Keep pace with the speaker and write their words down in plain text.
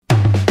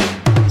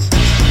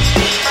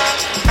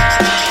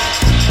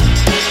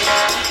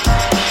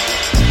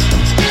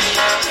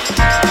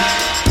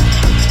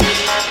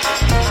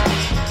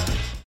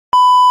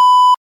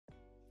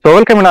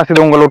Welcome மினாஸ்,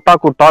 இது உங்கள்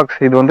ஒட்டாக்கு tax.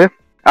 இது வந்து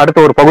அடுத்த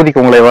ஒரு பகுதிக்கு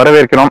உங்களை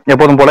வரவேற்கிறோம்.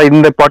 எப்போதும் போல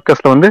இந்த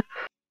பாட்காஸ்ட்ல வந்து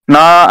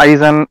நான்,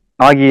 ஐசன்,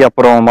 நாகி,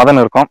 அப்புறம் மதன்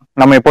இருக்கோம்.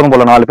 நம்ம எப்போதும்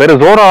போல 4 பேர்.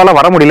 ஜோரால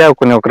வர முடியல,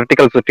 கொஞ்சம்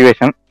கிரிட்டிக்கல்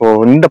சுச்சுவேஷன். ஸோ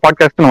இந்த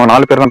பாட்காஸ்ட் நம்ம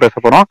 4 பேர் தான் பேச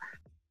போறோம்.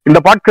 இந்த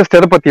பாட்காஸ்ட்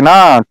எதை பத்தினா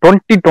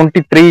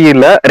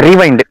 2023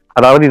 ரீவைண்ட்,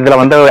 அதாவது இதுல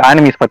வந்து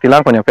ஆனிமீஸ்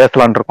பத்திலாம் கொஞ்சம்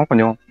பேசலான் இருக்கோம்.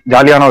 கொஞ்சம்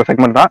ஜாலியான ஒரு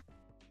செக்மெண்ட் தான்.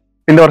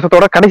 இந்த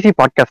வருஷத்தோட கடைசி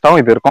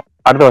பாட்காஸ்டாவும் இது இருக்கும்.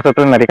 அடுத்த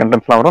வருஷத்துல நிறைய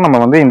கண்டென்ட்ஸ்லாம் வரும்.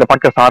 நம்ம வந்து இந்த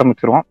பாட்காஸ்ட்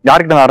ஆரம்பிச்சிருவோம்.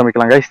 யாருக்கிட்ட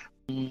ஆரம்பிக்கலாம் கைஸ்?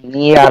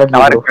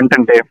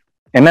 கண்டென்ட்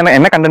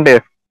என்ன கண்டென்ட்,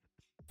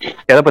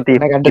 எதை பத்தி?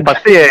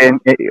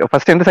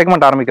 ஃபர்ஸ்ட் எந்த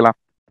செக்மெண்ட் ஆரம்பிக்கலாம்?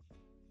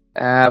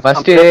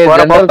 ஃபர்ஸ்ட்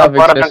ஜெனரல்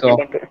டாபிக்ஸ்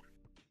பேசுவோம்.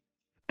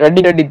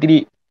 2023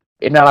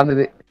 என்ன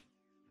நடந்தது,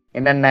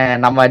 என்னென்ன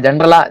நம்ம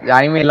ஜெனரலா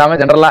அனிமே இல்லாம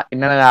ஜெனரலா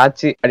என்னென்ன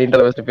ஆச்சு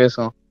அப்படின்றத ஃபர்ஸ்ட்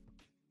பேசுவோம்.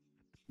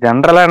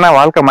 ஜெனரலா என்ன,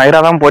 வாழ்க்கை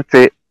மயிரா தான்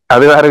போச்சு,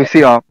 அது வேற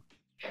விஷயம்.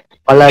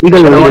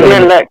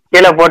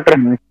 கீழே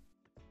போட்டு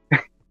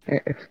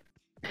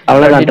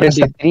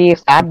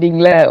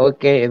ஸ்டார்டிங்ல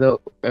ஓகே ஏதோ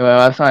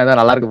வருஷம் ஏதோ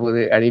நல்லா இருக்க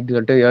போகுது அப்படின்னு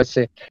சொல்லிட்டு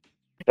யோசிச்சு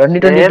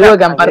 2022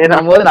 கம்பேர்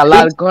பண்ணும்போது நல்லா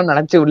இருக்கும்னு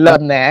நினைச்சு உள்ள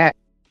வந்தேன்.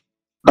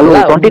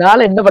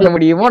 என்ன பண்ண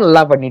முடியுமோ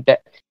நல்லா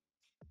பண்ணிட்டேன்.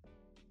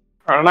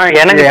 ஆனா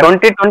எனக்கு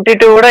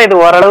 2022 விட இது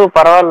ஓரளவு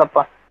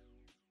பரவாயில்லப்பா.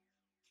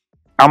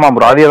 ஆமா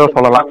ப்ரோ, அது ஏதோ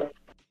சொல்லலாம்.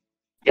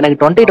 எனக்கு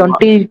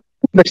 2020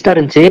 பெஸ்டா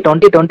இருந்துச்சு,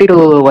 2022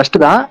 ஃபர்ஸ்ட்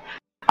தான்.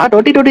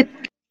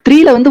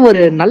 2023ல வந்து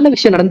ஒரு நல்ல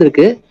விஷயம்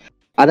நடந்திருக்கு.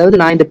 அதாவது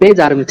நான் இந்த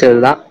பேஜ்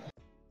ஆரம்பிச்சதுதான்.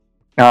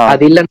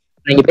 அது இல்ல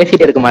நீங்க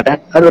பேசிட்டே இருக்க மாட்டேன்.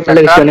 அது ஒரு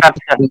நல்ல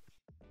விஷயம்.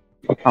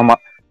 ஆமா,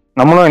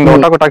 நம்மளும் இந்த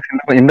ஒட்டாக்கு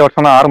டாக்ஸ் இந்த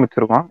வருஷம் தான்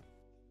ஆரம்பிச்சிருக்கோம்.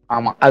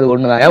 ஆமா, அது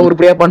ஒண்ணுதான்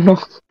உருப்படியா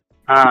பண்ணும்.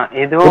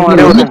 இதுவும்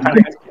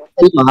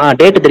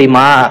டேட்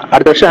தெரியுமா?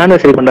 அடுத்த வருஷம்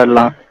ஆனிவர்சரி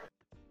கொண்டாடலாம்.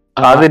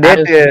 அது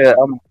டேட்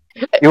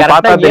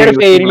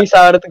ரிலீஸ்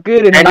ஆகிறதுக்கு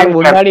 2 நாள்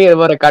முன்னாடி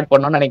ரெக்கார்ட்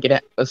பண்ணோம்னு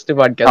நினைக்கிறேன். First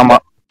podcast. ஆமா,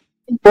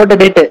 போட்ட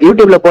டேட்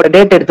யூடியூப்ல போட்ட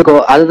டேட் எடுத்துக்கோ,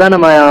 அதுதான்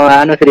நம்ம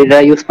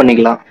ஆனிவர்சரியில யூஸ்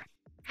பண்ணிக்கலாம்.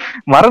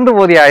 மறந்து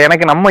போதியா?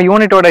 எனக்கு நம்ம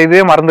யூனிட்டோட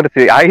இதுவே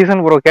மறந்துருச்சு.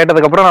 ஐசன் ப்ரோ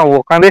கேட்டதுக்கு அப்புறம் நான்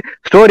உட்காந்து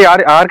ஸ்டோரி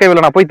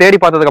ஆர்கைவ்ல நான் போய் தேடி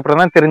பார்த்ததுக்கு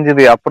அப்புறம் தான்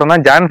தெரிஞ்சது. அப்புறம்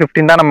தான் Jan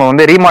 15 தான் நம்ம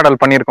வந்து ரீமாடல்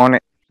பண்ணிருக்கோம்னு.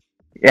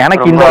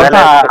 எனக்கு இந்த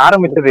வருஷம்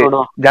ஆரம்பிச்சது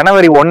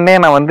ஜனவரி 1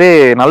 நான் வந்து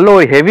நல்ல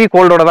ஒரு ஹெவி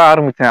கோல்டோட தான்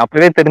ஆரம்பிச்சேன்.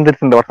 அப்பவே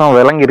தெரிஞ்சிருச்சு இந்த வருஷம்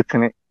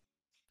விளங்கிருச்சுன்னு.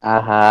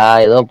 ஆஹா,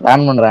 ஏதோ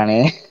பிளான்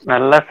பண்றானே.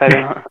 நல்லா சரி,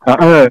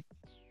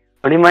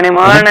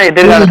 மணிமணிமான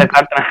எதிர்காலத்தை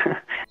காட்டுறேன்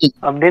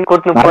அப்படின்னு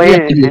கூட்டிட்டு போய்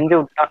செஞ்சு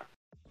விட்டான்.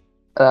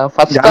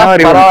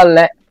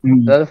 பரவாயில்ல,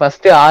 அதாவது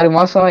ஃபர்ஸ்ட் 6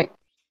 மாசம்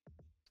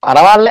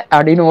பரவாயில்ல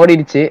அப்படின்னு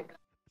ஓடிடுச்சு.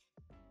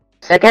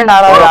 செகண்ட்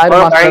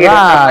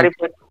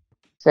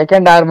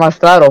 6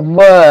 மாசம் ரொம்ப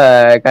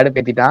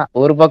கடுப்பேத்திட்டான்.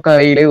 ஒரு பக்கம்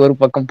வெயில், ஒரு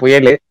பக்கம்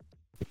புயல்.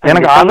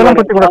 எனக்கு அதெல்லாம்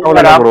பத்தி கூட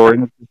கவலை ப்ரோ.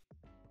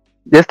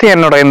 ஜஸ்ட்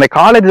என்னோட இந்த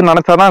காலேஜ்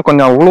நினைச்சாதான்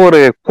கொஞ்சம் அவ்வளவு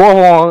ஒரு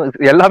கோபம்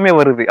எல்லாமே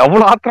வருது.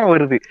 அவ்வளவு ஆத்திரம்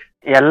வருது.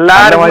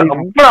 எல்லாரும்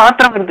அவ்வளவு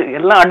ஆத்திரம் வருது.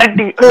 எல்லாம்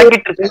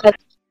அடக்கிட்டு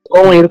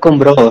கோவம் இருக்கும்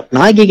ப்ரோ.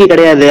 நாகிக்கு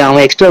கிடையாது,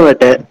 அவன்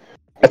எக்ஸ்ட்ரோவர்ட்,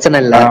 பிரச்சனை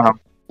இல்ல.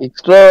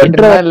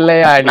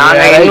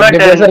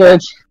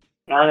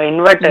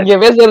 இங்க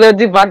பேசுறத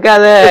வச்சு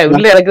பாக்காத,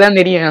 உள்ள எனக்குதான்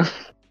தெரியும்.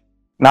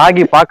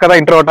 நாகி பாக்கதான்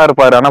இன்ட்ரோவர்ட்டா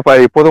இருப்பாரு, ஆனா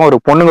இப்போதும் ஒரு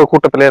பொண்ணுங்க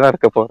கூட்டத்திலே தான்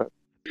இருக்க போறாரு.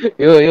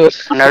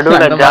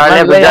 நடுவுல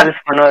ஜாலியா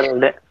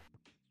பண்ணுவாரு.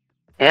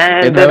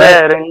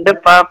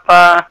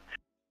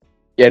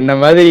 என்ன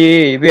மாதிரி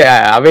இது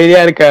அமைதியா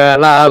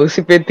இருக்கலாம்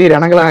உசி பேத்தி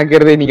ரணங்களாம்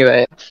ஆக்கிறதே நீங்க.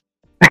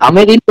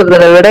 அமைதின்னு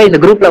சொல்றதை விட இந்த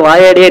குரூப்ல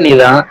வாயாடியே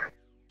நீதான்.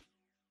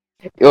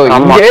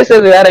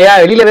 பேசுறது வேறயா,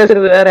 வெளியில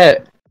பேசுறது வேற.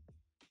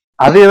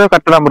 அது ஏதோ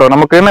கரெக்ட் தான் ப்ரோ.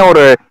 நமக்கு என்ன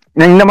ஒரு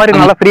இந்த மாதிரி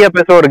நல்லா ஃப்ரீயா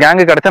பேச ஒரு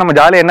கேங்கு கிடைச்சா நம்ம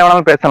ஜாலியா என்ன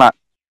வேணாலும் பேசலாம்.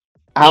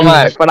 ஆமா,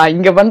 இப்ப நான்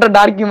இங்க பண்ற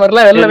டார்க் ஹியூமர்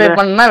எல்லாம் வெளில போய்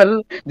பண்ணா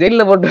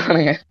ஜெயில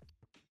போட்டுருவானுங்க.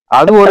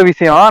 அது ஒரு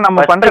விஷயம்.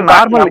 நம்ம பண்ற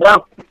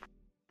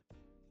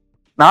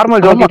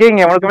நார்மல் ஜோக்கே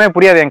இங்க எவனுக்குமே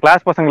புரியாது. என்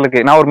கிளாஸ் பசங்களுக்கு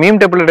நான் ஒரு மீம்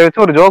டேபிள்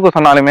வச்சு ஒரு ஜோக்கு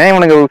சொன்னாலுமே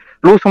இவனுக்கு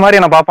லூஸ் மாதிரி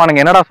என்ன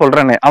பாப்பானுங்க, என்னடா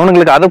சொல்றேன்னு.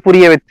 அவனுங்களுக்கு அதை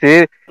புரிய வச்சு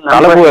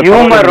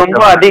ஹியூமர்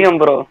ரொம்ப அதிகம்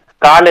ப்ரோ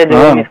காலேஜ்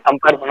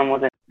கம்பேர்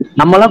பண்ணும்போது.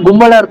 நம்ம எல்லாம்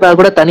கும்பலா இருந்தா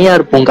கூட தனியா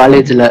இருப்போம்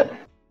காலேஜ்ல.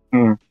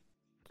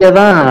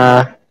 இதான்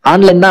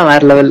ஆன்லைன் தான்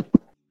வேற லெவல்.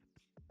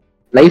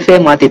 லைஃபே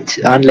மாத்திடுச்சு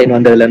ஆன்லைன்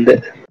வந்ததுல இருந்து.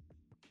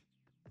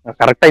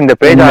 கரெக்டா இந்த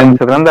பேஜ்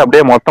ஆரம்பிச்சதுல இருந்து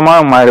அப்படியே மொத்தமா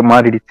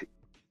மாறிடுச்சு.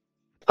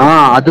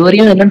 அது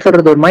வரையும் என்னன்னு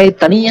சொல்றது, ஒரு மாதிரி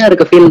தனியா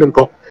இருக்க ஃபீல்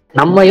இருக்கும்.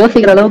 நம்ம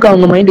யோசிக்கிற அளவுக்கு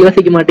அவங்க மைண்ட்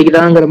யோசிக்க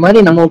மாட்டேங்குதாங்கிற மாதிரி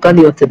நம்ம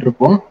உட்காந்து யோசிச்சுட்டு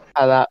இருப்போம்.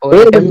 அதான்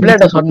ஒரு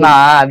டெம்ப்ளேட்ட சொன்னா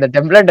அந்த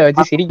டெம்ப்ளேட்ட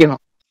வச்சு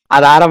சிரிக்கணும்.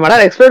 அது 1/2 மணி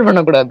நேரம் எக்ஸ்பிளைன்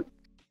பண்ண கூடாது.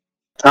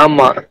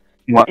 ஆமா,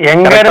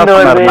 எங்க இருந்து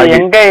வருது,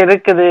 எங்க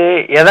இருக்குது,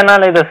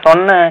 எதனால இத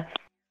சொன்ன,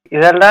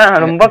 இதெல்லாம்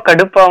ரொம்ப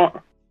கடுப்பாகும்.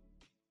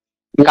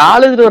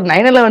 காலேஜ்ல ஒரு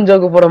 9/11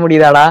 ஜோக்கு போட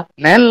முடியுதாடா?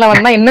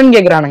 9/11 என்னன்னு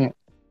கேக்குறானுங்க.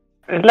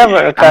 இல்ல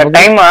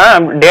டைமா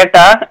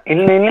டேட்டா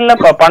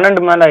இல்லப்பா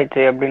 12 மேல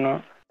ஆயிடுச்சு அப்படின்னு.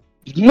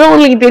 இன்னும்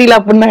உங்களுக்கு தெரியல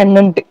அப்படின்னா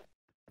என்னன்ட்டு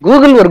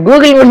கூகுள்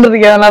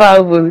பண்றதுக்கு எவ்வளவு நேரம்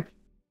ஆக போகுது.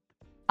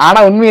 ஆனா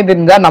உண்மையை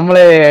தெரிஞ்சா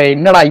நம்மளே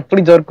என்னடா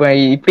இப்படி ஜோர்க்கு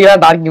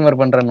இப்படிதான் டார்க்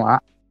ஹியூமர் பண்றேன்னா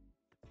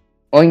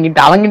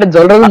அவங்கிட்ட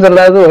சொல்றதும்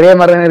சொல்லாது ஒரே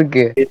மாதிரிதான்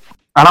இருக்கு.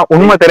 ஆனா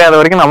உண்மை தெரியாத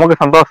வரைக்கும்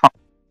நமக்கு சந்தோஷம்.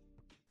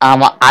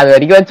 ஆமா, அது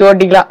வரைக்கும் வச்சு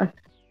ஓட்டிக்கலாம்.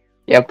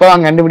 எப்ப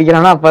அவன்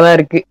கண்டுபிடிக்கிறானோ அப்பதான்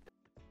இருக்கு.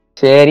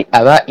 சரி,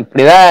 அதான்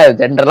இப்படிதான்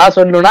ஜென்ரலா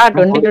சொல்லணும்னா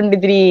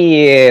 2023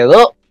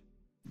 ஏதோ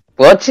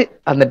போச்சு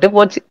வந்துட்டு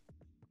போச்சு.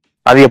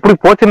 அது எப்படி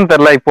போச்சுன்னு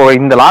தெரியல. இப்போ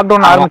இந்த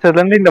லாக்டவுன்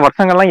ஆரம்பிச்சதுல இருந்து இந்த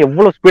வருஷங்கள்லாம்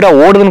எவ்வளவு ஸ்பீடா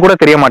ஓடுதுன்னு கூட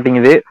தெரிய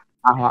மாட்டேங்குது.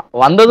 ஆமா,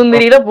 வந்ததும்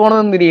தெரியல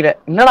போனதும் தெரியல.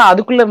 என்னடா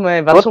அதுக்குள்ள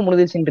வருஷம்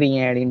முடிஞ்சிச்சுன்றீங்க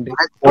அப்படின்ட்டு.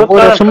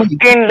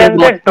 2015ல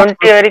இருந்து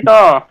 20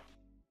 வரைக்கும்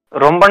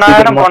ரொம்ப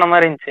நேரம் போன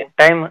மாதிரி இருந்துச்சு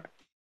டைம்.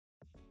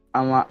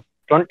 ஆமா,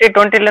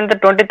 2020ல இருந்து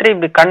 23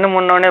 இப்படி கண்ணு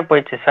முன்னோனே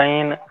போயிடுச்சு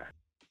சைன்.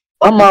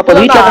 ஆமா, அப்ப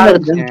வீட்டுல தானே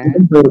இருந்தேன்.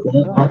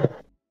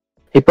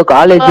 இப்ப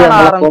காலேஜ்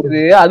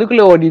ஆரம்பிச்சது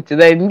அதுக்குள்ள ஓடிச்சு.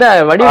 இந்த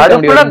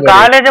அதுக்குள்ள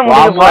காலேஜ்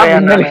முடிக்க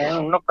போறேன் நானு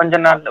இன்னும் கொஞ்ச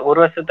நாள், ஒரு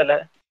வருஷத்துல.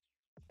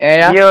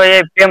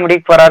 இப்பயே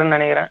முடிக்க போறாருன்னு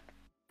நினைக்கிறேன்.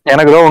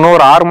 எனக்கு இன்னும்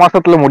ஒரு 6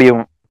 மாசத்துல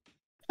முடியும்.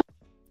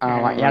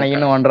 ஆமா, எனக்கு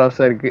இன்னும் 1.5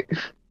 வருஷம் இருக்கு.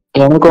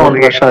 எனக்கும்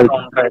 1 வருஷம்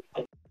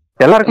இருக்கு.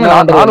 எல்லாருக்குமே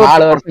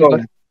 4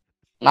 வருஷம்.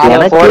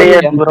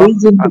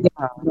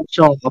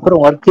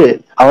 அப்புறம் ஒர்க்,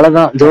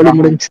 அவ்வளவுதான், ஜோலி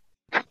முடிஞ்சு.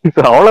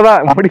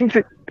 அவ்வளவுதான்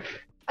முடிஞ்சு.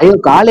 ஐயோ,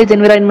 காலேஜ்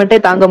என்விரான்மெண்டே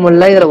தாங்க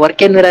முடியல, இதுல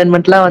ஒர்க்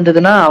என்விரான்மெண்ட் எல்லாம்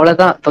வந்ததுன்னா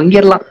அவ்வளவுதான்,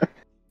 தொங்கிடலாம்.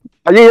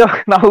 ஐயோ,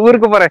 நான்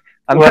ஊருக்கு போறேன்.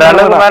 ஒரு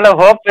அளவு மேல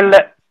ஹோப் இல்ல,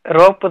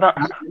 ரோப்பு தான்.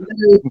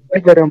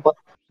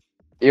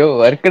 ஐயோ,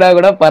 ஒர்க்டா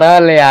கூட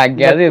பரவாயில்லையா,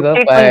 அங்கேயாவது ஏதோ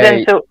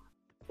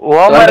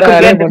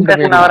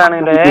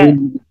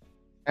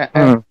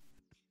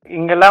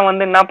இங்கெல்லாம்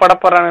வந்து என்ன பட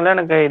போறானுங்களோ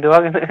எனக்கு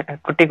இதுவாகுது.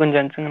 குட்டி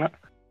குஞ்சன்ஸுங்கன்னா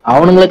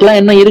அவனுங்களுக்கு எல்லாம்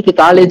என்ன இருக்கு,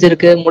 காலேஜ்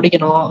இருக்கு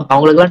முடிக்கணும்,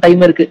 அவங்களுக்கு எல்லாம்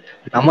டைம் இருக்கு.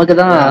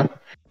 நமக்குதான்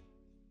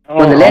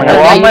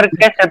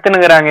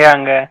செத்துனுக்குறாங்க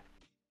அங்க.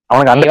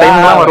 அவனுக்கு அந்த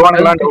டைம் தான்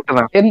வருவானுங்களான்னு டவுட்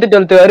தான். 10th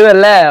 12th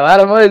வருவல்ல,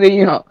 வரும்போது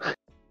தெரியும்.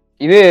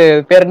 இது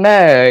பேர் என்ன,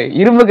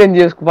 இரும்பு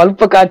கஞ்சி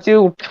பல்ப காய்ச்சி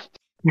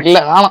இல்ல,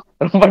 ஆமா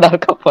ரொம்ப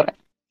டார்க்கா போறேன்.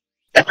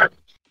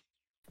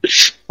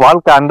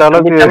 வாழ்க்கை அந்த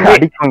அளவுக்கு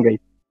அடிக்கும்.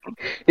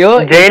 யோ,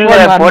 ஜெயில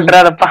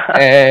போட்டுறாதப்பா.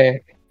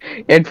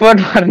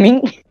 Headphone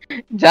warning.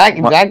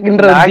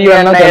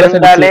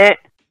 இருந்தாலே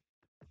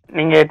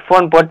நீங்க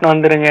ஹெட்போன் போட்டு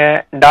வந்துருங்க.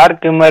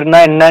 டார்க் ஹியூமர்னா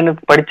என்னன்னு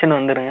படிச்சுன்னு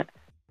வந்துருங்க.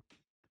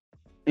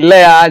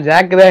 இல்லையா,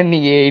 ஜாக் தான்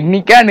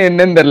இன்னைக்கா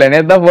என்னன்னு தெரியல,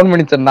 நேத்து தான் போன்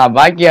பண்ணி சொன்னான்.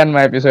 பாக்கி ஆன்மா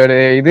எபிசோடு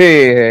இது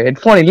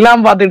ஹெட்போன்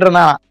இல்லாம பாத்துட்டு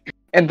இருந்தான்.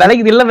 என்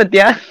தலைக்கு இது இல்ல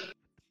பத்தியா,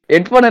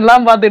 ஹெட்போன்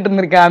எல்லாம் பாத்துட்டு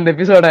இருந்திருக்கேன் அந்த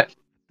எபிசோட.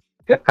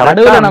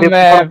 நடுவுல நம்ம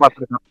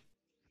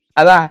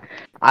அதான்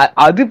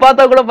அது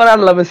பார்த்தா கூட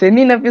பரவாயில்ல, நம்ம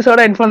சென்னின் எபிசோட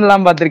ஹெட்போன்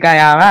எல்லாம்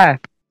பாத்திருக்கான் அவன்.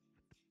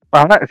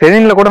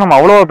 சென்னின்ல கூட நம்ம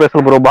அவ்வளவா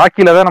பேசல ப்ரோ,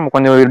 பாக்கியில தான் நம்ம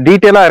கொஞ்சம்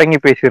டீடைலா இறங்கி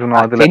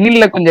பேசிருந்தோம். அதுல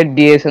சென்னின்ல கொஞ்சம்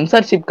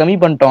சென்சார்ஷிப் கம்மி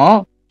பண்ணிட்டோம்.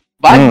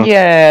 பாக்கிய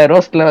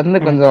ரோஸ்ட்ல வந்து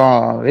கொஞ்சம்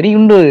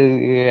வெறிகுண்டு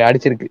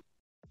அடிச்சிருக்கு.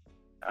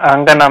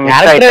 அங்க நம்ம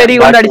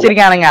வெறிகுண்டு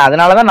அடிச்சிருக்கானுங்க.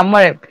 அதனாலதான்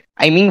நம்ம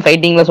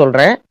ஃபைட்டிங்ல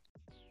சொல்றேன்,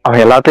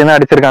 அவன் எல்லாத்தையும்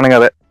அடிச்சிருக்கானுங்க.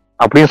 அதை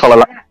அப்படின்னு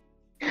சொல்லலாம்,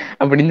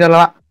 அப்படின்னு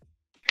சொல்லலாம்.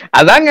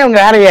 அதாங்க அவங்க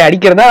வேலையை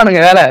அடிக்கிறதா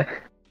அவனுங்க வேலை,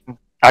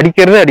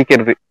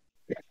 அடிக்கிறது.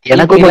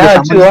 எனக்கு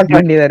ஓட்ட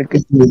வேண்டியதா இருக்கு.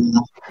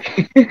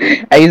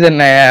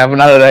 ஐசன்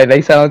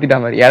ரைஸா ஊத்திட்டா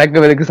மாதிரி,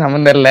 எனக்கு இதுக்கு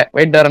சம்மந்தம் இல்ல,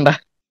 போயிட்டு வரேன்டா.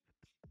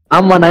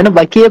 ஆமா, நான் இன்னும்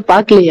பக்கியே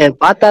பாக்கலையே,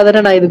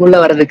 பார்த்தாதானே நான் இதுக்குள்ள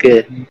வர்றதுக்கு.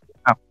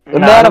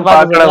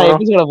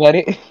 எபிசோட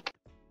பாரு,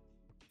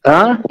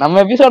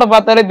 நம்ம எபிசோட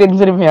பார்த்தாலே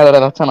தெரிஞ்சிருப்பீங்க அதோட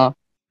லட்சணம்.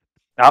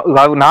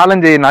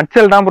 4-5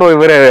 நட்சல் தான் ப்ரோ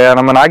இவரு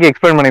நம்ம நாகி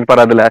எக்ஸ்பிளைன்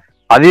பண்ணிருப்பாரு. அதுல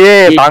அதையே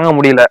தாங்க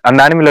முடியல, அந்த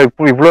அனிமில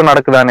இவ்வளவு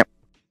நடக்குதானே.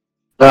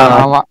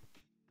 ஆமா,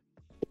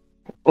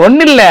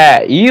 ஒண்ணு இல்ல,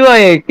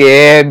 ஈவோக்கு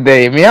இந்த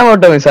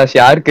மியாமோட்டோ மிசாஷி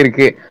யாருக்கு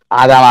இருக்கு,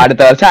 அத அவன்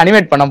அடுத்த வருஷம்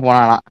அனிமேட் பண்ண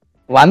போனானா,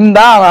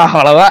 வந்தா அவன்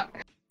அவ்வளவுதான்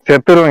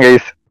செத்துருவேன்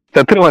கைஸ்,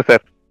 செத்துருவேன்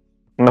சார்.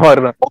 இந்த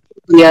மாதிரிதான்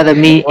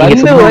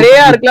வந்து ஒரே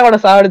ஆருக்குல அவனை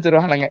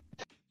சாவடிச்சிருவானுங்க.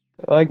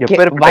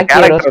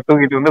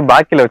 தூக்கிட்டு வந்து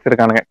பாக்கில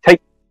வச்சிருக்கானுங்க.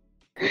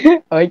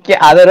 ஓகே,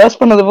 அத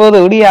ரோஸ்ட் பண்ணது போது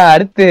உடியா.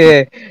 அடுத்து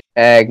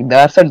இந்த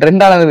வருஷம்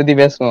ட்ரெண்ட் ஆனதை பத்தி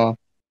பேசுவோம்.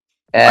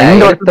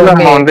 இந்த வருஷத்துல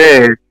நம்ம வந்து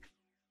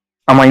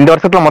ஆமா, இந்த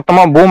வருஷத்துல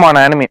மொத்தமா பூம்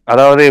ஆன அனிமி,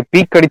 அதாவது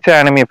பீக் அடிச்ச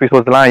அனிமி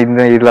எபிசோட்ஸ் எல்லாம்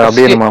இதுல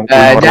அப்படியே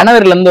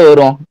ஜனவரில இருந்து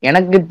வரும்.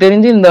 எனக்கு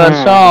தெரிஞ்சு இந்த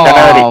வருஷம்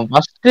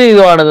ஃபர்ஸ்ட்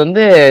இதோடது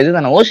வந்து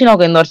இதுதானே,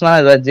 ஓஷினோக்கோ. இந்த வருஷம்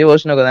தான் இதாச்சு,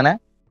 ஓஷினோக்கோ தானே.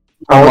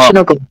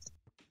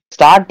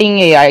 ஸ்டார்டிங்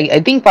ஐ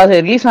திங்க்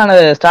ரிலீஸ்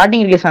ஆனது,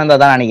 ஸ்டார்டிங் ரிலீஸ்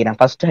ஆனதான் நினைக்கிறேன்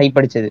ஃபர்ஸ்ட் ஹைப்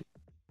அடிச்சது.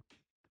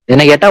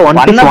 என்ன கேட்டா ஒன்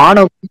பீஸ்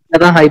வானோ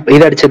தான் ஹைப்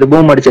இது அடிச்சது,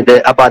 பூம் அடிச்சது.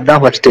 அப்ப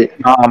அதான் ஃபர்ஸ்ட்.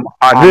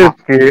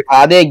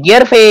 அதே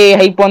கியர் 5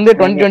 ஹைப் வந்து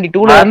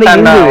 2022ல இருந்து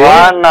இருந்தது.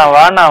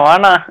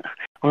 வானா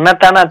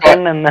உன்னதானா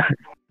தேன்னு.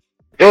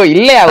 ஓ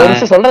இல்லையா, ஒரு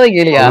நிமிஷம் சொல்றதை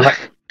கேளியா.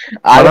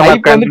 அது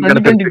ஹைப் வந்து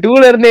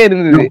 2022ல இருந்தே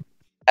இருந்தது.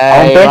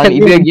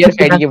 இது கியர்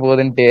 5 அடிக்க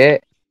போகுதுன்ட்டு.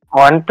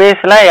 ஒன்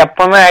பீஸ்ல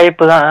எப்பவுமே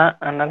ஹைப் தான்,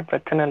 அதனால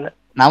பிரச்சனை இல்ல.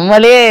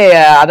 நம்மளே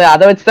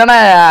அத வச்சுதானே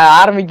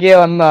ஆரம்பிக்கவே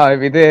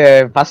வந்தோம். இது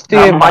ஃபர்ஸ்ட்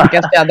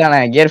பாட்காஸ்ட் அதானே,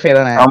 கியர் 5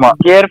 தானே. ஆமா,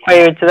 கியர்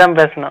 5 வச்சுதான்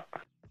பேசணும்.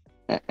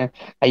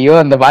 ஐயோ,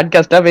 அந்த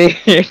பாட்காஸ்டா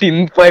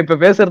இப்ப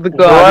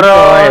பேசுறதுக்கு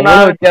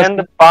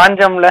சேர்ந்து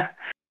பாஞ்சம்ல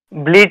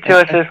ப்ளீச்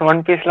வர்சஸ் ஒன்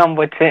பீஸ் எல்லாம்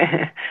போச்சு.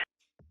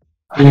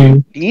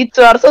 ப்ளீச்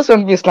வர்சஸ்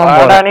ஒன் பீஸ் எல்லாம்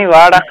வாடா, நீ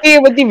வாடா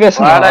பத்தி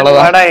பேசணும்.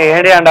 வாடா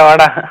ஏடியாண்டா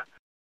வாடா.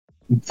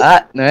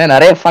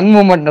 நிறைய ஃபன்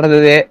மூமெண்ட்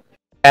நடந்தது.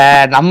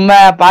 நம்ம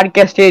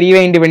பாட்காஸ்டே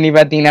ரீவைண்ட் பண்ணி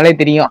பாத்தீங்கன்னாலே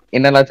தெரியும்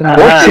என்னெல்லாம்.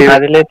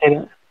 அதுலயே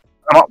தெரியும்.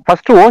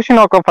 ஃபர்ஸ்ட்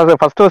ஓஷினோக்கோ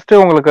ஃபர்ஸ்ட்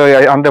உங்களுக்கு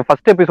அந்த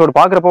ஃபர்ஸ்ட் எபிசோட்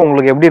பாக்குறப்ப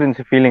உங்களுக்கு எப்படி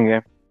இருந்துச்சு ஃபீலிங்?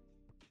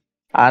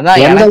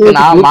 அதான் எனக்கு,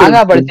 நான்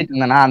மாங்கா படிச்சிட்டு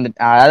இருந்தேன்னா,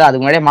 அதாவது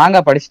அதுக்கு முன்னாடியே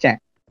மாங்கா படிச்சிட்டேன்.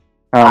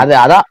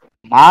 அதான்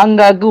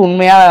மாங்காக்கு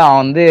உண்மையா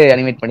அவன் வந்து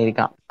அனிமேட்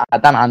பண்ணிருக்கான்,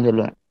 அதான் நான்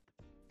சொல்லுவேன்.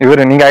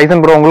 இவரு நீங்க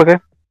ஐசன் ப்ரோ உங்களுக்கு?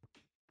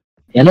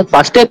 எனக்கு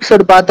ஃபர்ஸ்ட்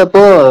எபிசோட்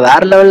பார்த்தப்போ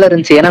வேற லெவல்ல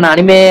இருந்துச்சு. ஏன்னா நான்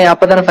அனிமே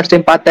அப்பதான் ஃபர்ஸ்ட்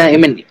டைம் பார்த்தேன். ஐ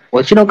மீன்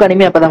ஒச்சினோக்கு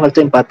அனிமே அப்பதான் ஃபர்ஸ்ட்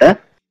டைம் பார்த்தேன்.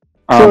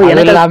 So, அது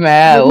எனக்கு இல்லாம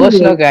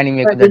ஓஷனோக்கு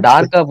அனிமே கொஞ்சம்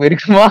டார்க்கா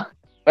போயிருக்குமா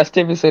ஃபர்ஸ்ட்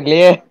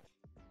எபிசோட்லயே.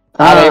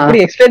 அத எப்படி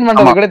எக்ஸ்பிளைன்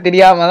பண்றது கூட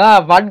தெரியாம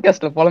தான்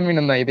பாட்காஸ்ட்ல புலம்பின்னு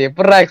இருந்தோம், இது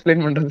எப்படிடா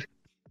எக்ஸ்பிளைன் பண்றது.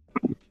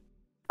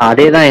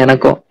 அதேதான்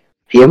எனக்கும்.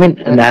 ஐ மீன்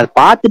நான்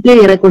பார்த்துட்டு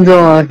எனக்கு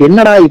கொஞ்சம்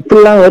என்னடா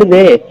இப்படிலாம்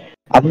வருது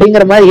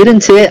அப்படிங்கிற மாதிரி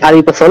இருந்துச்சு. அது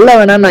இப்ப சொல்ல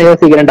வேணாம்னு நான்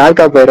யோசிக்கிறேன்,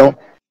 டார்க்கா போயிடும்.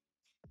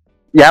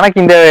 எனக்கு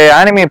இந்த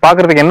ஆனிமே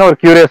பாக்குறதுக்கு என்ன ஒரு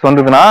கியூரியஸ்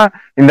வந்ததுன்னா,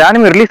 இந்த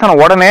ஆனிமே ரிலீஸ் ஆன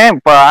உடனே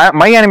இப்ப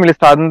மை ஆனிமே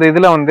லிஸ்ட் அந்த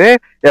இதுல வந்து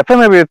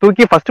எஃப்எம்ஐ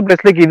தூக்கி ஃபர்ஸ்ட்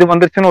பிளேஸ்ல இது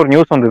வந்துருச்சுன்னு ஒரு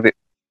நியூஸ் வந்தது.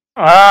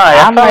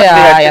 ஆமாயா,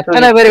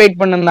 எத்தனை பேர்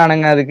வெயிட்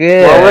பண்ணிருந்தானுங்க அதுக்கு.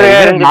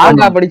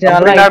 மாங்கா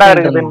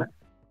படிச்சாலும்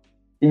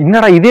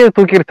என்னடா இதே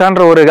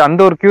தூக்கிருச்சான்ற ஒரு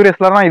அந்த ஒரு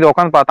கியூரியஸ்ல தான் இது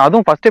உட்காந்து பார்த்தேன்.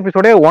 அதுவும் ஃபர்ஸ்ட்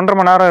எபிசோடே 1.5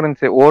 மணி நேரம்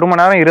இருந்துச்சு, 1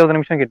 மணி நேரம் 20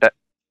 நிமிஷம் கிட்ட.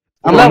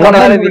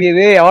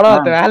 தெரியுது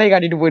எவ்வளவு வேலையை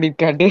காட்டிட்டு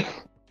போயிருக்காட்டு.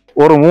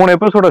 ஒரு 3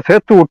 எபிசோட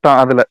சேர்த்து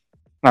விட்டான் அதுல.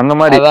 அந்த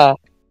மாதிரி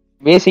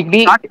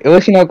பேசிக்லி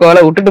யோசினோக்கோல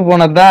விட்டுட்டு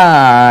போனதுதான்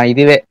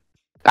இதுவே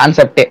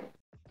கான்செப்டே.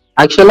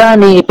 ஆக்சுவலா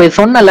நீ இப்ப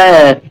சொன்னல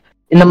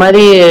இந்த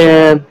மாதிரி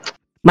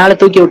மேல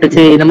தூக்கி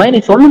விட்டுச்சு, இந்த மாதிரி நீ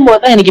சொல்லும்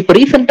போதுதான் எனக்கு இப்ப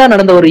ரீசெண்டா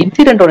நடந்த ஒரு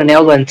இன்சிடென்ட் ஒரு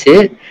ஞாபகம் வந்துச்சு.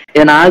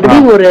 நான் ஆல்ரெடி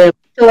ஒரு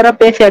வர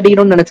பேசி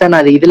அடிக்கணும்னு நினைச்சேன்,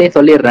 நான் அது இதுலயே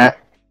சொல்லிடுறேன்.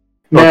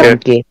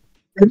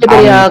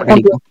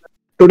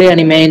 டுடே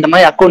அனிமே இந்த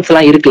மாதிரி அக்கௌண்ட்ஸ்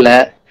எல்லாம் இருக்குல்ல,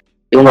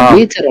 இவங்க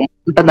ப்ளீச்சர்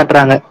ரொம்ப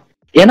நட்டுறாங்க.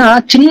 ஏன்னா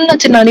சின்ன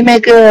சின்ன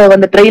அனிமேக்கு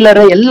வந்த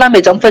ட்ரெய்லர்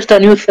எல்லாமே ஜம்ப் ஃபெஸ்டா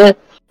நியூஸ்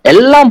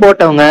எல்லாம்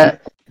போட்டவங்க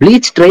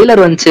ப்ளீச்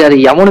ட்ரெய்லர் வந்துச்சு, அது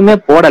எவனுமே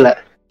போடல.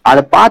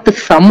 அதை பார்த்து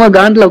செம்ம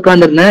காண்டில்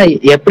உட்காந்துருந்தேன்.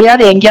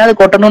 எப்படியாவது எங்கேயாவது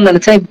கொட்டணும்னு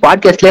நினைச்சேன்.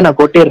 பாட்காஸ்ட்லயே நான்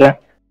கொட்டிடுறேன்.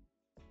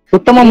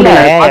 சுத்தமா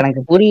முடியல.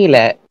 எனக்கு புரியல,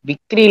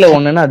 விக்ரியில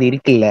ஒண்ணுன்னு அது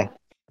இருக்குல்ல,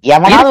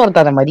 எவனாவது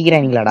ஒருத்தர் அதை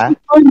மதிக்கிறாங்களா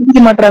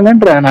மதிக்க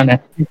மாட்டாங்கன்ற நானு.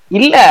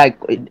 இல்ல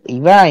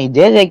இவன்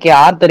ஜேஜேகே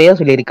ஆர்த்தரையோ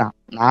சொல்லியிருக்கான்,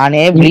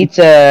 நானே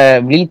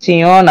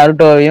ப்ளீச்சையும்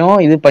நருட்டோவையும்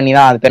இது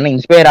பண்ணிதான் அது பேர்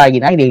இன்ஸ்பயர்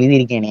ஆகிதான் இது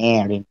எழுதியிருக்கேனே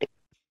அப்படின்ட்டு.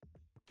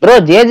 ப்ரோ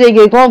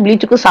ஜேஜேகேக்கும்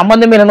ப்ளீச்சுக்கும்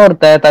சம்பந்தமே இல்லைன்னு ஒரு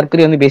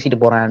தற்கொலை வந்து பேசிட்டு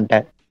போறான்ட்ட.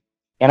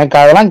 எனக்கு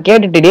அதெல்லாம்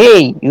கேட்டுட்டு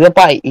டேய்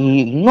இதப்பா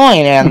இன்னும்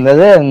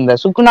இந்த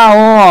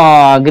சுக்குனாவும்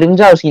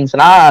கிரிம்ஜா சீன்ஸ்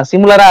எல்லாம்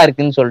சிமிலரா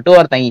இருக்குன்னு சொல்லிட்டு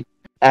ஒருத்தன்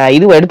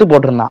இது எடுத்து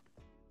போட்டிருந்தான்.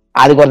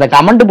 அதுக்கு ஒருத்தன்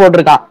கமெண்ட்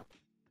போட்டிருக்கான்,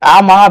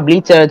 ஆமா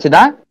ப்ளீச்சை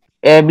வச்சுதான்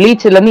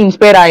ப்ளீச்ல இருந்து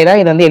இன்ஸ்பயர் ஆகிதான்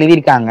இதை வந்து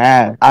எழுதியிருக்காங்க,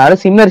 அதனால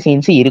சிமிலர்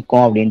சீன்ஸ்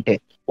இருக்கும் அப்படின்ட்டு.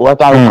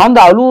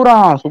 உட்காந்து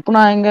அழுவுறான்,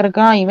 சுக்குனா எங்க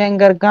இருக்கான், இவன்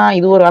எங்க இருக்கான்,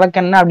 இது ஒரு வழக்கு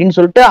என்ன அப்படின்னு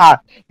சொல்லிட்டு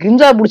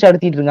கிரிஞ்சா புடிச்சு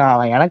அடிச்சிட்டு இருக்கான்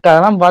அவன். எனக்கு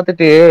அதெல்லாம்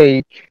பார்த்துட்டு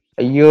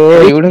ஐயோ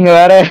இவனுங்க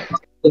வேற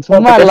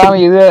சும்மா இல்லாம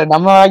இது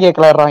நம்ம வாங்கிய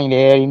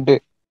கிளறாங்களே அப்படின்ட்டு.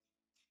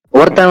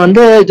 ஒருத்தன்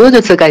வந்து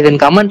ஜூஜட்சு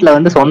கைசன் கமெண்ட்ல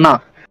வந்து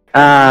சொன்னான்,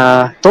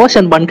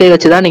 தோஷன் பன்கை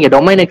வச்சுதான் நீங்க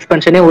டொமைன்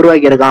எக்ஸ்பென்ஷனே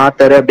உருவாக்கி இருக்கான்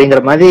ஆத்தர்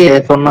அப்படிங்கிற மாதிரி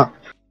சொன்னான்.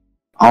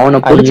 அவனை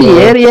புடிச்சு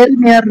ஏறி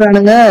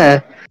ஏறுறானுங்க.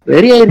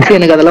 வெறி ஆயிடுச்சு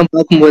எனக்கு அதெல்லாம்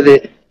பார்க்கும்போது.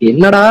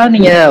 என்னடா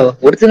நீங்க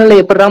ஒரிஜினல்ல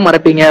எப்படிடா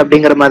மறப்பீங்க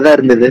அப்படிங்கிற மாதிரிதான்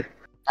இருந்தது.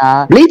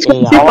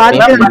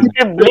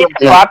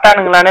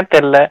 பார்த்தானுங்களானே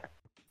தெரியல.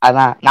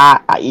 அதான்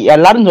நான்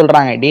எல்லாரும்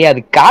சொல்றாங்க, டே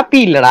அது காப்பி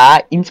இல்லடா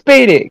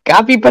இன்ஸ்பயரு,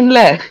 காப்பி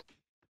பண்ணல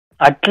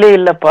அட்லி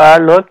இல்லப்பா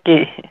லோக்கி.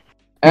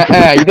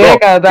 இதே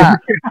கதைதான்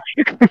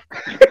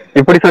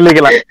இப்படி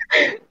சொல்லிக்கலாம்.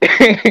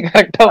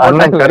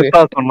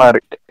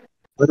 சொன்னாரு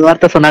ஒரு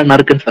வார்த்தை சொன்னாங்க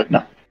நறுக்குன்னு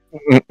சொல்லிட்டான்.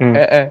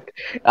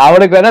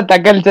 அவனுக்கு வந்து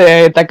தக்காளி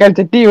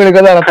சட்டி, இவனுக்கு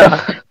வந்து ரத்தம்.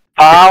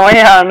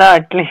 ஆனா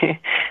அட்லி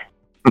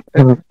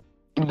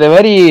இந்த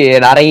மாதிரி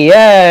நிறைய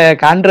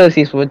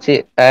கான்ட்ரவர்சிஸ் போச்சு.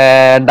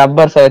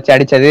 டப்பர்ஸ வச்சு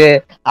அடிச்சது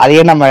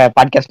அதையே நம்ம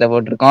பாட்காஸ்ட்ல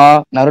போட்டிருக்கோம்.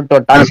 நருட்டோ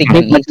டாக்ஸிக்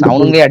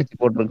அவனுங்களே அடிச்சு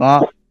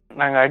போட்டிருக்கோம்.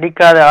 நாங்க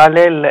அடிக்காத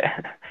ஆளே இல்ல.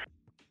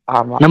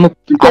 ஆமா,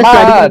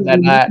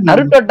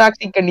 நருட்டோ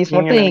டாக்ஸிக் கண்டிஸ்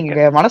மட்டும்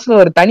எங்க மனசுல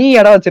ஒரு தனி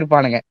இடம்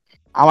வச்சிருப்பானுங்க.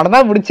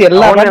 அவனதான் பிடிச்சி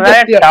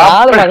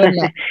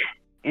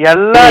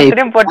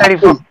எல்லாத்தையும் போட்டு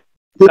அடிப்போம்.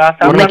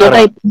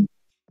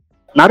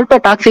 நருட்டோ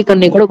டாக்ஸிக்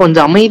கண்ணி கூட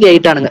கொஞ்சம் அமைதி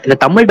ஆயிட்டானுங்க இந்த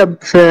தமிழ்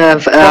டப்ஸ்.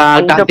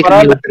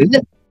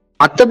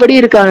 மத்தபடி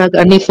இருக்க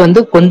கன்னிஸ் வந்து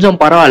கொஞ்சம்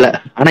பரவாயில்ல.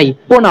 ஆனா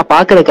இப்போ நான்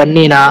பாக்குற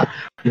கண்ணினா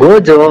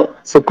கோஜோ,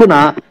 சுக்குனா,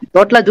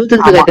 டோட்டலா ஜூஸ்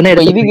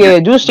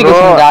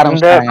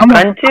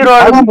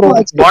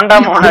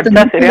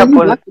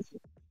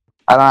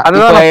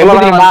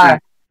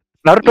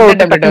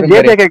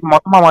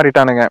மொத்தமா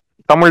மாறிட்டானுங்க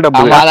தமிழ் டப்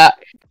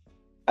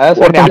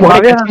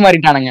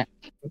மாறிட்டானுங்க.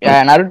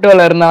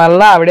 நருட்டோல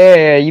இருந்தவெல்லாம் அப்படியே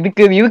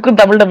இதுக்கும்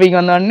தமிழ் டப்பிங்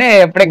வந்த உடனே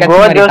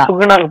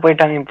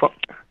போயிட்டாங்க. இப்போ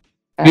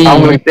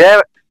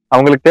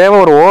அவங்களுக்கு தேவை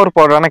ஒரு ஓவர்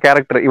பவரான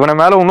கேரக்டர். இவன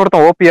மேல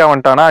இன்னொருத்தன் ஓபியா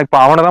வந்துட்டானா இப்ப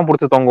அவனதான்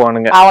புடிச்சு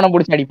தொங்குவானுங்க, அவனை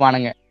புடிச்சு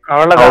அடிப்பானுங்க.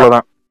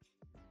 அவ்வளவுதான்.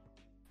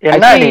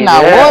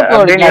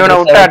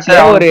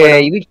 ஒரு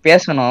இது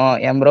பேசணும்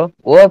ஏன் ப்ரோ,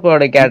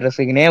 ஓவர்பவர்டு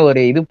கேரக்டர்ஸுக்குனே ஒரு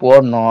இது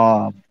போடணும்,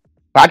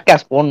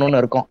 பாட்காஸ்ட்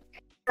போடணும்னு இருக்கும்.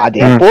 அது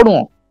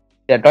போடுவோம்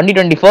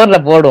 2024ல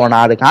போடுவோம்.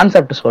 நான் அது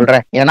கான்செப்ட்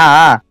சொல்றேன். ஏன்னா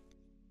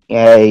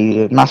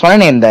நான்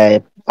சொன்னேன் இந்த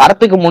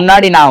படத்துக்கு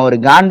முன்னாடி நான் ஒரு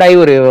காண்டாயி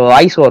ஒரு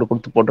வாய்ஸ் ஓவர்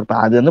கொடுத்து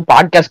போட்டிருப்பேன். அது வந்து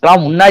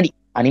பாட்காஸ்ட்லாம் முன்னாடி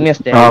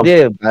அனிமேஸ் இது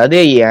அதாவது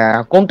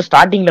அக்கௌண்ட்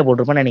ஸ்டார்டிங்ல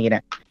போட்டிருப்பேன்னு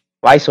நினைக்கிறேன்.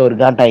 வாய்ஸ் ஓவர்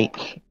காண்டாயி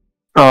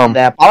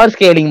இந்த பவர்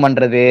ஸ்கேலிங்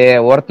பண்றது,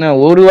 ஒருத்தன்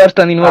ஒரு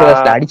வருஷம் வந்து இன்னொரு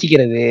வருஷத்துல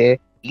அடிச்சுக்கிறது,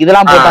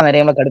 இதெல்லாம் போட்டா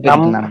நிறைய கடுப்பு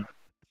இருந்தாங்க.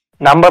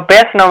 நம்ம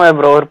பேசணுமே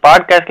ப்ரோ, ஒரு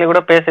பாட்காஸ்ட்ல கூட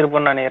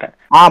பேசிருப்போம்னு நினைக்கிறேன்.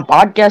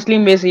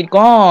 பாட்காஸ்ட்லயும்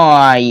பேசியிருக்கோம்.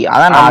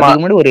 அதான் நான் அதுக்கு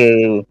முன்னாடி ஒரு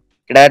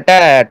கிட்டத்தட்ட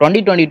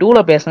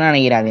 2022 பேசினா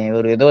நினைக்கிறேன்,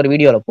 ஒரு ஏதோ ஒரு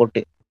வீடியோல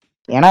போட்டு.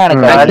 ஏன்னா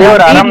எனக்கு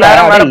ஒரு அரை மணி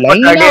நேரம் வேற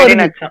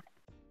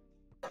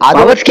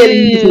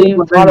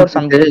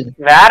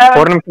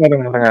ஒரு நிமிஷம்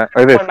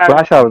இது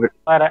ஃபிளாஷ் ஆகுது.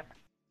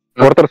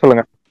 ஒருத்தர்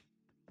சொல்லுங்க.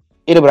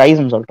 இரு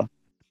பிரைஸ்னு சொல்றேன்.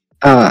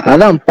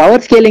 அதான்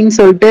பவர் ஸ்கேலிங்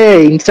சொல்லிட்டு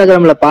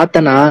இன்ஸ்டாகிராம்ல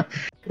பார்த்தனா,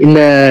 இந்த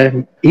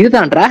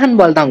இதுதான் டிராகன்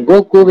பால் தான்,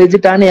 கோகு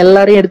வெஜிடான்னு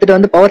எல்லாரையும் எடுத்துட்டு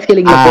வந்து பவர்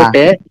ஸ்கேலிங்ல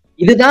போட்டு,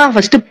 இதுதான்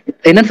ஃபர்ஸ்ட்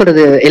என்ன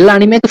சொல்றது, எல்லா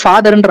அனிமேக்கு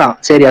ஃபாதர்ன்றான்.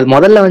 சரி, அது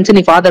முதல்ல வந்து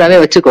நீ ஃபாதராவே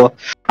வச்சுக்கோ.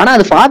 ஆனா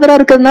அது ஃபாதரா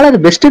இருக்கிறதுனால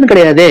அது பெஸ்ட்னு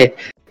கிடையாது.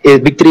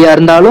 பிக் 3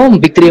 இருந்தாலும்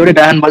பிக் 3 விட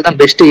டிராகன் பால் தான்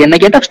பெஸ்ட். என்ன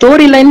கேட்டா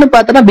ஸ்டோரி லைன்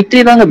பார்த்தா பிக்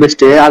 3 தாங்க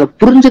பெஸ்ட். அதை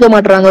புரிஞ்சுக்க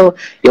மாட்டாங்க.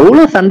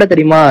 எவ்வளவு சண்டை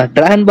தெரியுமா?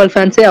 டிராகன் பால்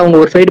ஃபேன்ஸே அவங்க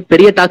ஒரு சைடு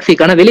பெரிய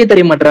டாக்ஸிக், ஆனா வெளியே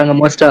தெரிய மாட்டாங்க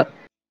மோஸ்டா.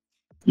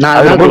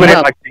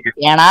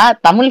 ஏன்னா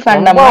தமிழ்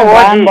ஃபேண்டம்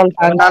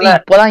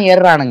இப்பதான்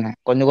ஏறானுங்க,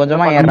 கொஞ்சம்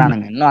கொஞ்சமா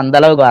ஏறானுங்க, இன்னும் அந்த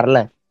அளவுக்கு வரல.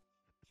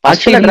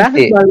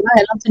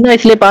 எல்லாம் சின்ன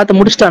வயசுலயே பார்த்து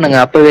முடிச்சிட்டானுங்க.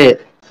 அப்பவே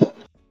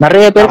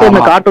நிறைய பேருக்கு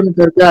இந்த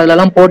கார்ட்டூன்ஸ் இருக்கு, அதுல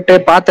எல்லாம் போட்டு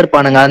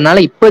பாத்துருப்பானுங்க. அதனால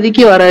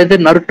இப்போதைக்கு வர்றது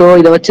நருட்டோ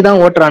இதை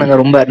வச்சுதான் ஓட்டுறானுங்க.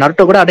 ரொம்ப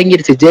நருட்டோ கூட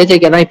அடங்கிருச்சு.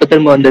 ஜேஜேகே தான் இப்ப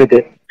திரும்ப வந்திருக்கு.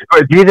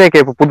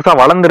 ஜிஜேகே இப்ப புதுசா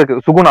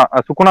வளர்ந்துருக்கு.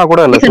 சுகுணா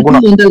கூட இல்ல,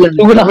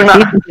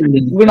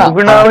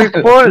 சுகுணாவை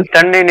போல்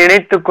தன்னை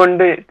நினைத்து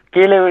கொண்டு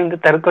கீழே விழுந்து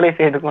தற்கொலை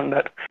செய்து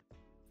கொண்டார்.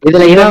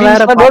 இதுல இவன்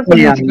வேற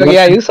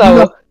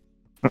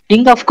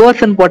கிங் ஆஃப்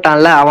கோர்ஸ்ன்னு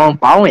போட்டான்ல, அவன்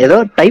பாவம் ஏதோ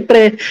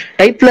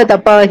டைப்ல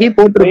தப்பாகி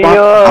போட்டிருப்பான்.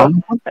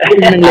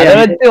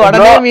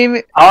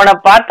 அவனை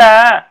பார்த்தா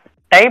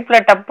டைப்ல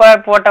தப்பா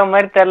போட்ட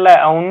மாதிரி தெரியல,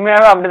 அவன்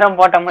உண்மையாவே அப்படிதான்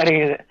போட்ட மாதிரி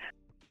இருக்குது.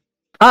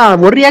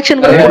 ஒரு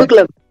ரியாக்ஷன் கூட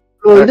கொடுக்கல.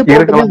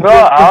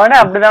 அவனே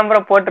அப்படிதான்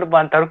ப்ரோ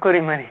போட்டிருப்பான்,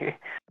 தற்கொலை மாதிரி.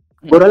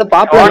 ஒருவேளை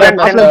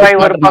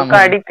ஒரு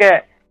பக்கம் அடிக்க,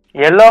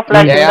 எல்லோ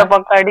பிளாஷ் இந்த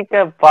பக்கம்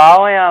அடிக்க,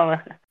 பாவம்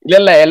அவன்.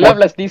 இல்ல எல்லோ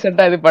பிளஸ்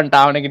டீசென்ட்டா இது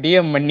பண்ணிட்டான். அவனுக்கு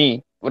டிஎம் பண்ணி,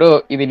 ப்ரோ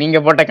இது நீங்க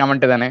போட்ட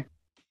கமெண்ட் தானே,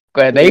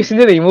 தயவு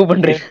செஞ்சு அதை ரிமூவ்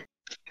பண்றீங்க.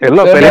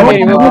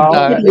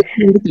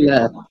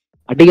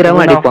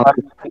 அடிக்கிறவன் அடிப்பான்.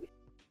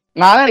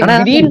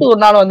 திடீர்னு ஒரு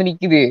நாள் வந்து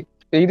நிக்குது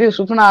இது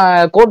சுகுணா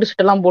கோட்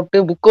செட் எல்லாம் போட்டு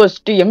புக்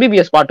வச்சுட்டு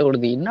எம்பிபிஎஸ் பாட்டு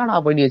கொடுது. என்னடா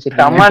பண்ணி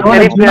வச்சிருக்கேன்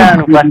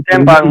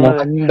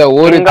இந்த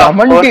ஒரு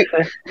கமெண்ட்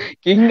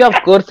கிங் ஆஃப்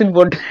கோர்ஸ்ன்னு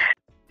போட்டு.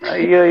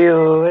 ஐயோ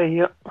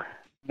ஐயோ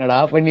என்னடா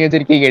பண்ணி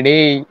வச்சிருக்கீங்க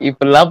டேய்,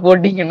 இப்பெல்லாம்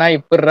போட்டீங்கன்னா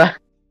இப்படிரா.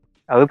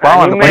 அது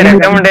பாவம்,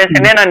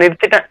 ரெக்கமெண்டேஷனே நான்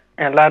நிறுத்திட்டேன்.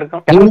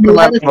 எல்லாருக்கும்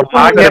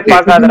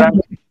பாக்காதடா,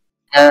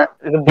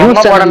 இது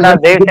பொம்மை படம்டா,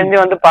 தயவு செஞ்சு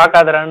வந்து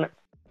பாக்காதடான்னு.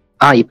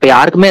 இப்ப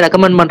யாருக்குமே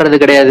ரெக்கமெண்ட் பண்றது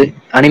கிடையாது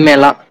அனிமே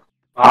எல்லாம்.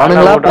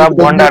 அவனுங்களா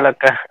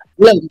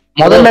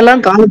முதல்ல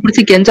எல்லாம் கால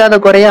பிடிச்சி கெஞ்சாத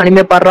குறைய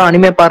அனிமே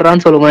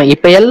பாடுறான்னு சொல்லுவேன்.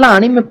 இப்ப எல்லாம்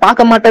அனிமே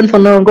பார்க்க மாட்டேன்னு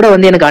சொன்னவங்க கூட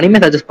வந்து எனக்கு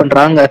அனிமே சஜஸ்ட்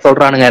பண்றாங்க,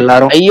 சொல்றானுங்க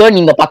எல்லாரும். ஐயோ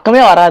நீங்க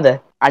பக்கமே வராத,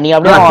 நீ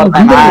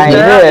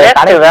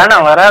அப்படியே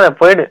வேணாம் வராத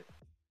போயிடு.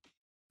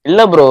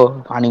 இல்ல ப்ரோ,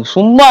 அன்னைக்கு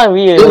சும்மா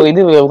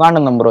இது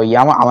உட்காந்துருந்தேன் ப்ரோ.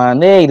 அவன்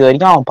வந்து இது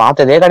வரைக்கும் அவன்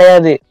பார்த்ததே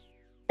கிடையாது,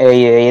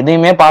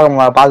 எதுவுமே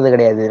பார்த்தது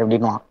கிடையாது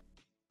அப்படின்னுவான்.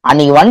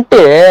 அன்னைக்கு வந்துட்டு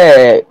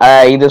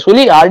இது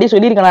ஆல்ரெடி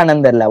சொல்லியிருக்கேனா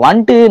என்னன்னு தெரியல,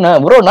 வந்துட்டு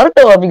ப்ரோ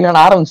நருட்டோ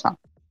அப்படிங்களான்னு ஆரம்பிச்சான்.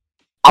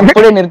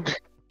 அப்படியே நிறுத்து,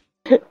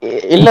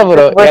 இல்ல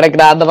ப்ரோ எனக்கு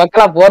நான் அந்த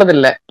பக்கம் போறது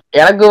இல்ல,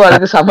 எனக்கும்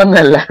அதுக்கு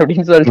சம்பந்தம் இல்ல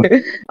அப்படின்னு சொல்லிட்டு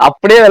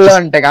அப்படியே வெளில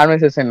வந்துட்டேன்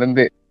கான்வர்சேஷன்ல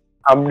இருந்து.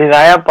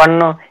 அப்படிதான்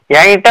பண்ணும்.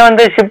 என்கிட்ட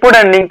வந்து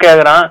ஷிப்புடன் லிங்க்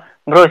கேக்குறான்,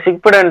 ப்ரோ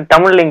ஷிப்புடன்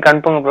தமிழ் லிங்க்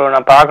அனுப்புங்க ப்ரோ,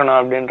 நான் பாக்கணும்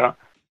அப்படின்றான்.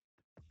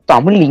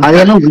 தமிழ் லிங்க்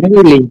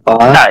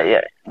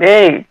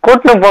டேய்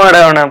கூட்டு போங்கடா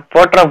அவனை,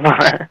 போட்டுற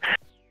போறேன்.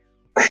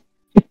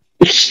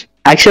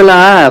 ஆக்சுவலா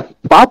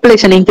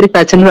பாப்புலேஷன் இன்க்ரீஸ்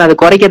ஆச்சுன்னு அதை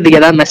குறைக்கிறதுக்கு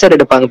ஏதாவது மெஷர்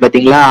எடுப்பாங்க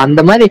பாத்தீங்களா?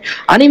 அந்த மாதிரி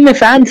அனிமே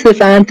ஃபேன்ஸ்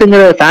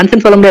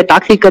சொல்ல முடியாது,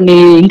 டாக்ஸிக்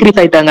இன்க்ரீஸ்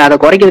ஆயிட்டாங்க, அதை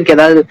குறைக்கிறதுக்கு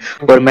ஏதாவது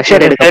ஒரு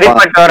மெஷர் எடுக்க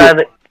சரிப்பட்டு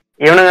வராது.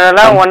 இவனுங்க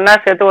எல்லாம் ஒன்னா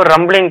சேர்த்து ஒரு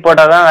ரம்பிளிங்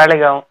போட்டாதான்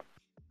வேலைக்கு ஆகும்.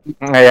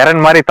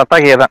 எரன் மாதிரி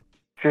தத்தாக்கியே தான்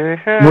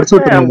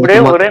அப்படியே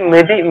ஒரே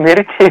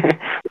மெரிச்சு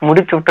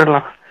முடிச்சு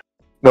விட்டுறலாம்.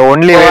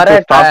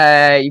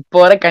 இப்போ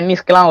வர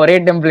கன்னிஸ்க்கெல்லாம் ஒரே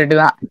டெம்ப்ளேட்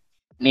தான்,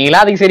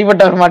 நீங்களா அதுக்கு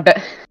சரிப்பட்டு வர மாட்டேன்.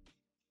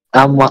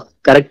 ஆமா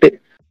கரெக்ட்.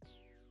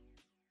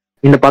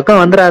 இந்த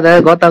பக்கம் வந்துடாத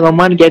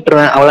கோத்தாகம்மான்னு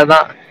கேட்டுருவேன்,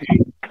 அவ்வளவுதான்.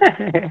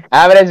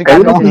 ஆவரேஜ்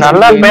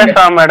நல்லா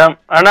பேசுவான் மேடம்,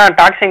 ஆனா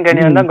டாக்ஸிங்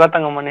கனி வந்தா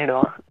கோத்தாகம்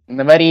பண்ணிடுவான்.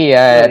 இந்த மாதிரி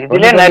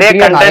இதுல நிறைய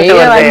கண்டென்ட்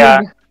வருதுயா,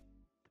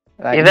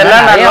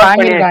 இதெல்லாம் நல்லா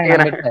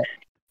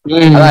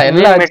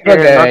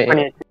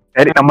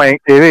சரி நம்ம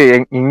இது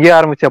இங்கே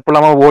ஆரம்பிச்சு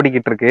எப்பலாமா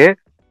ஓடிக்கிட்டு இருக்கு.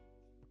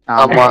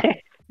 ஆமா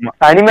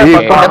அனிமே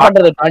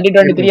பண்றது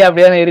 2023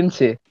 அப்படியே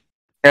இருந்துச்சு.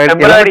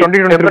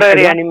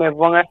 பிப்ரவரி அனிமே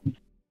போங்க,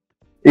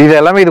 இது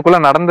எல்லாமே இதுக்குள்ள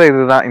நடந்த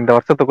இதுதான் இந்த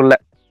வருஷத்துக்குள்ள.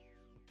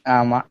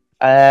 ஆமா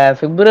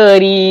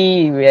பிப்ரவரி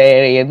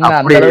என்ன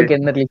அந்த அளவுக்கு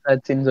என்ன ரிலீஸ்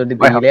ஆச்சுன்னு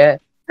சொல்லிட்டு தெரியல.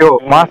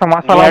 மாசம்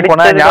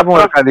போனா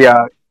ஞாபகம் இருக்காதியா?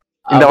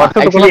 இந்த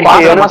வருஷத்துக்குள்ள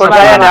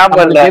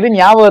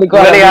ஞாபகம்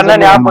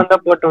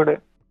இருக்கும், போட்டு விடு.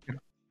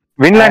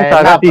 வின்லாண்ட்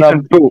சாகா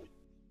சீசன் 2.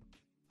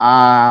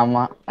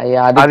 ஆமா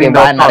அதுக்கு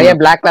நிறைய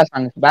பேக்லாஷ்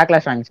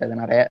வாங்குச்சு. அது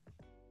நிறைய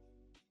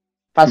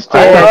ஃபர்ஸ்ட்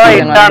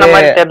இதான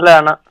மாதிரி தெரியல.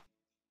 ஆனா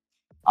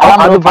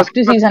அது ஃபர்ஸ்ட்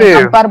சீசன்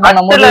கம்பேர்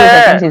பண்ணும்போது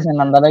செகண்ட்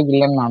சீசன் அந்த அளவுக்கு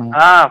இல்லன்னு நானுங்க.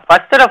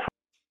 ஃபர்ஸ்ட்ல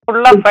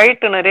ஃபுல்லா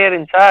ஃபைட் நிறைய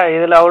இருந்துச்சா,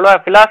 இதுல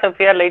அவ்வளவு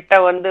பிலாசபியா லைட்டா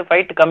வந்து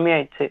ஃபைட் கம்மி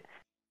ஆயிடுச்சு.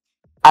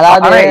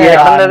 அதாவது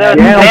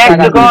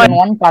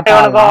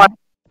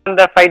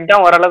அந்த ஃபைட்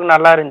தான் ஓரளவுக்கு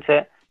நல்லா இருந்துச்சு.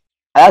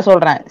 அதான்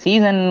சொல்றேன்,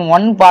 சீசன்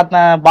 1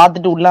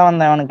 பார்த்துட்டு உள்ள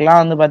வந்தவனுக்கு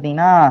எல்லாம் வந்து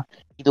பாத்தீங்கன்னா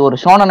இது ஒரு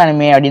ஷோனன்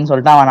அனிமே அப்படின்னு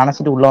சொல்லிட்டு அவன்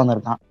நினைச்சிட்டு உள்ள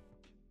வந்திருக்கான்.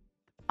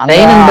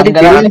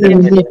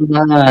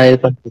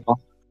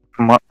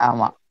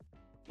 ஆமா,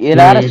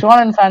 இதுல வேற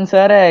ஷோனன் ஃபேன்ஸ்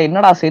வேற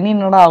என்னடா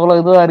செனின்னடா அவ்வளவு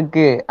இதுவா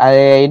இருக்கு,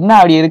 அது என்ன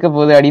அப்படி இருக்க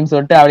போகுது அப்படின்னு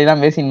சொல்லிட்டு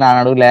அப்படிதான் பேசியிருந்தான்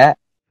நடுவுல.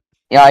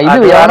 இது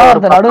எவனோ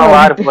ஒருத்தர்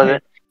நடுவுல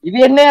இது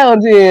என்ன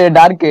ஒரு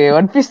டார்க்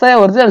ஒன் பீஸ்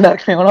தான் ஒரிஜினல்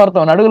டார்க் எவனோ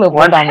ஒருத்தன் நடுவுல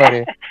போட்டான்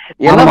பாரு.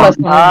 எல்லோ பிளஸ்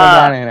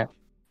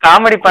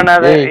காமெடி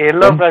பண்ணாத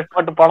எல்லோ பிளஸ்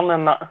போட்டு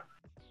பிறந்தான்.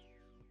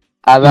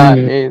 அதான்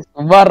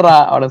சும்மாடுறா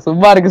அவட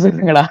சும்மா இருக்கு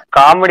சொல்லுங்கடா.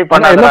 காமெடி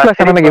பண்ணாத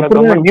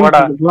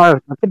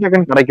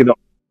கிடைக்குதோ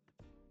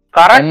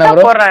கரெக்டா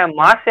போடுறேன்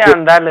மாசியா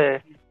இருந்தாலு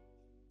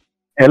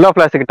எல்லோ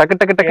பிளாஸ்க்கு டக்கு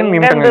டக்கு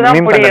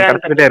டக்குன்னு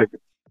கிடைச்சிட்டே இருக்கு.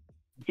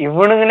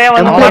 இவனுங்களே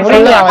வந்து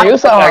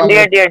அடி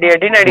அடி அடி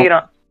அடின்னு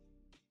அடிக்கிறான்.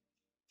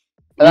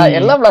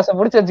 எல்லோ பிளாஸ்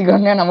முடிச்சு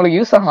வச்சுக்கோங்க, நம்மளுக்கு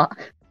யூஸ் ஆகும்.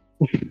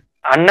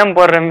 அண்ணன்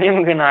போடுற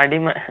மீமுக்கு நான்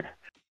அடிமை.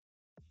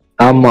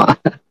 ஆமா,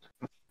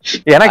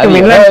 எனக்கு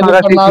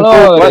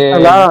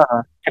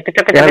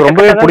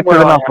ரொம்பவே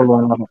பிடிச்சதுன்னு நான்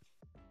சொல்லுவேன்.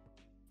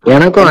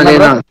 எனக்கும்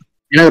அதேதான்,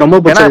 எனக்கு ரொம்ப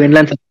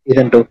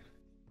பிடிச்சது.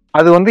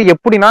 அது வந்து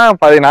எப்படின்னா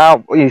நான்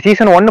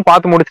சீசன் 1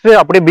 பார்த்து முடிச்சுட்டு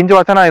அப்படியே பிஞ்சு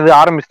வாட்சா நான் இது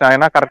ஆரம்பிச்சிட்டேன்.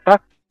 ஏன்னா கரெக்டா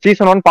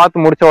சீசன் 1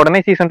 பார்த்து முடிச்ச உடனே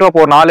சீசன் 2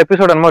 அப்போ ஒரு 4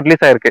 எபிசோடு என்னமோ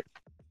ரிலீஸ் ஆயிருக்கு.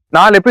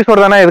 4 எபிசோடு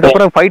தானே,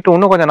 இதுக்கப்புறம் ஃபைட்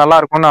இன்னும் கொஞ்சம் நல்லா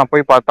இருக்கும்னு நான்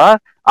போய் பார்த்தா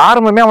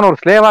ஆரம்பமே அவனை ஒரு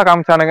ஸ்லேவா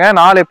காமிச்சானுங்க.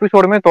 4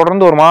 எபிசோடுமே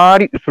தொடர்ந்து ஒரு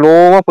மாதிரி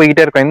ஸ்லோவா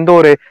போய்கிட்டே இருக்கும். எந்த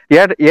ஒரு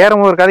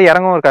ஏறவும் இருக்காது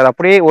இறங்கவும் இருக்காது,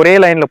 அப்படியே ஒரே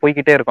லைன்ல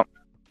போய்கிட்டே இருக்கும்.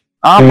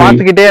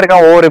 பாத்துக்கிட்டே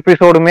இருக்கான் ஒவ்வொரு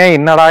எபிசோடுமே.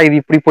 என்னடா இது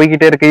இப்படி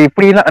போய்கிட்டே இருக்கு,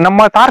 இப்படி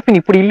நம்ம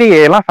தார்பின் இப்படி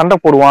இல்லையே, எல்லாம் சண்டை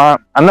போடுவான்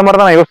அந்த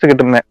மாதிரிதான் நான்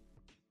யோசிச்சுக்கிட்டு இருந்தேன்.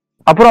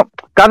 அப்புறம்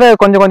கதை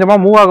கொஞ்சம் கொஞ்சமா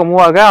மூவ்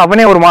ஆக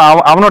அவனே ஒரு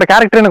அவனோட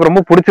கேரக்டர் எனக்கு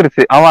ரொம்ப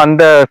பிடிச்சிருச்சு. அவன்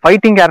அந்த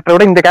ஃபைட்டிங்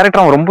கேரக்டரோட இந்த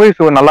கேரக்டர் அவன்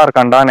ரொம்பவே நல்லா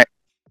இருக்கான்டானே.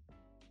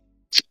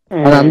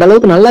 அந்த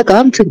அளவுக்கு நல்லா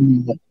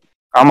காமிச்சிருந்தாங்க.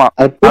 ஆமா,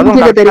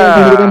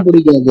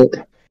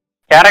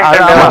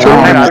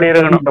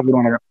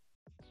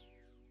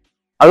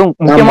 அதுவும்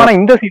முக்கியமான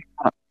இந்த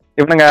சீசன்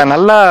இவனுங்க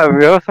நல்லா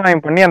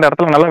விவசாயம் பண்ணி அந்த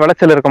இடத்துல நல்ல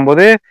விளைச்சல்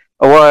இருக்கும்போது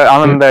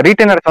அந்த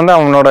ரீட்டைனர்ஸ் வந்து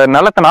அவனோட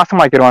நிலத்தை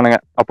நாசமாக்கிடுவானுங்க.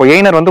 அப்போ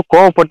எய்னர் வந்து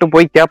கோவப்பட்டு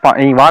போய் கேட்பான்,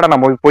 நீ வாட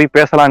நம்ம போய்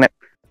பேசலான்னு.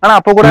 ஆனா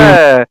அப்போ கூட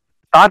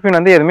டார்பின்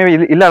வந்து எதுவுமே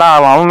இல்லடா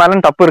அவன்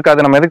மேலும் தப்பு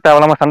இருக்காது, நம்ம எதுக்கு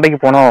தேவையில்லாம சண்டைக்கு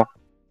போனோம்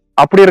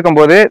அப்படி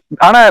இருக்கும்போது.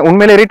 ஆனா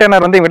உண்மையிலே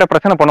ரீட்டைனர் வந்து இவங்கிட்ட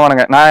பிரச்சனை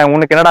பண்ணுவானுங்க, நான்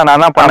உனக்கு என்னடா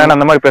நான் தான் பண்ணேன்னு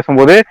அந்த மாதிரி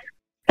பேசும்போது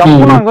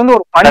தப்புன்னு அங்க வந்து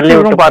ஒரு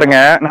பனிச்சு பாருங்க.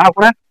 நான்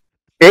கூட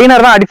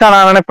எய்னர் தான் அடிச்சா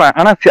நான் நினைப்பேன்.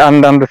 ஆனா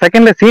அந்த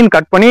செகண்ட்ல சீன்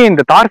கட் பண்ணி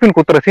இந்த டார்பின்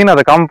குத்துற சீன்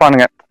அதை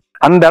காமிப்பானுங்க.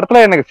 அந்த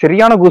இடத்துல எனக்கு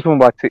சரியான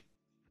கூசும் பாச்சு.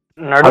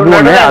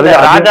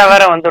 ராஜா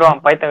வேற வந்துருவான்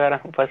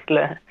பைத்தியக்காரன் ஃபர்ஸ்ட்ல.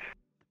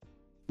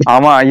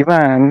 ஆமா,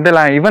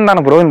 இவன்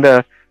தானே ப்ரோ இந்த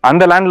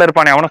அந்த லேண்ட்ல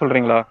இருப்பானே, அவன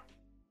சொல்றீங்களா?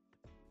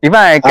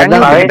 இவன்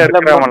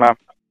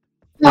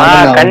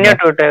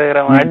கன்னியூட் விட்டு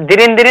இருக்கிறவன்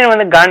திடீர்னு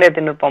வந்து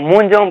காண்டியத்தின்னு இருப்பான்,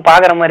 மூஞ்சும்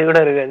பாக்குற மாதிரி கூட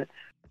இருக்காது.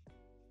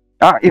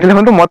 இதுல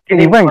வந்து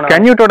மொத்தம் இவன்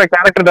கன்யூட்டோட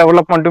கேரக்டர்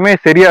டெவலப்மெண்ட்டுமே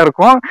சரியா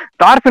இருக்கும்,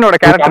 டார்பினோட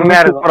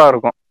கேரக்டருமே சூப்பரா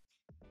இருக்கும்.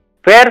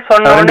 பேர்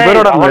சொன்ன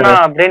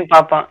அப்படின்னு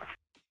பாப்பான்.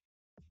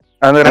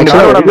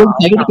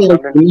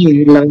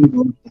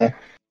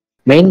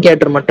 மெயின்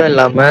கேரக்டர் மட்டும்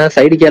இல்லாம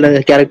சைடு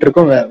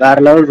கேரக்டருக்கும் வேற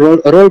லெவல்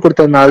ரோல்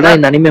கொடுத்ததுனாலதான்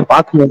இந்த அனிமே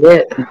பார்க்கும்போது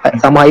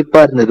செம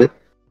ஹைப்பா இருந்தது.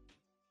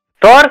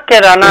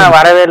 டோர்கேர் ஆனா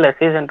வரவே இல்லை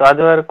சீசன் 2,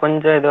 அது வேற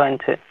கொஞ்சம்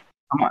இதுவாச்சு.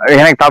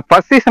 எனக்கு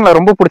ஃபர்ஸ்ட் சீசன்ல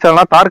ரொம்ப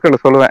பிடிச்சதுனா டார்கேல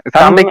சொல்லுவேன்,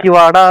 சண்டைக்கு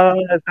வாடா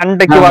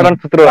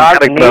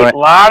சுத்துருவான்,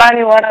 வாடா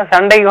நீ வாடா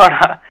சண்டைக்கு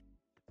வாடா,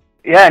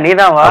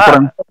 நீதான் வா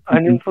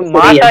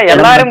மாட்டா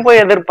எல்லாரும்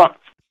போய் எதிர்ப்பான்.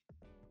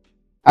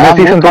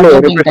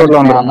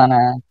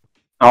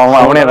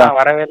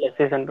 வரவே இல்லை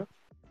சீசன் 2.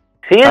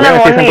 சீசன்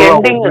 1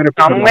 எண்டிங்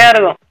செம்மையா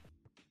இருக்கும்.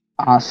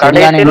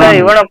 கடைசியில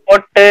இவனை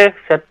போட்டு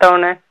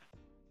செத்தவனே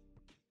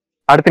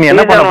அடுத்து நீ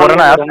என்ன பண்ண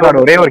போறேன்னா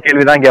ஒரே ஒரு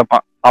கேள்விதான்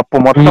கேட்பான். அப்போ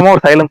மொத்தமா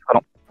ஒரு சைலன்ஸ்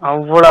வரும்,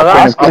 அவ்வளவுதான்.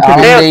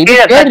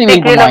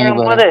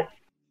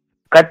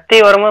 கத்தி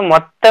வரும்போது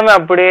மொத்தமே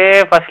அப்படியே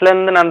ஃபர்ஸ்ட்ல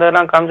இருந்து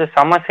நான் காமிச்ச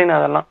செம சீன்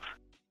அதெல்லாம்.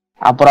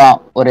 அப்புறம்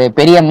ஒரு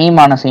பெரிய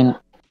மீமான scene,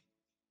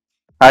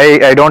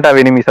 I don't have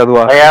enemies.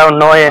 அதுவா I have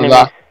no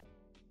enemies.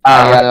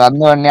 அது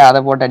வந்த உடனே அதை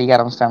போட்டு அடிக்க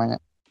ஆரம்பிச்சிட்டானுங்க.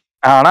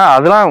 ஆனா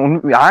அதெல்லாம்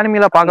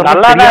ஆனிமேல பாக்க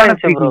நல்லா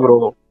இருந்துச்சு ப்ரோ.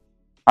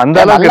 அந்த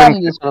அளவுக்கு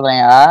இருந்துச்சு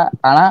சொல்றேன்.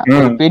 ஆனா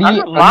பெரிய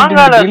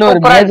ஒரு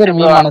மேஜர்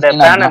மீமான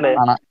சீன்.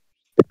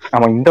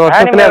 ஆமா, இந்த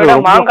வருஷத்துல அது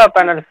மாங்கா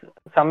பேனல்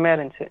செம்மையா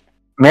இருந்துச்சு.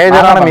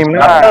 மேஜரான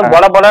மீம்னா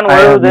பொலபொலன்னு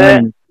ஓடுது.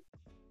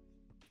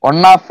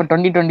 One of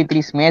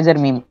 2023's major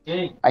meme,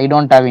 I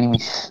don't have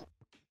enemies.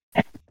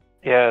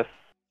 Yes.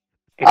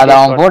 அத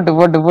அவன்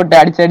போட்டு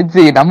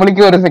அடிச்சு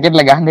நம்மளுக்கே ஒரு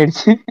செகண்ட்ல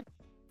காண்டிடுச்சு.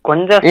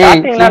 கொஞ்சம்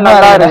ஸ்டார்டிங்ல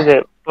நல்லா இருக்கு,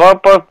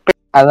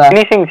 அதான்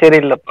ஃபினிஷிங்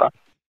சரியில்லப்பா.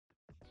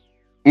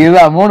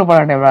 இதுதான் 3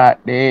 பண்ணேன்டா,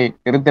 டேய்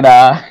நிறுத்துடா.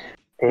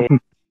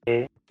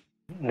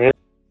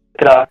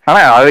 ஆனா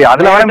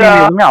அதுல வர மீம்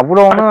எதுவுமே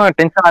அவ்வளவு ஒன்னும்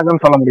டென்ஷன்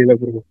ஆகும்னு சொல்ல முடியல.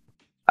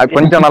 அது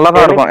கொஞ்சம்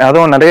நல்லாதான் இருக்கும்.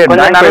 அதுவும் நிறைய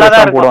கொஞ்சம் black நல்லாதான் players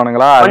தான் இருக்கும்.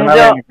 போடுவானுங்களா, அதனால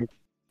கொஞ்சம் எனக்கு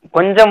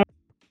கொஞ்சம்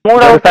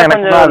மூட் பெருசா அவுட்டா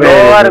எனக்குலாம் கொஞ்சம் அது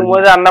லோவா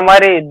இருக்கும்போது அந்த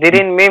மாதிரி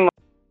திடீர்னு மீம்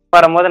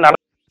வரும்போது நல்லா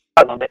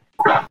இருக்கும். அது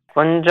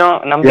கொஞ்சம்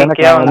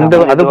நம்பிக்கையா எனக்கு வந்து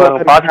அது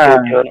போல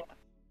பாசிட்டிவிட்டி வரும்.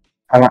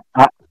 அது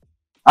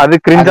அது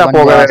கிரிஞ்சா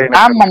போக கொஞ்சம்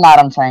ஸ்பேம் பண்ண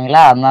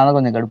ஆரம்பிச்சாங்களா, அதனால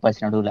கொஞ்சம்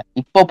கடுப்பாச்சு நடுவுல.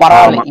 இப்போ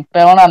பரவாயில்ல, ஆமா. இப்ப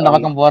எவனும் அந்த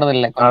பக்கம் போறது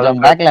இல்ல. கொஞ்சம்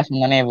அதான் பேக்லாஷ்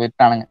தானே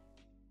விட்டானுங்க.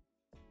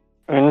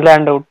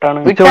 இங்கிலாந்து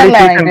விட்டானுங்க.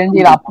 ட்விட்டர்ல எனக்கு தெரிஞ்சு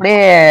இது அப்படியே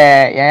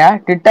ஏன்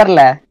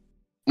ட்விட்டர்ல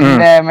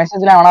இந்த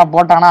மெசேஜ்ல அவனா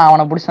போட்டானா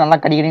அவனை புடிச்சு நல்லா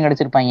கடிக்கடியும்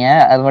கடிச்சிருப்பாங்க.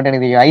 அது மட்டும்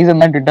எனக்கு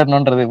ஐசன் தான் ட்விட்டர்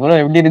நோன்றது. ப்ரோ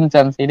எப்படி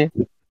இருந்துச்சு அந்த சைடு?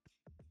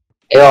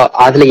 ஐயோ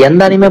அதுல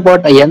எந்த அனிமே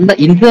போட்ட எந்த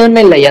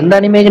இதுன்னு இல்ல, எந்த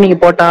அனிமேக்கு நீங்க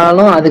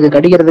போட்டாலும் அதுக்கு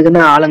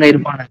கடிக்கிறதுக்குன்னு ஆளுங்க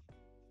இருப்பானு.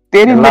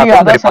 தெரியும் தெரியும்,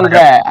 அதான்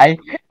சொல்றேன்.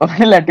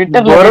 இல்ல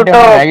ட்விட்டர்ல போயிட்டு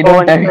I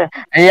don't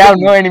I have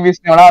no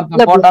enemies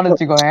போட்டான்னு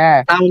வச்சுக்கோங்க.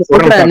 நான்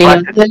சொல்றேன், நீங்க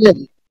வந்து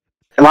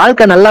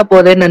வாழ்க்கை நல்லா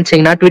போகுதுன்னு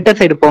நினைச்சீங்கன்னா ட்விட்டர்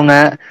சைடு போங்க,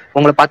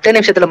 உங்களை 10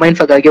 நிமிஷத்துல மைண்ட்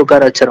ஃபக் ஆக்கி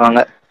உட்கார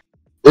வச்சிருவாங்க.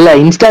 இல்ல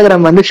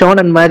இன்ஸ்டாகிராம் வந்து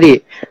ஷோனன் மாதிரி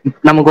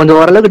நம்ம கொஞ்சம்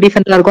ஓரளவுக்கு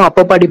டீசென்டா இருக்கும்,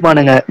 அப்பப்ப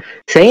அடிப்பானுங்க.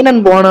 செயினன்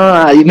போனோம்,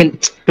 ஐ மீன்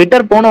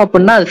ட்விட்டர் போனோம்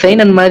அப்படின்னா அது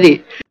செயினன் மாதிரி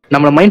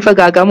நம்மள மைண்ட்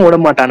ஃபக் ஆக்காம விட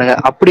மாட்டானுங்க.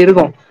 அப்படி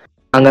இருக்கும்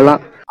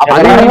அங்கெல்லாம்.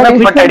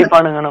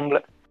 அடிப்பானுங்க நம்மள.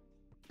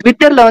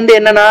 ட்விட்டர்ல வந்து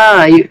என்னன்னா,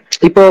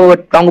 இப்போ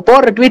அவங்க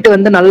போடுற ட்வீட்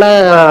வந்து நல்லா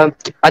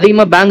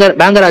அதிகமா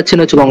பேங்கர்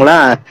ஆச்சுன்னு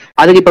வச்சுக்கோங்களேன்,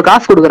 அதுக்கு இப்ப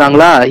காசு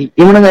கொடுக்குறாங்களா,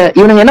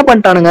 இவனுங்க என்ன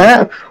பண்ணிட்டானுங்க,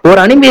 ஒரு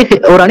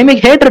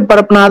அனிமேக்கு ஹேட்ரட்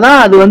பரப்புனாதான்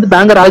அது வந்து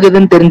பேங்கர்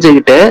ஆகுதுன்னு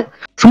தெரிஞ்சுக்கிட்டு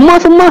சும்மா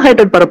சும்மா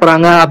ஹேட்ரட்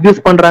பரப்புறாங்க,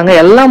 அபியூஸ் பண்றாங்க,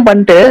 எல்லாம்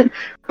பண்ணிட்டு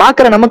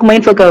பாக்குற நமக்கு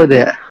மைண்ட் ஃபக் ஆகுது.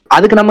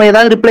 அதுக்கு நம்ம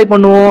ஏதாவது ரிப்ளை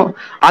பண்ணுவோம்,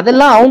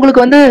 அதெல்லாம்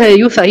அவங்களுக்கு வந்து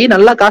யூஸ் ஆகி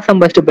நல்லா காசு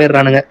சம்பாதிச்சுட்டு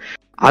போயிடுறானுங்க.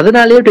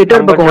 அதனாலயே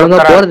ட்விட்டர் பக்கம் ஒழுங்கா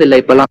போறது இல்லை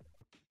இப்பெல்லாம்.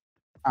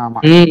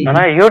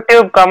 ஆனா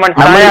யூடியூப்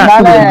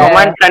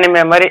கமெண்ட்ஸ்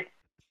அனிமே மாதிரி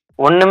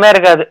ஒண்ணுமே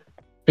இருக்காது.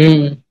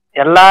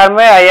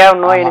 எல்லாருமே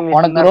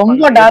உனக்கு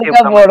ரொம்ப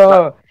டார்க்கா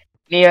போடும்.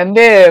 நீ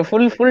வந்து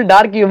ஃபுல்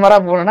டார்க் ஹியூமரா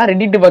போகணும்னா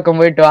ரெடிட் பக்கம்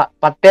போயிட்டு வா,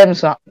 10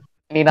 நிமிஷம்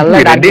நீ நல்லா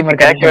டார்க்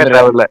ஹியூமர்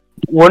கேட்கவே.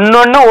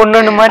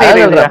 ஒன்னொன்னு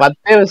மாதிரி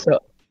 10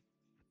 நிமிஷம்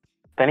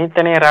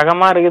தனித்தனி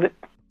ரகமா இருக்குது.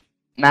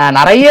 நான்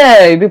நிறைய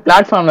இது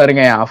பிளாட்ஃபார்ம்ல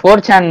இருக்கேன்.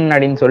 4chan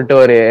அப்படின்னு சொல்லிட்டு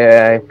ஒரு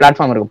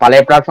பிளாட்ஃபார்ம் இருக்கு,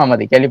 பழைய பிளாட்ஃபார்ம்.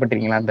 அது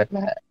கேள்விப்பட்டிருக்கீங்களா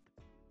தெரியல.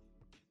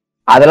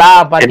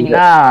 அதெல்லாம்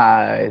பாத்தீங்கன்னா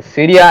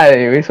சரியா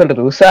எப்படி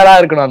சொல்றது, உஷாரா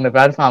இருக்கணும் அந்த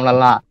பிளாட்ஃபார்ம்ல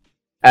எல்லாம்.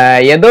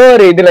 ஏதோ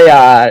ஒரு இதுலயா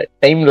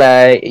டைம்ல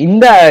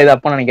இந்த இது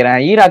அப்ப நினைக்கிறேன்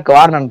ஈராக்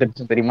வார்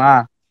நடந்துருச்சு தெரியுமா.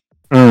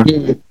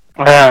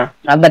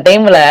 அந்த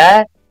டைம்ல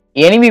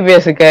எனிமி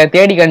பேஸுக்கு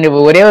தேடி கண்டு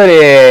ஒரே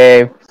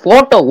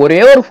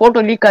ஒரு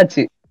போட்டோ லீக்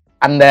ஆச்சு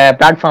அந்த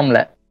பிளாட்ஃபார்ம்ல.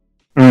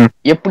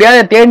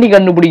 எப்படியாவது தேடி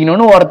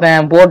கண்டுபிடிக்கணும்னு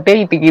ஒருத்தன் போட்டு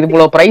இதுக்கு இது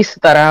இவ்வளவு பிரைஸ்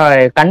தரேன்,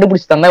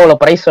 கண்டுபிடிச்சு தந்தா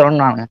இவ்வளவு பிரைஸ்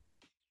வரணும். நாங்க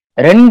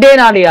 2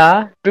 நாளையா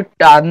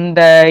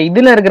அந்த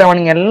இதுல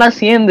இருக்கிறவனுங்க எல்லாம்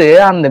சேர்ந்து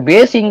அந்த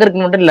பேஸ் எங்க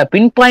இருக்கு மட்டும் இல்ல,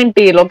 பின் பாயிண்ட்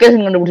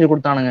லொகேஷன் கண்டுபிடிச்சு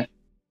கொடுத்தானுங்க.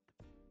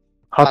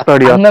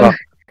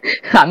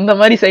 அந்த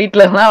மாதிரி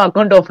சைட்ல எல்லாம்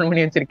அக்கௌண்ட் ஓபன்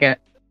பண்ணி வச்சிருக்கேன்.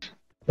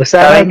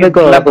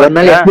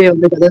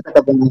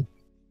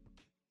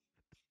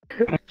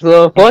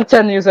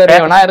 4chan யூசர்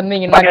எவனா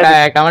இருந்தீங்கன்னா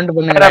கமெண்ட்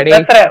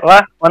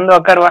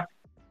பண்ணுங்க.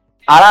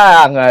 ஆனா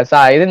அங்க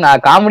இது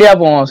நான் காமெடியா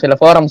போவோம் சில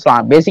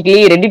ஃபோரம்ஸ்லாம்.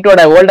 பேசிக்கலி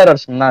ரெடிட்டோட ஓல்டர்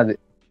வெர்ஷன் தான் அது.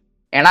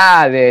 ஏன்னா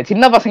அது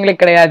சின்ன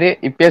பசங்களுக்கு கிடையாது,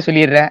 இப்பயே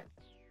சொல்லிடுறேன்.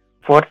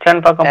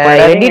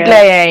 ரெடிட்ல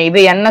இது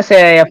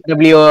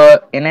NSFW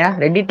என்ன,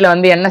 ரெடிட்ல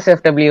வந்து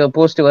NSFW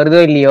போஸ்ட் வருதோ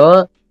இல்லையோ,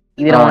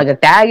 இதுல உனக்கு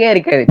டேகே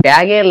இருக்காது,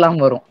 டேகே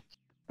இல்லாம வரும்.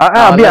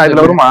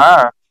 அதுல வருமா?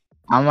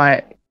 ஆமா,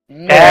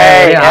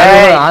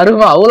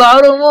 ஆர்வம் அவ்வளவு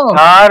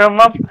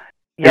ஆர்வமோ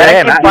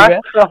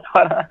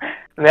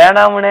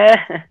வேணாமுனே.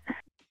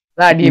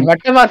 நீ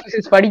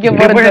மெட்டமார்பிசிஸ் படிக்க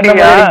போறது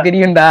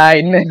தெரியும்டா.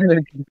 என்ன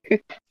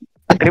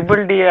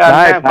ட்ரிபிள் டி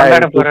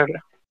போறாரு.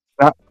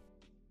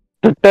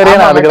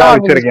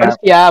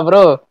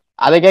 ப்ரோ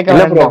அத கேட்க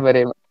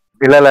பாரு.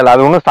 இல்ல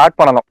அது ஒண்ணும் ஸ்டார்ட்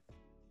பண்ணணும்.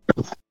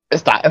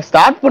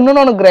 ஸ்டார்ட்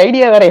பண்ணனும் உனக்கு ஒரு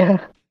ஐடியா வேறயா?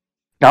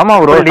 ஆமா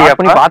ப்ரோ, ஸ்டார்ட்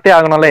பண்ணி பார்த்தே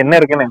ஆகணும்ல என்ன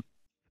இருக்குன்னு.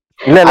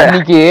 இல்ல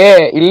அன்னைக்கு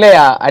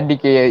இல்லையா,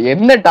 அன்னைக்கு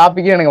என்ன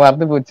டாபிக் எனக்கு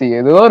மறந்து போச்சு.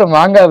 ஏதோ ஒரு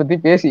மாங்கா பத்தி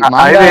பேசி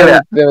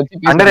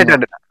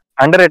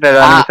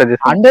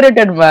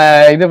அண்டர்ரேட்டட்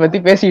இத பத்தி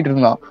பேசிட்டு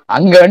இருந்தோம்.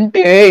 அங்க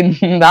வந்துட்டு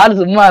இந்த ஆள்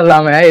சும்மா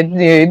இல்லாம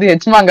இது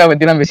ஹெச் மாங்கா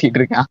பத்தி தான் பேசிட்டு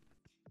இருக்கான்.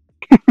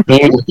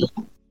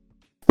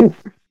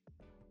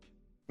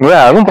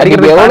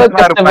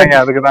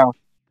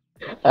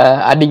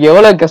 அன்னைக்கு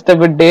எவ்வளவு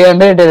கஷ்டப்பட்டு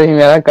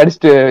அண்டர்ரேட்டட்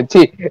கடிச்சிட்டு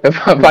வச்சு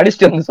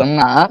படிச்சுட்டு வந்து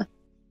சொன்னா,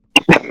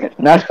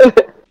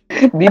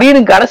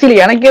 திடீர்னு கடைசியில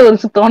எனக்கே ஒரு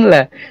தோணல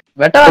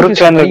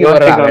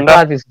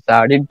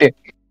அப்படின்ட்டு.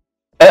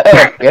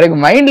 எனக்கு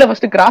மைண்ட்ல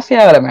ஃபர்ஸ்ட் கிராஸே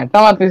ஆகல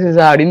மெட்டமார்பிசிஸ்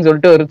அப்படின்னு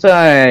சொல்லிட்டு ஒரு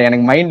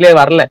எனக்கு மைண்ட்லயே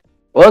வரல.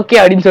 ஓகே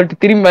அப்படின்னு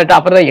சொல்லிட்டு திரும்பி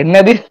அப்புறம்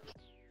என்னது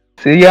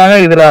சரியான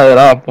இதுல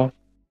அப்போ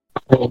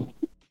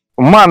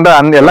சும்மா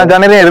அந்த எல்லா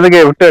ஜானரையும் எதுக்கு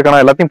விட்டு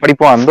வைக்கணும், எல்லாத்தையும்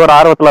படிப்போம். அந்த ஒரு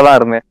ஆர்வத்துலதான்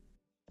இருந்தேன்.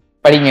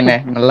 படிங்கண்ணே,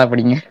 நல்லா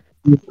படிங்க.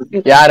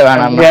 யாரு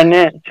வேணாம்.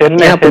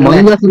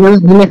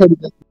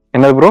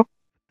 என்னது ப்ரோ?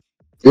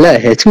 இல்ல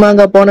ஹெச்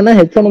மாங்கா போனா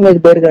ஹெச்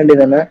அனிமேக்கு போயிருக்க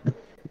வேண்டியதானே?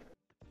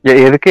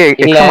 எதுக்கு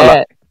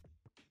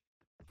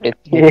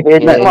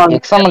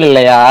எக்ஸாம்பிள்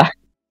இல்லையா?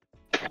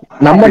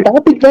 நம்ம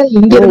டாபிக்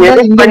இங்க இருந்தா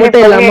இங்க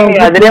மட்டும் இல்லாம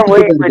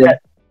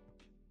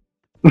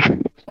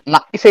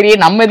சரி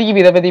நம்ம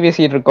எதுக்கு இதை பத்தி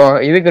பேசிட்டு இருக்கோம்?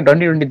 இதுக்கு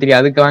 2023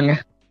 அதுக்கு வாங்க.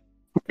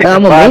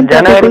 ஆமா, main topic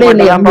ஜனவரி குள்ள மட்டும்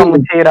என்னை தான்ப்பா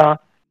முடிச்சுக்கிறான்.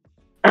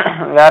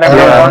 வேற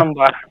எப்படி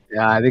போகணும்பா.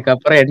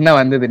 அதுக்கப்புறம் என்ன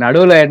வந்தது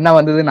நடுவுல, என்ன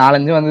வந்தது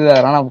 4-5 வந்தது,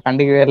 அதெல்லாம் நம்ம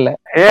கண்டுக்கவே இல்லை,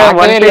 ஏ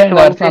பார்க்கவே ஒன் இல்லையா பீஸ் இந்த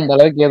ஒன் வருஷம் பீஸ் அந்த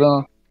அளவுக்கு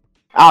எதுவும்.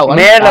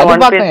 மேல அது ஒன்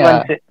பீஸ் பார்த்தேன்.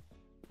 வந்துச்சு.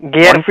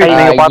 கியர் ஒன் பீஸ்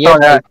நீங்க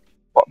பார்த்தவங்க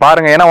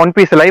பாருங்க, ஏன்னா ஒன்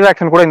பீஸ் லைவ்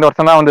ஆக்ஷன் கூட இந்த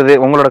வருஷம் தான் வந்தது.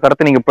 உங்களோட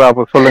கருத்து நீங்க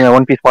சொல்லுங்க.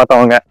 ஒன் பீஸ்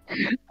பார்த்தவங்க.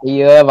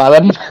 ஐயோ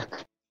வதன்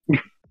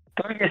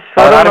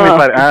அவர்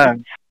ஆரம்பிப்பாரு.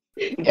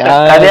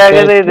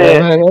 கதையாகுது இது.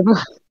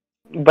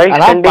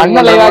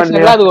 பண்ண லைவ்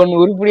ஆக்ஷன்ல அது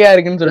ஒண்ணு உருப்படியா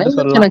இருக்குன்னு சொல்லிட்டு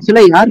சொல்லலாம்.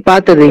 ஆக்சுவலா யார்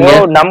பார்த்தது?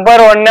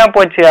 நம்பர் 1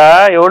 போச்சியா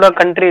எவ்வளவு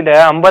கண்ட்ரில?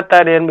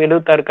 56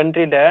 76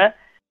 கண்ட்ரில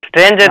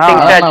ஸ்ட்ரேஞ்சர்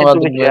திங்ஸ் அடிச்சு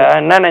தூக்கிச்சியா?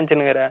 என்ன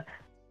நினைச்சுனுங்கற?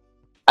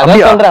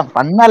 அதான் சொல்றேன்,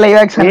 பண்ண லைவ்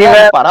ஆக்ஷன்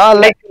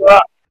பரவாயில்ல.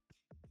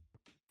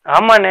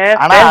 ஆமாண்ணே,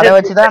 ஆனா அதை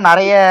வச்சுதான்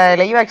நிறைய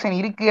லைவ் ஆக்ஷன்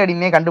இருக்கு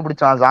அப்படின்னே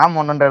கண்டுபிடிச்சோம். ஜாம்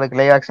 100க்கு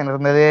லைவ் ஆக்ஷன்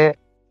இருந்தது.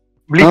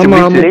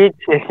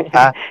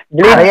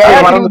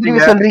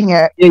 சொல்றீங்க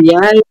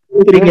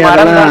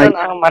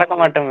மறக்க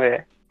மாட்டோம்.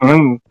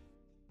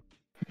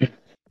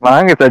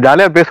 வாங்க சார்,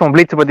 ஜாலியா பேசுவோம்.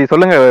 ப்ளீச் பத்தி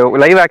சொல்லுங்க.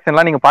 லைவ்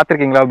ஆக்ஷன்லாம் நீங்க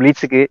பாத்திருக்கீங்களா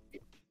ப்ளீச்சுக்கு?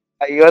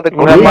 ஐயோ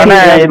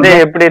இது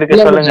எப்படி இருக்கு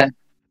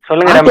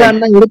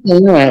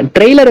சொல்லுங்க.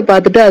 ட்ரெய்லரை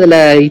பார்த்துட்டு அதுல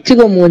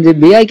இச்சுகோ மூஞ்சி,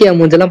 பியாக்கியா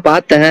மூஞ்சி எல்லாம்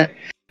பார்த்தேன்.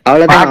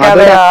 அவ்வளவுதான்.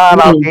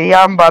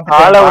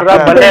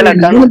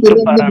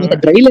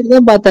 ட்ரெய்லர்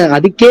தான் பார்த்தேன்.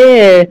 அதுக்கே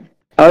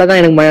அவ்வளவுதான்,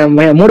 எனக்கு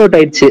மூட் அவுட்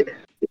ஆயிடுச்சு.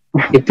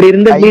 இப்படி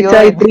இருந்த பீச்சா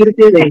இப்படி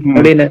இருக்கு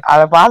அப்படின்னு.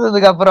 அத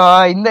பார்த்ததுக்கு அப்புறம்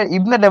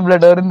இந்த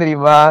டெம்ப்ளேட் வரும்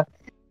தெரியுமா,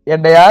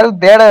 என்ன யாரும்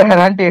தேட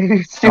வேணான்ட்டு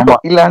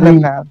இல்லான்னு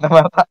அந்த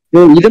மாதிரிதான்.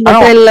 இது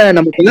மட்டும் இல்ல,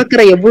 நம்ம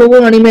பாக்குற எவ்வளவோ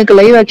அனிமேக்கு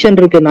லைவ் ஆக்ஷன்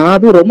இருக்கு. நான்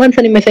அதுவும் ரொமான்ஸ்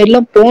அனிமே சைட்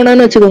எல்லாம்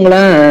போனேன்னு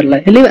வச்சுக்கோங்களேன்,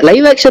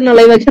 லைவ்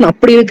ஆக்ஷன்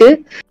அப்படி இருக்கு.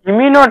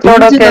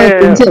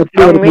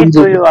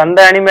 அந்த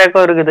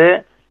அனிமேக்கும் இருக்குது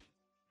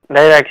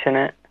லைவ்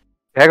ஆக்ஷன்,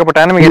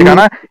 ஏகப்பட்ட அனிமே இருக்கு.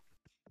 ஆனா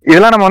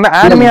இதெல்லாம் நம்ம வந்து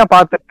அனிமையா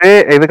பாத்துட்டு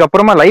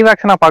இதுக்கப்புறமா லைவ்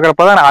ஆக்ஷனா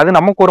பாக்குறப்பதான் அது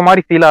நமக்கு ஒரு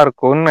மாதிரி ஃபீலா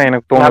இருக்கும்னு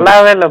எனக்கு தோணும்.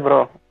 நல்லாவே இல்ல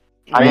ப்ரோ.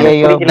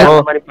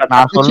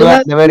 நான்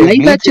சொல்லுவேன்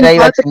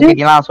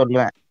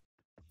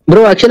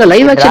ப்ரோ, ஆக்சுவலா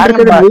லைவ் ஆக்ஷன்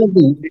இருக்குது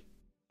நல்லது.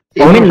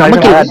 ஐ மீன்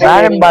நமக்கு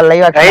டிராகன் பால்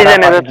லைவ்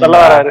ஆக்ஷன் ஏதோ சொல்ல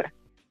வராரு.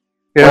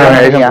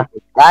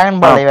 டிராகன்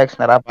பால் லைவ்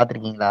ஆக்ஷன்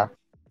பாத்திருக்கீங்களா?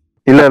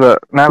 இல்ல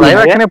நான்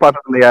லைவ் ஆக்ஷனே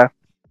பார்த்தது இல்லையா.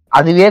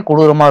 அதுவே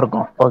கொடூரமா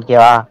இருக்கும்.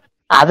 ஓகேவா,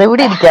 அதை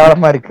விட இது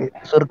கேவலமா இருக்கு.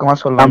 சுருக்கமா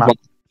சொல்லலாம்.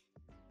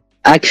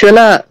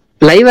 ஆக்சுவலா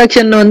லைவ்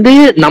ஆக்ஷன் வந்து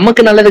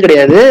நமக்கு நல்லது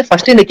கிடையாது.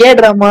 ஃபர்ஸ்ட் இந்த கே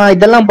டிராமா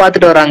இதெல்லாம்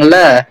பாத்துட்டு வராங்கல்ல,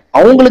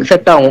 அவங்களுக்கு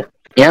செட் ஆகும்.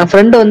 என்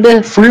ஃப்ரெண்டு வந்து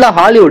ஃபுல்லா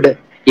ஹாலிவுட்.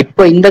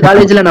 இப்ப இந்த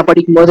காலேஜ்ல நான்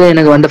படிக்கும் போது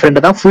எனக்கு வந்த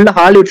ஃப்ரெண்டு தான் ஃபுல்லா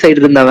ஹாலிவுட்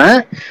சைடு இருந்தவன்.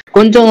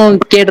 கொஞ்சம்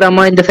கே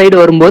டிராமா இந்த சைடு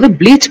வரும்போது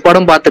ப்ளீச்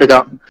படம்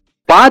பார்த்திருக்கான்.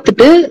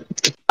 பார்த்துட்டு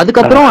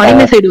அதுக்கப்புறம்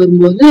அனிமே சைடு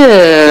வரும்போது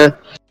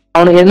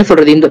அவனுக்கு என்ன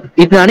சொல்றது,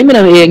 இந்த அனிமே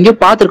நம்ம எங்கேயோ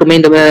பார்த்திருக்கோமே,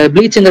 இந்த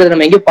ப்ளீச்ங்கிறது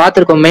நம்ம எங்கேயோ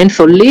பார்த்திருக்கோமேன்னு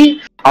சொல்லி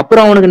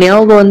அப்புறம் அவனுக்கு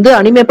ஞாபகம் வந்து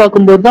அனிமே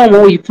பார்க்கும்போது தான், ஓ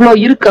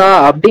இவ்வளவு இருக்கா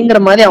அப்படிங்கிற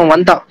மாதிரி அவன்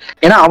வந்தான்.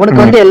 ஏன்னா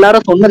அவனுக்கு வந்து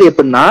எல்லாரும் சொன்னது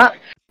எப்படின்னா,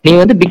 நீ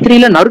வந்து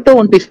பிக்3ல நருட்டோ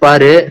ஒன் பீஸ்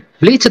பாரு,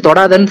 ப்ளீச்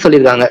தொடாதன்னு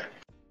சொல்லியிருக்காங்க.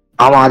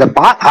 அவன் அதை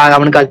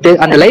அவனுக்கு அது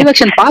அந்த லைவ்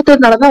ஆக்ஷன்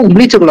பார்த்ததுனாலதான் அவன்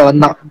ப்ளீச்சுக்குள்ள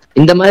வந்தான்.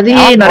 இந்த மாதிரி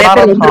நிறைய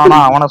பேர்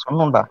அவனை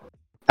சொன்னோம்டா.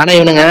 ஆனா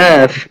இவனுங்க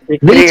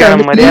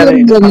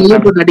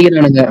போட்டு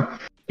அடிக்கிறானுங்க.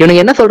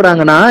 இவனுங்க என்ன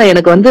சொல்றாங்கன்னா,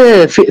 எனக்கு வந்து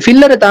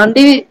ஃபில்லரை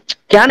தாண்டி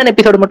கேனன்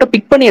எபிசோடு மட்டும்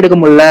பிக் பண்ணி எடுக்க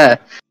முடியல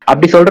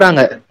அப்படி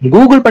சொல்றாங்க.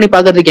 கூகுள் பண்ணி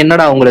பாக்குறதுக்கு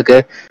என்னடா உங்களுக்கு,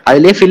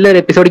 அதுலயே filler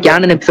episode,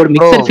 Canon episode,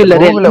 mixer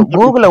filler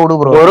கூகுள்ல விடு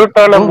ப்ரோ.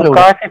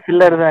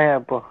 ஃபில்லர் தான்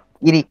அப்போ.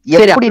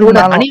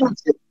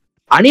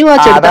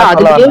 அனிவாச் எடுத்தா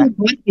அதுலயே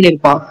மார்க்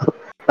பண்ணிருப்பான்.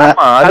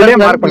 அதுலயே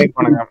மார்க்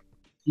பண்ணிருப்பானுங்க.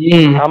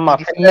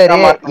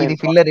 இது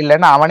ஃபில்லர்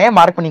இல்லன்னு அவனே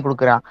மார்க் பண்ணி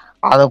கொடுக்குறான்.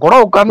 அத கூட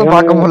உட்கார்ந்து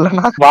பார்க்க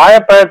முடியலன்னா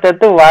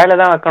வாழைப்பழத்தை வாயில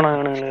தான் வைக்கணும்.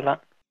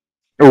 இவனுங்கெல்லாம்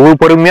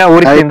பொறுமையா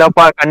ஊருக்கு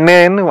இந்தாப்பா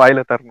கண்ணுன்னு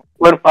வாயில தரணும்.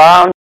 ஒரு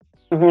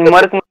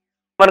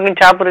மறுக்கும்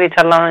சாப்பிடுறது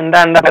செல்லாம்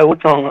இந்த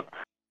ஊற்றுவாங்க.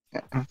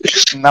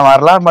 இந்த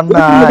மாதிரிலாம்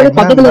பண்ணா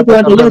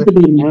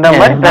இந்த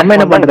மாதிரி நம்ம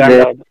என்ன பண்றது?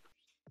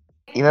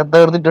 இதை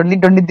தவிர்த்து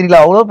 2023ல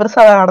அவ்வளவு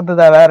பெருசா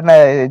நடந்ததா? வேற என்ன,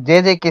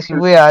 ஜேஜேகே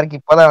சிவு யாருக்கு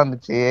இப்பதான்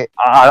வந்துச்சு.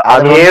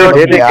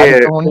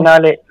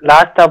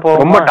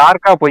 ரொம்ப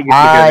டார்க்கா போய்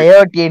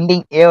ஏஓடி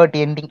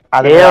எண்டிங்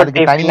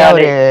அதுக்கு தனியா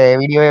ஒரு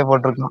வீடியோவே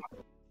போட்டிருக்கோம்.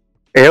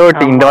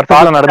 ஏஓடி இந்த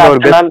வருஷத்துல நடந்த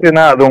ஒரு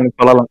பெஸ்ட்னா அது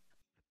உங்களுக்கு சொல்லலாம்.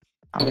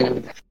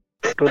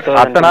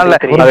 அடுத்த நாள்ல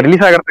அது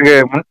ரிலீஸ் ஆகிறதுக்கு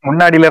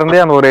முன்னாடில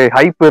இருந்தே அந்த ஒரு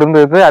ஹைப்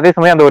இருந்தது. அதே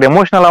சமயம் அந்த ஒரு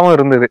எமோஷனலாவும்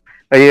இருந்தது.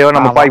 ஐயோ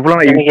நம்ம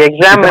இவ்வளவு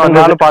எக்ஸாம்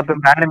இருந்தாலும்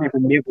பார்த்து ஆனிமே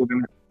முடிய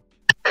போகுதுன்னு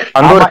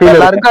அந்த ஒரு ஃபீல்.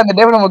 எல்லாருக்கும் அந்த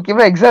டைம்ல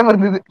முக்கியமா எக்ஸாம்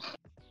இருந்தது.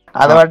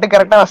 அத மட்டும்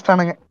கரெக்டா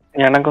வச்சிட்டானுங்க.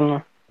 எனக்கும்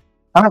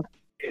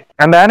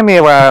அந்த ஆனிமே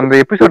அந்த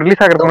எபிசோட்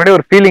ரிலீஸ் ஆகிறதுக்கு முன்னாடி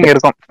ஒரு ஃபீலிங்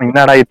இருக்கும்,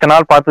 என்னடா இத்தனை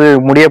நாள் பார்த்து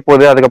முடிய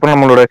போகுது, அதுக்கப்புறம்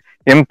நம்மளோட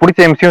பிடிச்ச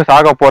எம்சியும்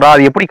சாக போறா,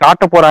 அது எப்படி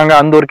காட்ட போறாங்க,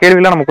 அந்த ஒரு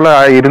கேள்வியெல்லாம் நமக்குள்ள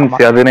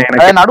இருந்துச்சு. அது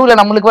எனக்கு நடுவுல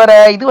நம்மளுக்கு வேற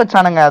இது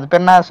வச்சானுங்க, அது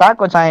பேர் என்ன,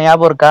 ஷாக் வச்சாங்க,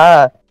 ஞாபகம் இருக்கா?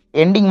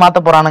 எண்டிங்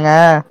மாத்த போறானுங்க.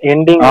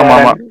 எண்டிங்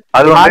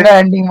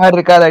எண்டிங் மாதிரி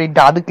இருக்காது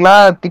அப்படின்ட்டு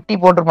அதுக்கெல்லாம் திட்டி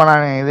போட்டிருப்பான்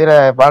நான் இதுல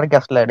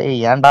பாட்காஸ்ட்ல.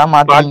 டேய் ஏன்டா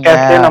மாத்தீங்க,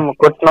 நம்ம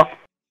கொட்டணும்.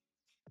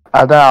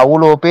 அதான்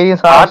அவ்வளவு பெரிய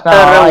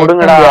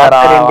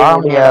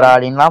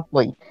அப்படின்லாம்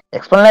போய்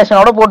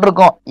எக்ஸ்பிளனேஷனோட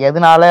போட்டிருக்கோம்,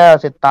 எதனால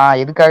செத்தான்,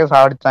 எதுக்காக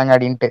சாவடிச்சாங்க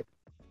அப்படின்ட்டு.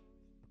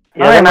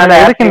 எதனால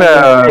எதுக்கு இந்த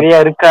சரியா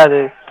இருக்காது,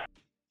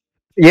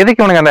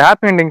 எதுக்கு உனக்கு அந்த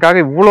ஹாப்பி எண்டிங்காக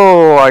இவ்வளோ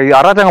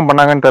அராஜகம்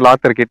பண்ணாங்கன்னு தெரியல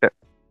ஆத்தர் கிட்ட.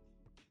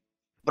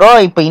 ப்ரோ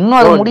இப்ப இன்னும்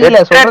அது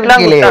முடியல, சொல்றது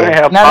கேளு.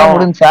 பின்னாலே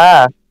முடிஞ்சா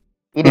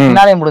இது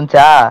பின்னாலே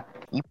முடிஞ்சா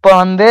இப்ப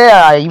வந்து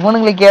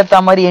இவனுங்களுக்கு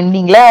ஏத்த மாதிரி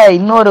எண்டிங்ல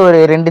இன்னொரு ஒரு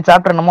 2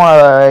 சாப்டர் என்னமோ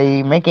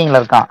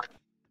மேக்கிங்ல இருக்கான்.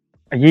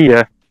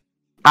 ஐய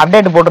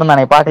அப்டேட்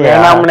போட்டிருந்தானே பாக்கலையா?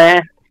 வேணாம்னே.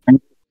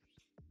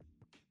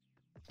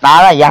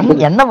 நான்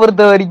என்ன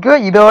பொறுத்த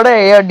வரைக்கும் இதோட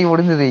ஏஆர்டி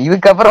முடிஞ்சது,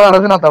 இதுக்கப்புறம்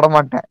வரது நான் தொட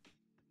மாட்டேன்.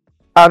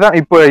 அதான்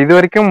இப்போ இது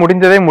வரைக்கும்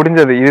முடிஞ்சது.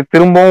 இது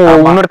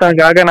திரும்பவும்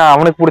இன்னொருத்தனுக்காக நான்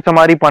அவனுக்கு பிடிச்ச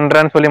மாதிரி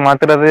பண்றேன்னு சொல்லி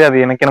மாத்துறது அது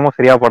எனக்கு என்னமோ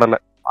சரியா படல.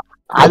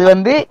 அது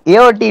வந்து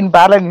ஏஓடி இன்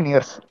பேரலல்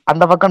யூனிவர்ஸ்,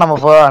 அந்த பக்கம் நம்ம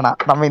போக வேணாம்,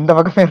 நம்ம இந்த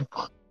பக்கமே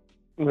இருப்போம்.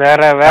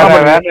 வேற வேற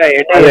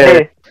வேற.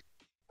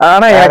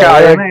 ஆனா எனக்கு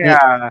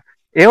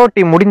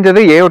ஏஓடி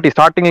முடிஞ்சது, ஏஓடி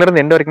ஸ்டார்டிங்ல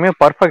இருந்து எண்ட் வரைக்குமே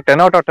பர்ஃபெக்ட்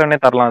 10 out of 10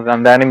 தரலாம் அது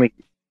அந்த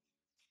அனிமிக்கு.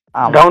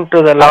 Down to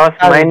the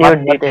last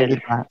minute detail.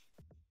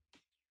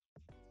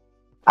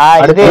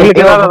 இது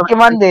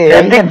முக்கியமானது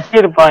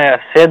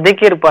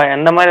செதுக்கி இருப்பான்.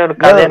 எந்த மாதிரி ஒரு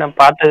கதையை நான்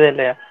பார்த்ததே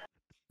இல்லையா.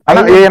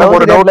 எனக்கு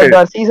ஒரு டவுட்,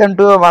 சீசன்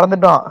 2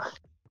 மறந்துட்டோம்.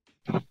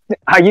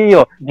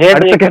 ஐயோ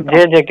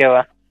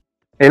ஜேஜேகேவா?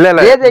 இல்ல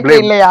ஜேஜேகே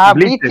இல்லையா,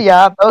 ப்ளீச்சியா,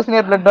 1000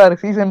 Year Blood War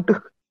season 2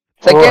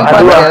 second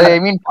part, ஐ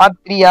மீன் பார்ட்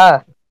 3யா?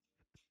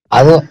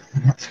 அது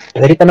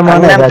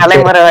வெறித்தனமான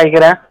தலைமுறை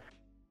வைக்கிறேன்.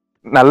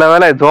 நல்ல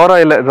வேலை ஜோரா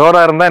இல்ல, ஜோரா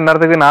இருந்தா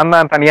இந்நேரத்துக்கு நான்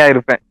தான் தனியா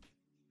இருப்பேன்.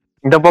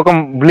 இந்த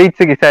பக்கம்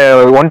ப்ளீச்சுக்கு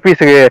ஒன்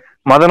பீஸுக்கு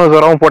மதனும்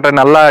ஜோராவும் போட்ட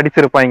நல்லா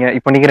அடிச்சிருப்பாங்க.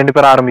 இப்ப நீங்க 2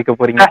 பேரும் ஆரம்பிக்க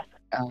போறீங்க.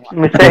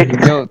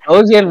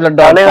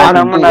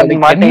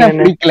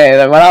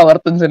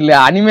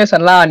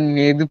 அனிமேஷன்லாம்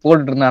இது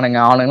போட்டு இருந்தானுங்க,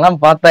 அவனுங்க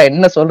எல்லாம் பார்த்தா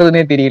என்ன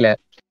சொல்றதுன்னே தெரியல,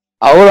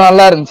 அவ்வளவு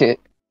நல்லா இருந்துச்சு.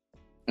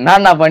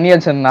 நான் பண்ணி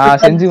வச்சேன்னா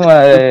செஞ்சு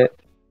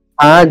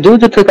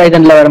ஜூஜுட்சு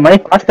கைசன்ல வர மாதிரி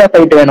ஃபாஸ்டா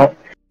ஃபைட் வேணும்.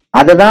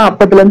 அததான்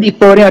அப்பத்துல இருந்து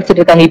இப்ப வரையும்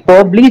அடிச்சிட்டு இருக்காங்க. இப்போ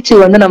ப்ளீச்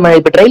வந்து நம்ம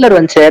இப்ப ட்ரெய்லர்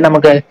வந்துச்சு,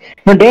 நமக்கு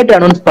இன்னும் டேட்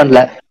அனௌன்ஸ் பண்ணல.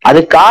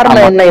 அதுக்கு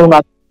காரணம் என்ன, இவங்க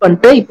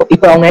பண்ணிட்டு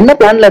இப்ப அவங்க என்ன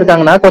பிளான்ல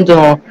இருக்காங்கன்னா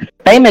கொஞ்சம்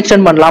டைம்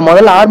எக்ஸ்டெண்ட் பண்ணலாம்.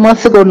 முதல்ல 6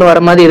 மாசத்துக்கு ஒண்ணு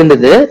வர மாதிரி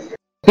இருந்தது,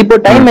 இப்போ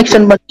டைம்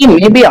எக்ஸ்டெண்ட் பண்ணி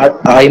மேபி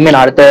ஐ மீன்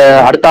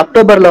அடுத்த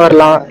அக்டோபர்ல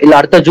வரலாம், இல்ல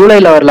அடுத்த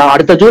ஜூலைல வரலாம்.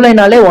 அடுத்த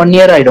ஜூலைனாலே 1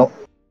 year ஆயிடும்.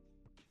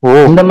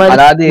 இந்த மாதிரி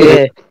அதாவது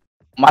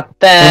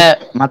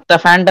மத்த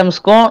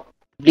ஃபேண்டம்ஸ்க்கும்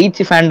ப்ளீச்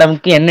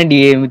ஃபேண்டம்க்கு என்ன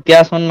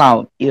வித்தியாசம்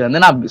இது வந்து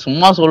நான்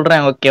சும்மா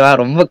சொல்றேன், ஓகேவா?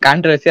 ரொம்ப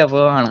கான்ட்ரவர்சியா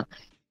போவானா,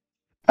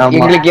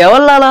 எங்களுக்கு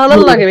எவ்வளவு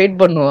நாளாலும் நாங்க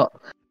வெயிட் பண்ணுவோம்.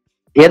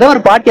 ஏதோ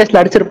ஒரு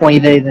பாட்காஸ்ட்ல அடிச்சிருப்போம்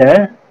இது.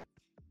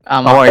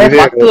 ஆமா,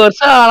 10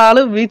 வருஷம்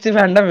ஆனாலும் ப்ளீச்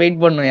ஃபேண்டம்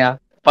வெயிட் பண்ணுயா.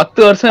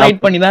 10 வருஷம்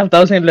வெயிட் பண்ணி தான்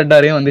 1000 Year Blood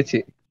War வந்துச்சு.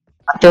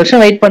 10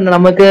 வருஷம் வெயிட் பண்ண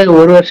நமக்கு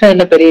 1 வருஷம்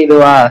என்ன பெரிய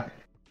இதுவா,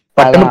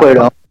 பட்டுன்னு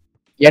போயிடும்.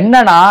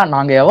 என்னன்னா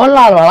நாங்க எவ்வளவு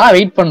நாள் வேணா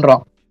வெயிட்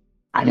பண்றோம்,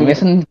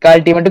 அனிமேஷன்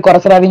குவாலிட்டி மட்டும்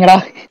குறைச்சிடாதீங்கடா,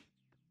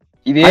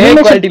 இதே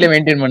குவாலிட்டில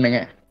மெயின்டைன் பண்ணுங்க.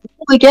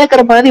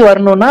 கேக்குற மாதிரி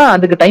வரணும்னா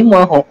அதுக்கு டைம்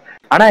ஆகும்.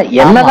 ஆனா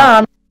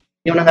என்னதான்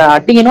இவனுங்க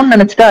அடிக்கணும்னு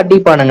நினைச்சிட்டா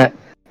அடிப்பானுங்க.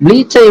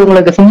 ப்ளீச்சை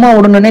இவங்களுக்கு சும்மா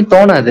விடணும்னே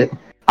தோணாது.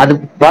 அது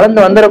வளர்ந்து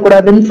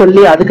வந்துடக்கூடாதுன்னு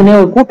சொல்லி அதுக்குன்னே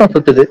ஒரு கூட்டம்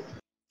சுத்துது.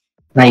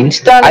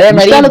 அதே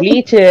மாதிரி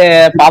ப்ளீச்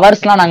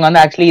பவர்ஸ்லாம் நாங்க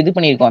வந்து ஆக்சுவலி இது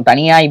பண்ணிருக்கோம்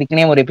தனியா,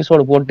 இதுக்குன்னே ஒரு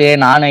எபிசோடு போட்டு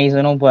நானும்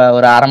ஐசனும்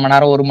ஒரு 1/2 மணி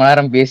நேரம் 1 மணி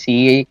நேரம் பேசி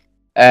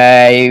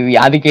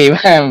அதுக்கு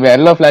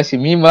எல்லோ ஃபிளாஷ்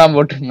மீம் தான்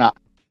போட்டிருந்தான்.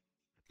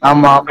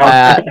 ஆமா,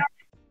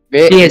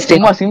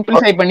 சும்மா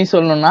சிம்பிளிஃபை பண்ணி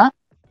சொல்லணும்னா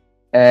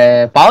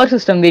பவர்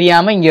சிஸ்டம்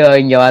தெரியாம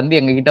இங்க வந்து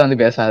எங்க கிட்ட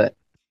வந்து பேசாத,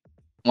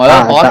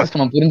 முதல்ல பவர்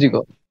சிஸ்டம்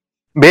புரிஞ்சுக்கோ,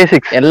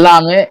 பேசிக்ஸ்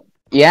எல்லாமே.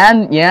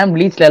 ஏன்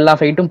ப்ளீச்ல எல்லா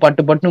ஃபைட்டும்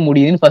பட்டு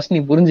முடியுதுன்னு ஃபர்ஸ்ட் நீ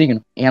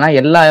புரிஞ்சுக்கணும். ஏன்னா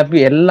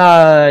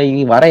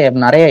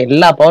நிறைய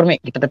எல்லா பவருமே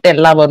கிட்டத்தட்ட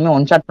எல்லா பவருமே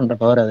ஒன் ஷாட் பண்ற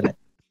பவர் அதுல.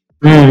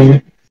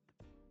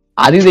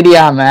 அது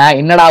தெரியாம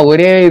என்னடா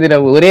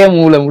ஒரே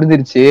மூவ்ல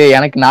முடிஞ்சிருச்சு,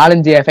 எனக்கு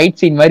 4-5 ஃபைட்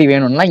சீன் மாதிரி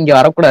வேணும்னா இங்க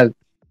வரக்கூடாது.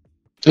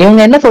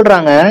 இவங்க என்ன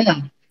சொல்றாங்க,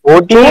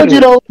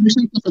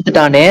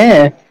 சுத்துட்டானே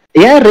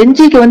ஏன்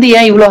ரெஞ்சிக்கு வந்து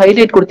ஏன் இவ்வளவு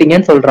ஹைலைட்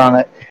கொடுத்தீங்கன்னு சொல்றாங்க.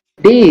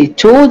 டேய்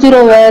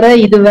சோஜிரோ வேற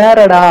இது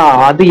வேறடா,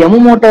 அது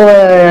யமமோட்டோவை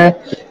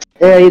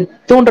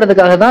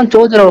தூண்டுறதுக்காக தான்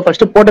சோஜிரோவை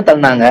ஃபர்ஸ்ட் போட்டு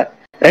தந்தாங்க.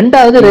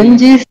 2வது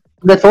ரெஞ்சி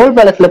இந்த சோல்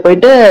பேலஸ்ல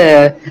போயிட்டு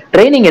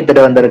ட்ரைனிங்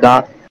எடுத்துட்டு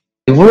வந்திருக்கான்.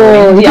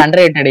 இவ்வளவு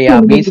அண்டர் ரேட்டடையா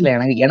பீஸ்ல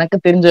எனக்கு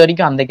தெரிஞ்ச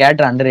வரைக்கும் அந்த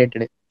கேரக்டர் அண்டர்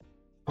ரேட்டடு.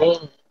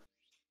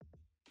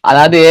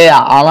 அதாவது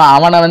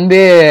அவனை வந்து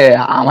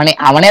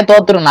அவனே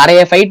தோத்துரும்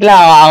நிறைய ஃபைட்ல,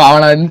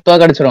 அவனை வந்து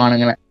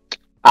தோக்கடிச்சிருவானுங்க.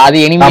 அது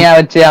எனிமையா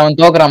வச்சு அவன்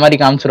தோக்குற மாதிரி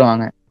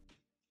காமிச்சிருவாங்க.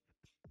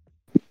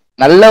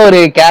 நல்ல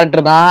ஒரு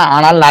கேரக்டர் தான்,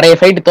 ஆனால் நிறைய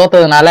ஃபைட்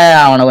தோத்ததுனால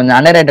அவனை கொஞ்சம்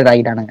அண்டர் ரேட்டட்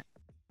ஆகிட்டானுங்க.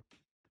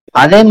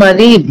 அதே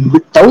மாதிரி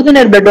 1000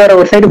 Year Blood War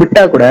ஒரு சைடு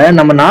விட்டா கூட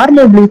நம்ம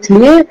நார்மல்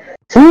ப்ளீச்லயே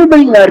ஃபுல்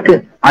பிரிங் ஆர்க்கு,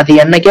 அது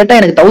என்ன கேட்டா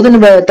எனக்கு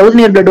 1000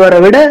 Year Blood War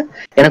விட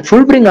எனக்கு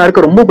ஃபுல் பிரிங்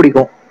ஆர்க்கு ரொம்ப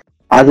பிடிக்கும்.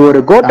 அது ஒரு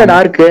கோட்டட்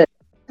ஆர்க்கு.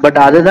 பட்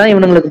அதுதான்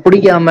இவனுங்களுக்கு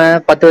பிடிக்காம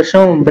 10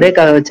 வருஷம் பிரேக்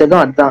ஆக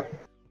வச்சதும் அதுதான்.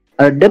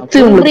 டெப்த்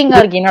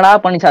உங்களுக்கு என்னடா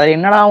பண்ணிச்சு, அது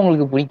என்னடா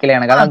உங்களுக்கு பிடிக்கல?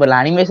 எனக்கு அதான்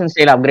அனிமேஷன்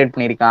ஸ்டைல் அப்கிரேட்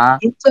பண்ணிருக்கான்,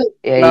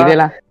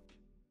 இதெல்லாம்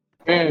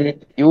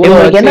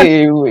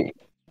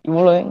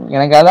இவ்வளவு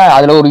எனக்கு அதான்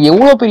அதுல ஒரு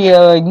எவ்வளவு பெரிய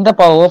இந்த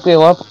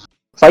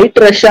ஃபைட்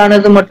ரஷ்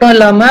ஆனது மட்டும்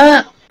இல்லாம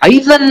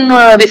ஐசன்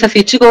வெர்சஸ்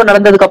இச்சிகோ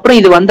நடந்ததுக்கு அப்புறம்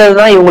இது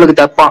வந்ததுதான் இவங்களுக்கு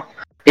தப்பான்.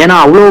 ஏன்னா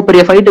அவ்வளவு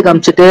பெரிய ஃபைட்டு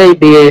காமிச்சிட்டு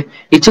இப்படி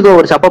இச்சுக்கோ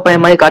ஒரு சப்ப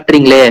பையன் மாதிரி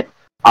காட்டுறீங்களே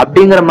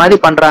அப்படிங்கிற மாதிரி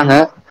பண்றாங்க.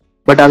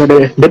 பட் அதோட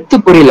டெப்த்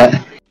புரியல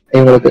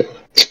எங்களுக்கு.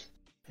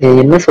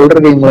 என்ன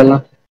சொல்றது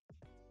இவங்களெல்லாம்.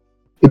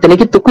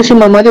 இத்தனைக்கு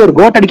துக்குஷிமா மாதிரி ஒரு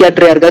கோட்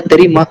அடிக்காட்டுற யாருக்காவது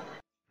தெரியுமா?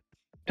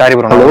 சாரி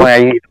ப்ரோ,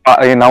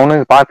 நான்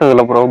ஒன்னும் பார்த்தது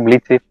இல்ல ப்ரோ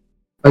ப்ளீச்.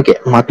 ஓகே,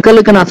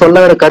 மக்களுக்கு நான்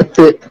சொல்ல வர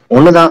கருத்து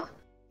ஒண்ணுதான்.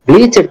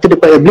 ப்ளீச் எடுத்துட்டு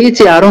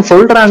ப்ளீச் யாரும்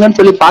சொல்றாங்கன்னு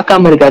சொல்லி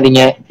பார்க்காம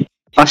இருக்காதீங்க.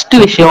 ஃபர்ஸ்ட்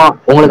விஷயம்,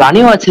 உங்களுக்கு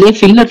அனிவாட்ச்லயே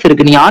ஃபில்லர்ஸ்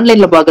இருக்கு. நீங்க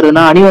ஆன்லைன்ல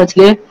பாக்குறதுன்னா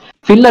அனிவாட்ச்லயே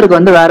ஃபில்லருக்கு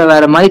வந்து வேற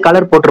வேற மாதிரி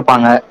கலர்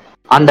போட்டிருப்பாங்க.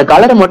 அந்த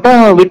கலரை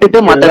மட்டும் விட்டுட்டு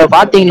மத்த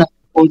பாத்தீங்கன்னா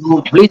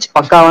ப்ளீச்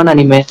பக்காவான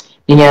அனிமே.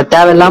 நீங்க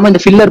தேவையில்லாம இந்த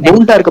ஃபில்லர்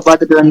பவுண்டா இருக்க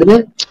பாத்துட்டு வந்து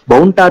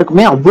பவுண்டா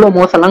இருக்குமே அவ்வளவு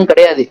மோசம் எல்லாம்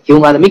கிடையாது.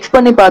 இவங்க அதை மிக்ஸ்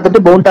பண்ணி பார்த்துட்டு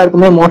பவுண்டா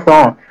இருக்குமே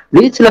மோசம்,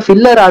 ப்ளீச்ல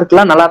ஃபில்லர்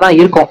ஆர்க்லாம் நல்லா தான்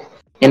இருக்கும்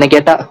என்ன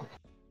கேட்டா.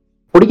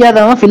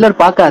 பிடிக்காதவன்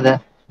ஃபில்லர் பார்க்காத,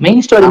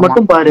 மெயின் ஸ்டோரி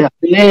மட்டும் பாரு,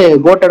 அதுவே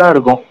கோட்டடா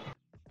இருக்கும்.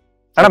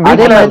 ஆனா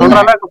ப்ளீச்ல சொல்ற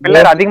அளவுக்கு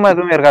ஃபில்லர் அதிகமா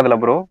எதுவுமே இருக்காதுல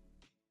ப்ரோ.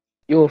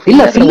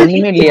 இல்ல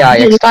ஒண்ணுமே இல்லையா,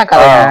 எக்ஸ்ட்ரா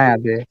கதையா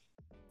அது.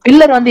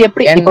 ஃபில்லர் வந்து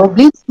எப்படி இப்போ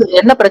ப்ளீச்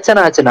என்ன பிரச்சனை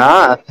ஆச்சுன்னா,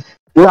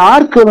 ஒரு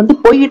ஆர்க் வந்து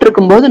போயிட்டு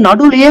இருக்கும்போது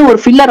நடுவுலயே ஒரு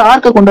ஃபில்லர்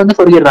ஆர்க்க கொண்டு வந்து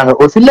சொல்லிடுறாங்க.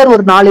 ஒரு ஃபில்லர்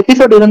ஒரு 4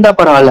 எபிசோடு இருந்தா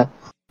பரவாயில்ல,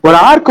 ஒரு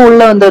ஆர்க்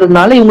உள்ள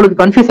வந்ததுனால இவங்களுக்கு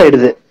கன்ஃபியூஸ்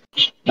ஆயிடுது.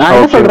 நான்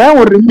என்ன சொல்றேன்,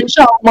 ஒரு 2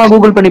 நிமிஷம் ஆகுமா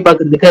கூகுள் பண்ணி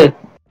பாக்குறதுக்கு?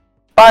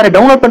 பாரு,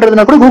 டவுன்லோட்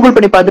பண்றதுனா கூட கூகுள்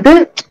பண்ணி பார்த்துட்டு,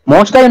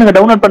 மோஸ்டா எனக்கு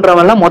டவுன்லோட்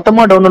பண்றவங்க எல்லாம்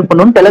மொத்தமா டவுன்லோட்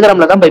பண்ணணும்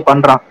டெலிகிராம்ல தான் போய்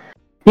பண்றான்.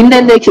 இந்த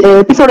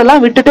எபிசோட்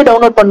எல்லாம் விட்டுட்டு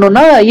டவுன்லோட்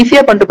பண்ணணும்னா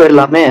ஈஸியா பண்ணிட்டு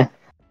போயிடலாமே.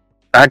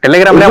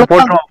 டெலிகிராம்ல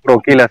போட்டுறோம் ப்ரோ,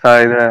 கீழ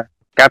இது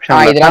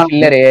கேப்ஷன் இதெல்லாம்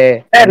ஃபில்லர்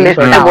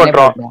லிஸ்ட்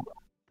போட்டுறோம்.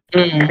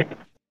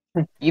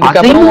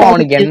 இதுக்கப்புறம்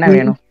அவனுக்கு என்ன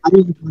வேணும்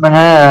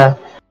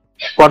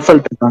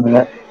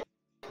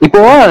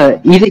இப்போ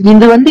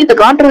இது வந்து இந்த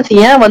கான்ட்ரவர்சி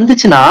ஏன்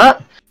வந்துச்சுன்னா,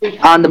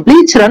 அந்த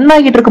ப்ளீச் ரன்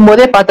ஆகிட்டு இருக்கும்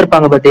போதே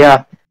பாத்திருப்பாங்க பாத்தியா,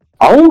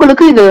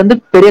 அவங்களுக்கு இது வந்து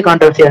பெரிய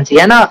கான்ட்ரவர்சி ஆச்சு.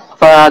 ஏன்னா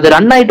அது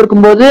ரன் ஆயிட்டு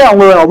இருக்கும்போது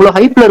அவங்க அவ்வளவு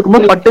ஹைப்ல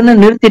இருக்கும்போது பட்டுன்னு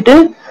நிறுத்திட்டு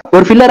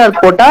ஒரு ஃபில்லர்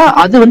ஆர்க் போட்டா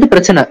அது வந்து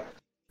பிரச்சனை.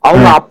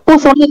 அவங்க அப்போ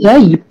சொன்னத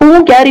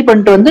இப்பவும் கேரி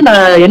பண்ணிட்டு வந்து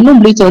நான் இன்னும்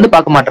ப்ளீச் வந்து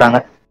பார்க்க மாட்டாங்க.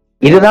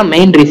 இதுதான்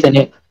மெயின்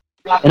ரீசனே.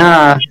 ஏன்னா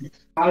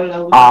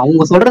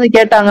அவங்க சொல்றது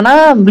கேட்டாங்கன்னா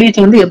ப்ளீச்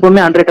வந்து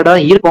எப்பவுமே அன்ரேட்டடா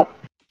இருக்கும்.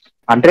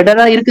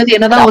 அன்ரேட்டடா இருக்குது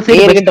என்னதான் ஒரு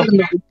சைடு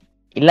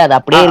இல்ல, அது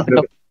அப்படியே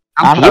இருக்கட்டும்.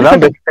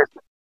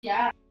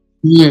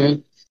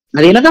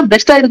 அது என்னதான்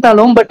பெஸ்டா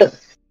இருந்தாலும் பட்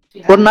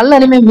ஒரு நல்ல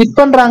அனிமே மிஸ்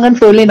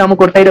பண்றாங்கன்னு சொல்லி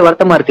நமக்கு ஒரு சைடு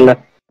வருத்தமா இருக்குல்ல.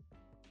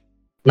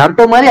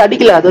 நருட்டோ மாதிரி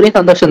அடிக்கல, அது வரையும்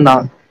சந்தோஷம்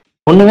தான்.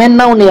 ஒண்ணு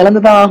வேணும்னா ஒண்ணு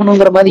இழந்துதான்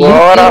ஆகணுங்கிற மாதிரி.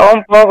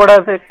 ஓவராவும் போக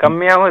கூடாது,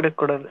 கம்மியாவும் இருக்க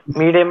கூடாது,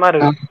 மீடியமா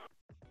இருக்கணும்.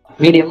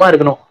 மீடியமா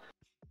இருக்கணும்,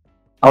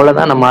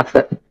 அவ்வளவுதான் நம்ம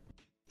ஆசை.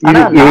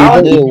 ஆனா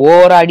அது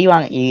ஓவரா அடி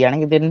வாங்க,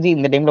 எனக்கு தெரிஞ்சு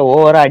இந்த டைம்ல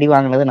ஓவரா அடி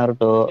வாங்கினது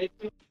நருட்டோ,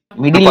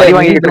 மிடில்ல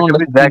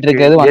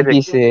இருக்கிறது ஒன்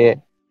பீஸ்,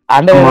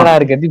 அந்த வேறா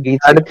இருக்கிறது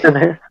பீச்.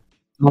 அடுத்தது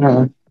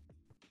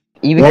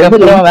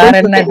இதுக்கப்புறம் வேற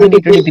என்ன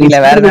 2023ல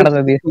வேற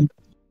நடந்தது?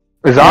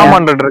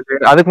 ஜாமண்டட் இருக்கு.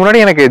 அதுக்கு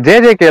முன்னாடி எனக்கு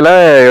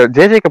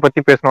ஜேஜேகே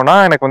பத்தி பேசணும்னா,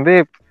 எனக்கு வந்து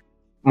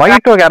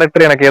மைட்டோ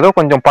கேரக்டர் எனக்கு ஏதோ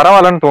கொஞ்சம்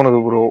பரவாயில்லன்னு தோணுது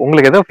ப்ரோ.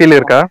 உங்களுக்கு ஏதோ ஃபீல்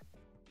இருக்கா?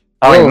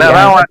 அவன்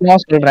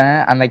என்னதான் சொல்றேன்,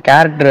 அந்த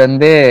கேரக்டர்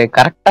வந்து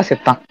கரெக்டா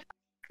செத்தான்.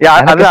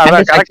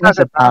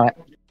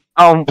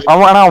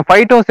 அவன்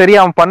ஃபைட்டும் சரி,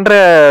 அவன் பண்ற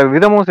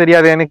விதமும் சரி,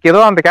 அது எனக்கு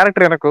ஏதோ அந்த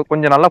கேரக்டர் எனக்கு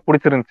கொஞ்சம் நல்லா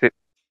பிடிச்சிருந்துச்சு.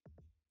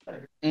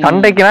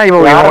 சண்டைக்குனா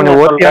இவன்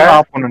கொஞ்சம் ஓகேவா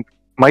ஆப்போனன்ட்.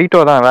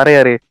 மைட்டோ தான், வேற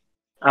யாரு?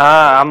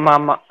 ஆமா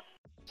ஆமா.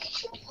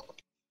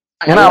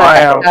 ஏன்னா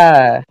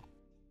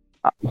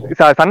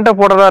சண்டை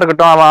போடுறதா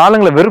இருக்கட்டும், அவன்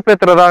ஆளுங்களை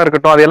வெறுப்பேத்துறதா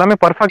இருக்கட்டும், அது எல்லாமே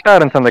பர்ஃபெக்டா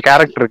இருந்துச்சு அந்த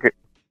கேரக்டருக்கு.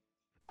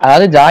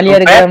 அதாவது ஜாலியா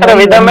இருக்கிற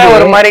விதமே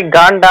ஒரு மாதிரி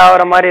காண்டா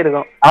ஆகிற மாதிரி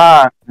இருக்கும்.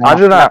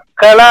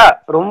 அதுதான்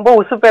ரொம்ப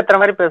உசுப்பேத்துற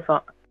மாதிரி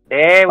பேசும்.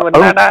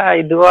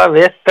 இதுவா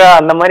வேஸ்டா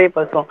அந்த மாதிரி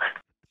பேசும்.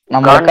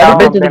 நம்ம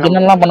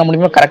என்னெல்லாம் பண்ண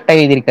முடியுமோ கரெக்டா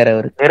எழுதியிருக்காரு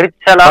அவரு.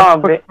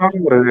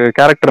 ஒரு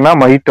கேரக்டர்னா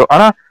மைட்டோ.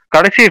 ஆனா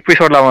கடைசி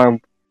எபிசோட்ல அவன்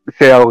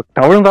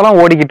தவிழ்ந்தாலும்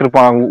ஓடிக்கிட்டு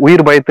இருப்பான்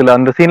உயிர் பயத்துல.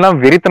 அந்த சீன்லாம்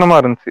வெறித்தனமா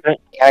இருந்துச்சு.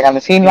 எனக்கு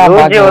அந்த சீன்லாம்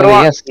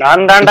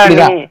நான்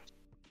தாண்டா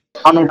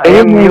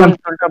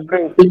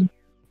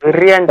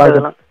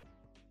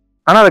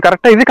ஆனா அது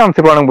கரெக்டா இது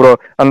காமிச்சிருவானுங்க ப்ரோ.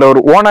 அந்த ஒரு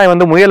ஓனாய்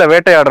வந்து முயலை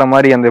வேட்டையாடுற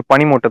மாதிரி அந்த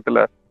பனிமூட்டத்துல.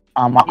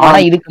 ஆமா, ஆனா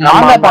இதுக்கு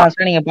மாங்கா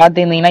பேனஸ்ல நீங்க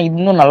பாத்தீங்கன்னா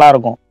இன்னும் நல்லா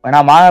இருக்கும். ஏன்னா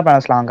மாங்கா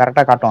பேனஸ்ல அவன்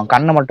கரெக்டா காட்டுவான்,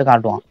 கண்ணை மட்டும்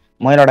காட்டுவான்,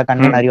 முயலோட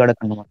கண்ணு நரியோட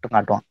கண்ணு மட்டும்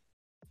காட்டுவான்.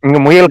 இங்க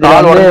முயல்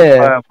கால்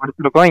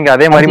படுத்திருக்கும், இங்க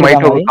அதே மாதிரி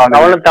மைட்டோ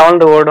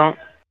தவழ்ந்து ஓடும்.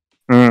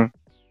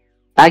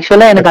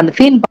 ஆக்சுவலா எனக்கு அந்த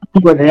சீன்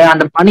பார்க்கும்போது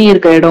அந்த பனி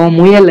இருக்க இடம்,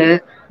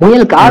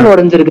 முயல் கால்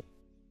உடைஞ்சிருக்கு,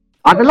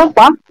 அதெல்லாம்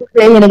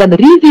பார்த்து எனக்கு அந்த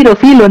ரீஹீரோ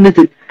ஃபீல்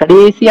வந்துச்சு.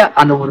 கடைசியா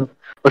அந்த ஒரு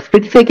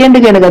ஸ்பிட்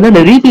செகண்டுக்கு எனக்கு வந்து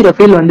அந்த ரீஹீரோ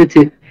ஃபீல்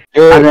வந்துச்சு.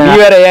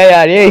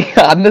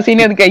 அந்த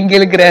சீன் எதுக்கு இங்க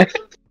இருக்கிற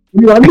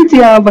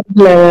வந்துச்சியா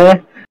பட்ல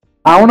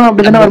அவனும்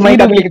அப்படிதானே ஒரு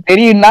மாதிரி உங்களுக்கு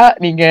தெரியும்னா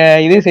நீங்க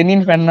இது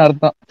சென்னின் ஃபேன்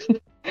அர்த்தம்.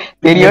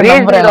 தெரியும்,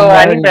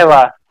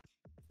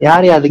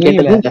 யாரு அது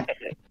கேட்டது?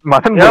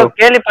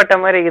 கேள்விப்பட்ட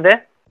மாதிரி இருக்குது.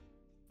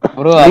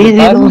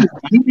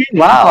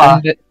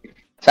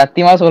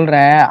 சத்தியமா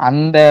சொல்றேன்,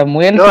 அந்த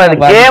முயல்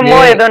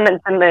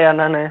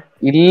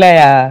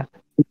இல்லையா,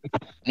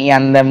 நீ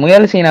அந்த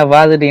முயல் சீனை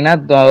பாத்துட்டீங்கன்னா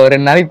ஒரு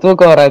 2 நாளைக்கு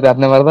தூக்கம் வராது,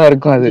 அந்த மாதிரிதான்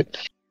இருக்கும். அது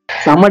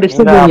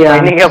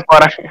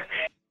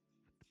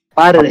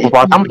பாரு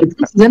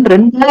சீசன்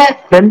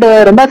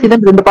ரெண்டாவது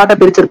சீசன் 2 பார்ட்டா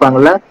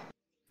பிரிச்சிருப்பாங்கல்ல.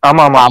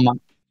 ஆமா ஆமா ஆமா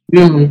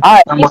ம்.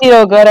 ஆமா.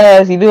 ஹீரோக்கு வேற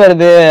இது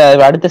வருது,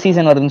 அடுத்த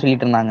சீசன் வருதுன்னு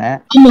சொல்லிட்டு இருந்தாங்க.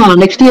 ஆமா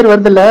நெக்ஸ்ட் இயர்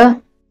வருதுல்ல,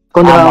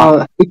 கொஞ்சம்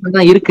ஆமா.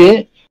 இப்பதான் இருக்கு.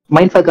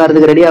 மைண்ட் ஃபக்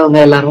ஆறதுக்கு ரெடி ஆகுங்க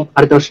எல்லாரும்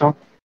அடுத்த வருஷம்.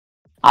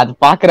 அது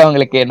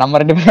பாக்குறவங்களுக்கு நம்ம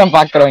 2 பேரும்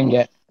பாக்குறவங்க.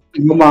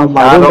 ஆமா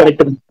ஆமா அதுவும்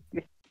கரெக்ட்.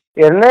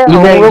 என்ன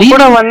உங்க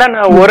கூட வந்தா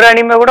நான் ஒரு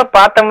அனிமே கூட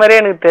பார்த்த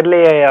மாதிரியே எனக்கு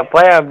தெரியலையே.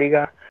 போயா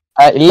அப்படிக்கா?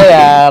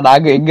 இல்லையா,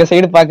 நாங்க எங்க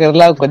சைடு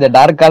பாக்குறதுலாம் கொஞ்சம்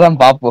டார்க்கா தான்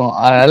பாப்போம்.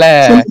 அதனால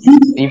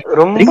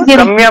ரொம்ப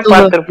கம்மியா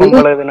பார்த்திருப்பேன்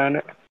பொழுது.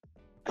 நானு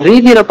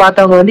ரீதியரை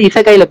பார்த்தவங்க வந்து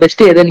இசைக்கையில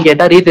பெஸ்ட் எதுன்னு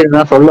கேட்டா ரீதியர்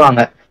தான்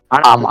சொல்லுவாங்க.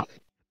 ஆமா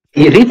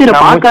ரீதியரை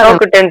பார்க்காத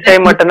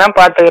மட்டும் தான்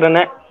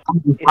பாத்துக்கிறேன்னு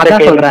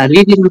அதான் சொல்றேன்.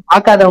 ரீதியர்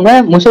பார்க்காதவங்க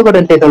முசோகோ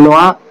டென்சை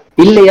சொல்லுவான்,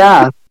 இல்லையா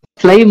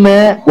ஸ்லைம்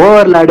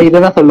ஓவர்லாடு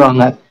இததான்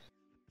சொல்லுவாங்க.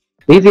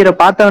 ரீதியரை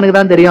பார்த்தவனுக்கு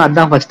தான் தெரியும்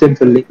அதான்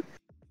ஃபர்ஸ்ட்னு சொல்லி.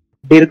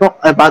 இப்படி இருக்கும்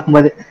அதை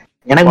பார்க்கும்போது.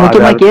 எனக்கு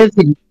முக்கியமா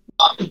கேள்வி,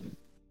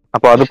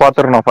 அப்போ அது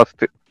பாத்துறணும்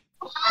ஃபர்ஸ்ட்.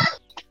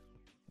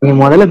 நீ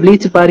முதல்ல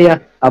ப்ளீச் பாரியா,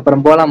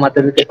 அப்புறம் போலாம்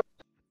மத்ததுக்கு.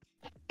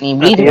 நீ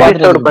ப்ளீச்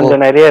பாத்துட்டு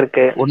கொஞ்சம் நிறைய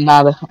இருக்கு.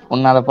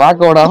 உன்னாத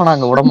பார்க்க விடாம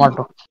நாங்க விட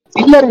மாட்டோம்.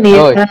 இல்ல நீ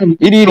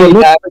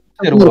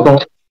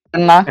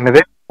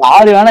என்னது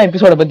யாரு வேணா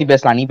எபிசோட பத்தி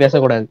பேசலாம், நீ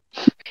பேசக்கூடாது.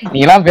 நீ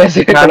எல்லாம்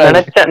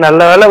நினைச்சேன், நல்ல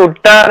வேலை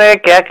விட்டாரு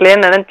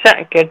கேட்கலன்னு நினைச்சேன்,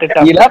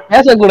 கேட்டுட்டா. நீ எல்லாம்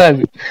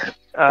பேசக்கூடாது.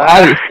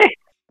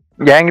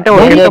 என்கிட்ட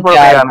ஒரு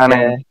நானு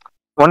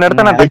ஒன்னு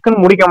இடத்த நான்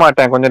டக்குன்னு முடிக்க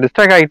மாட்டேன், கொஞ்சம்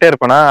டிஸ்ட்ராக்ட் ஆகிட்டே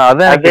இருப்பேனா.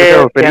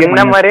 அதான்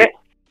என்ன மாதிரி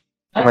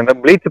இந்த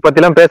ப்ளீச் பத்தி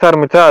எல்லாம் பேச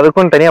ஆரம்பிச்சா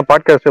அதுக்கும் தனியா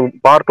பாட்காஸ்ட்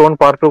பார்ட் 1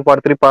 பார்ட் 2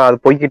 பார்ட் 3 அது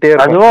போய்கிட்டே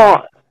இருக்கும். அதுவும்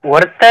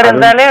ஒருத்தர்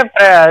இருந்தாலே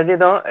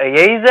அதுதான்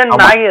எய்சன்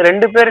நாகி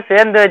 2 பேரும்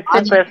சேர்ந்து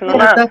வச்சு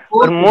பேசணும்னா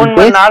ஒரு 3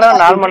 மணி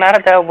நேரம் 4 மணி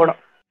நேரம் தேவைப்படும்.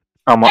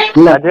 ஆமா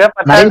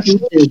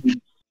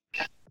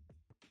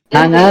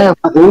நாங்க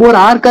ஒவ்வொரு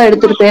ஆர்க்கா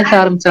எடுத்துட்டு பேச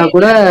ஆரம்பிச்சா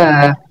கூட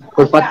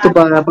ஒரு 10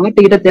 பாட்டு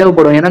கிட்ட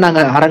தேவைப்படும். ஏன்னா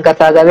நாங்க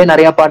அரங்கத்தாகவே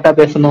நிறைய பாட்டா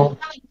பேசணும்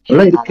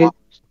இருக்கு,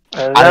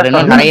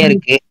 நிறைய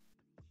இருக்கு.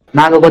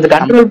 நாங்க கொஞ்சம்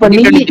கண்ட்ரோல்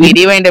பண்ணி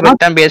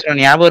பேசணும்,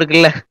 ஞாபகம்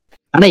இருக்குல்ல.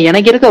 ஆனா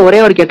எனக்கு இருக்க ஒரே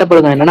ஒரு கெட்ட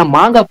பழக்கம் என்னன்னா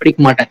மாங்கா பிடிக்க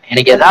மாட்டேன்.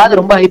 எனக்கு ஏதாவது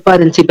ரொம்ப ஹைப்பா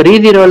இருந்துச்சு. இப்ப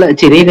ரீதிரோல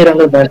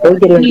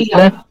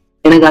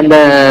எனக்கு அந்த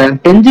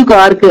டெஞ்சுக்கு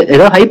ஆர்க்கு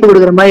ஏதோ ஹைப்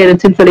கொடுக்குற மாதிரி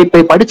இருந்துச்சுன்னு சொல்லி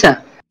போய் படிச்சேன்.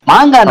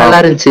 மாங்கா நல்லா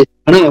இருந்துச்சு.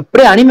 ஆனா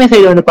அப்படியே அனிமே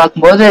சைடு வந்து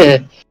பார்க்கும்போது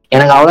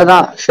எனக்கு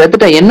அவ்வளவுதான்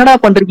செத்துட்டேன். என்னடா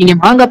பண்றீங்க,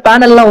 மாங்கா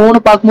பேனல் எல்லாம் ஒண்ணு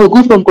பார்க்கும்போது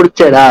கூஸ் பம்ப்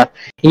குடிச்சேடா,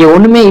 இங்க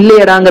ஒண்ணுமே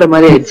இல்லையடாங்கிற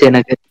மாதிரி ஆயிடுச்சு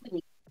எனக்கு.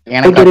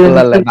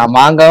 நான்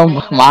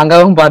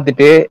மாங்காவும்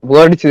பாத்துட்டு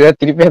ஓடிச்சு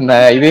திருப்பி அந்த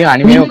இதையும்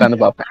அனிமையும் உட்காந்து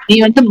பாப்பேன். நீ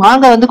வந்து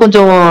மாங்கா வந்து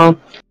கொஞ்சம்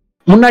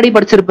முன்னாடி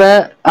படிச்சிருப்ப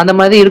அந்த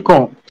மாதிரி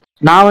இருக்கும்.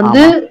 நான்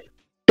வந்து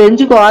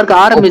டெஞ்சுக்கு ஆர்க்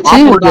ஆரம்பிச்சு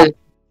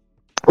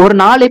ஒரு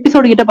 4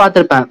 எபிசோடு கிட்ட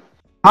பாத்திருப்பேன்.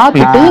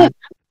 பார்த்துட்டு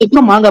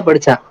அப்புறம் மாங்கா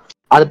படிச்சேன்.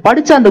 அது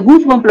படிச்ச அந்த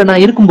கூஸ் பம்ப்ல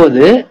நான்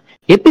இருக்கும்போது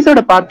எபிசோட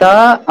பார்த்தா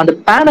அந்த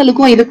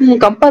பேனலுக்கும்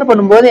இதுக்கும் கம்பேர்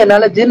பண்ணும்போது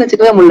என்னால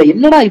ஜீர்ணிச்சுக்கவே முடியல.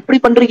 என்னடா இப்படி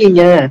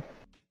பண்றீங்க,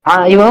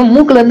 இவன்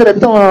மூக்குல இருந்து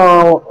ரத்தம்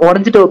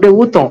உடஞ்சிட்டு அப்படியே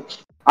ஊத்தும்.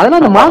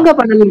 அதெல்லாம் அந்த மாங்கா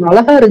பேனல்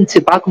அழகா இருந்துச்சு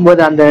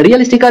பார்க்கும்போது, அந்த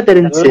ரியலிஸ்டிக்கா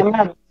தெரிஞ்சுச்சு.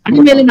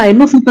 அனிமேல நான்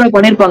இன்னும் சூப்பரா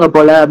பண்ணிருப்பாங்க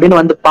போல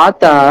அப்படின்னு வந்து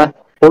பார்த்தா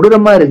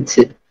கொடூரமா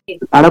இருந்துச்சு.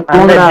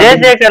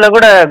 ஜேஜேகேல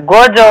கூட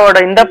கோஜோவோட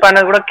இந்த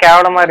பேனல் கூட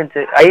கேவலமா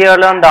இருந்துச்சு.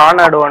 ஐயோல அந்த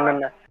ஆனாடு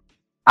ஒண்ணுன்னு,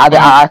 அது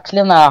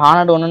ஆக்சுவலி அந்த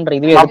ஆனாடு ஒண்ணுன்ற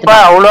இதுவே அப்ப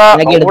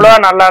அவ்வளோ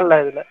நல்லா இல்ல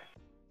இதுல.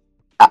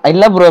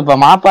 இல்ல ப்ரோ, இப்ப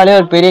மாப்பாலே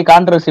ஒரு பெரிய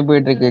கான்ட்ரோவர்சி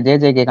போயிட்டு இருக்கு,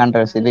 ஜேஜேகே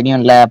கான்ட்ரோவர்சி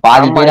தெரியும்ல.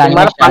 பாதி பேர்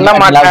பண்ண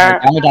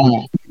மாட்டாங்க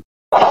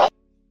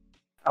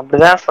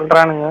அப்படிதான்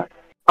சொல்றானுங்க.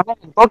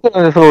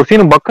 ஒரு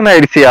சீன் பக்குன்னு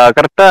ஆயிடுச்சியா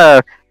கரெக்டா.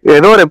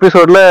 ஏதோ ஒரு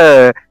எபிசோட்ல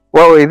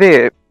இது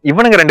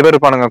இவனுங்க 2 பேர்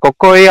இருப்பானுங்க,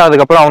 கொக்கோய்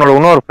அதுக்கப்புறம் அவனோட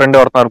இன்னொரு ஃப்ரெண்ட்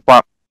ஒருத்தன்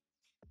இருப்பான்.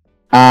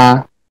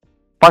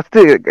 ஃபர்ஸ்ட்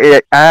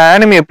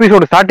ஆனிமி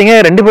எபிசோடு ஸ்டார்டிங்கே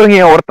 2 பேரும்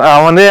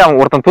அவன்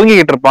ஒருத்தன்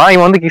தூங்கிக்கிட்டு இருப்பான்,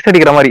 இவன் வந்து கிஸ்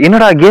அடிக்கிற மாதிரி.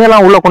 என்னடா கே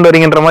எல்லாம் உள்ள கொண்டு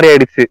வரீங்கன்ற மாதிரி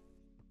ஆயிடுச்சு.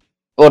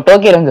 ஓ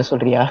டோக்கியோ ரெவெஞ்சர்ஸ்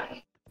சொல்றியா?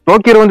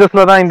 டோக்கியோ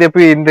ரெவெஞ்சர்ஸ்ல தான் இந்த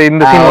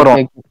சீன் வரும்.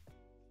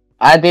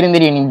 அது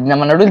தெரியும். நீ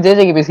நம்ம நடுவில்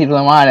ஜேஜேகே பேசிட்டு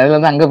இருக்கோமா, அதுல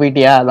இருந்து அங்க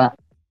போயிட்டியா? அதான்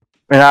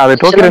அது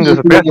டோக்கியோ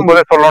ரெவெஞ்சர்ஸ்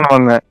பேசும்போதே சொல்லணும்னு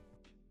வந்தேன்.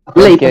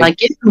 இல்ல இப்ப நான்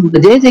கேட்கணும்,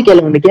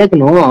 ஜேஜேகேல வந்து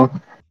கேட்கணும்,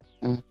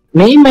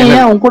 மெய்மையா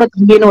அவன் கூட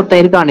தம்பின்னு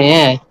ஒருத்தன் இருக்கானே,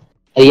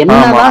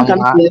 என்னதான்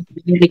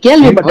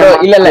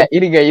கேள்விப்பட்டேன். இல்ல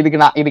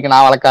இதுக்கு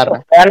நான்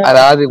வளர்க்காடுறேன்.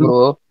 அதாவது ப்ரோ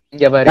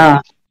இங்க பாரு,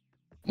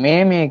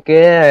 மேமேக்கு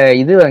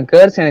இது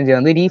கர்ஸ் எனர்ஜி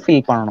வந்து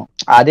ரீஃபில் பண்ணணும்,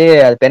 அது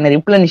என்ன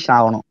ரிப்ளனிஷ்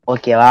ஆகணும்,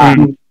 ஓகேவா?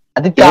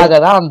 அதுக்காக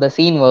தான் அந்த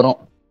சீன் வரும்,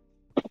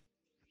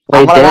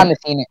 அவ்வளவுதான் அந்த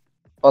சீன்,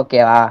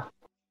 ஓகேவா?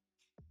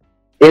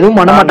 எதுவும்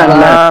பண்ண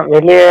மாட்டாங்கல்ல.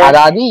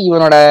 அதாவது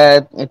இவனோட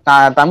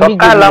தம்பி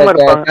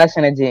கர்ஸ்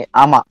எனர்ஜி,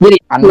 ஆமா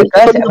அந்த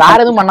கர்ஸ் வேற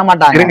எதுவும் பண்ண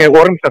மாட்டாங்க.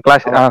 ஒரு நிமிஷம்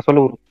கிளாஸ்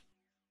சொல்லு.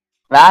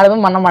 வேற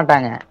எதுவும் பண்ண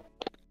மாட்டாங்க,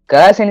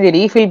 கர்ஸ் எனர்ஜி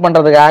ரீஃபில்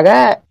பண்றதுக்காக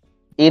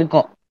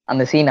இருக்கும்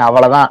அந்த சீன்,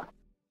 அவ்வளவுதான்.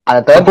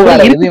 அத தவிர்த்து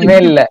வேற எதுவுமே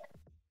இல்ல.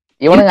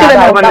 இவனுங்க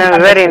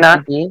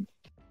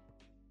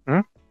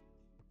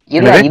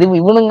இல்ல இது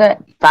இவனுங்க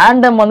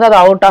ஃபேண்டம் வந்து அது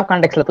அவுட் ஆஃப்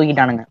கான்டெக்ட்ல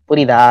தூக்கிட்டானுங்க,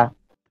 புரியுதா?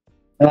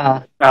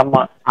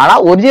 ஆனா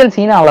ஒரிஜினல்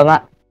சீன்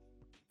அவ்வளவுதான்,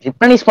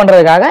 ரிப்ளனிஷ்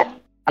பண்றதுக்காக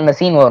அந்த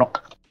சீன் வரும்.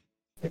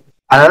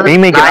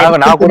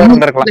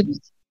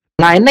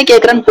 நான் என்ன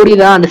கேக்குறேன்னு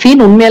புரியுதா? அந்த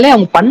சீன் உண்மையிலே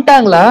அவங்க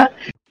பண்ணிட்டாங்களா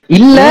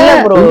இல்ல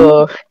ப்ரோ?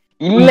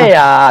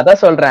 இல்லையா,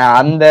 அதான் சொல்றேன்.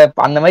 அந்த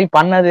அந்த மாதிரி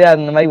பண்ணது,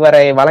 அந்த மாதிரி வர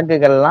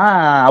வழக்குகள்லாம்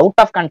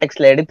அவுட் ஆஃப்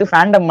கான்டெக்ட்ல எடுத்து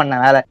ஃபேண்டம் பண்ண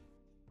வேலை.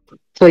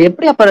 சோ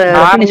எப்படி அப்ப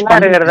finish நார்மலா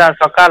இருக்கிறதா,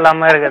 சொக்கா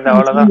இல்லாம இருக்கிறது,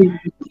 அவ்வளவுதான்.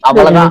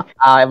 அவ்வளவுதான்.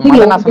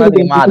 முதல்ல நான் சொன்னது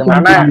தெரியுமா, அது ஆனா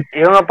மட்டும்.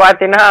 இவங்க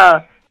பாத்தீங்கன்னா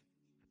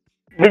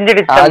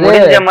முடிஞ்சிடுச்சு, அது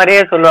முடிஞ்ச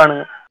மாதிரியே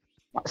சொல்லுவானுங்க.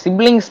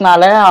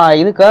 சிப்லிங்ஸ்னால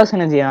இது கர்ஸ்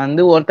எனர்ஜியை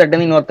வந்து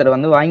ஒருத்தர் இன்னொருத்தர்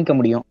வந்து வாங்கிக்க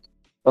முடியும்.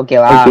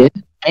 ஓகேவா? Okay.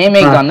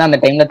 மேமேக்கு வந்து அந்த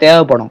டைம்ல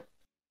தேவைப்படும்.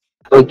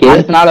 ஓகே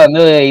அடுத்த நாள்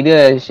வந்து இது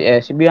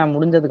ஷிபியா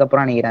முடிஞ்சதுக்கு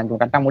அப்புறம் நினைக்கிறேன்,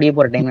 கரெக்டா முடிய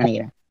போற டைம்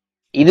நினைக்கிறேன்.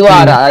 இதுவா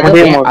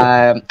அதாவது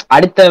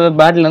அடுத்த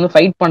பேட்டில் வந்து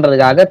ஃபைட்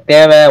பண்றதுக்காக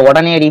தேவை,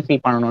 உடனே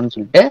ரீஃபில் பண்ணணும்னு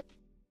சொல்லிட்டு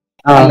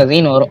அந்த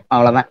சீன் வரும்.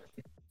 அவ்வளவுதான்.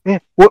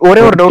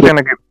 ஒரே ஒரு டவுட்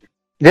எனக்கு,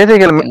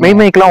 ஜேஜேகேல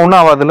மெய்மைக்கெல்லாம் ஒண்ணும்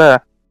ஆகாதுல்ல?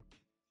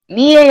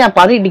 நீ ஏன்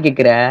பதவிட்டு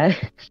கேக்குற?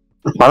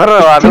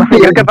 அதெல்லாம்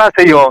இருக்கத்தான்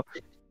செய்யும்.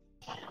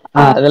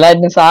 அதெல்லாம்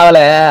இன்னும் சாவல,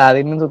 அது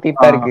இன்னும்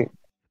சுத்திட்டு தான் இருக்கு.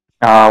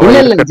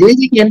 இல்ல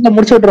ஜேஜேக்கு என்ன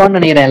முடிச்சு விட்டுருவான்னு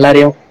நினைக்கிறேன்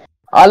எல்லாரையும்.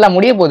 அதெல்லாம்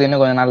முடிய போகுது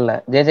இன்னும் கொஞ்சம் நாள்ல.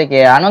 ஜேஜேகே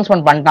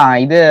அனௌன்ஸ்மெண்ட் பண்ணிட்டான்.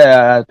 இது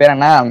பேர்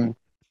என்ன,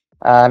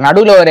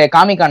 நடுவுல ஒரு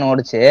காமிகான்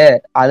ஓடிச்சு,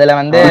 அதுல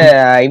வந்து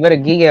இவர்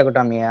கீகே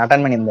குட்டாமி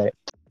அட்டன் பண்ணியிருந்தாரு.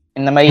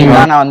 இந்த மாதிரி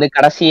இதுதான் நான் வந்து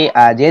கடைசி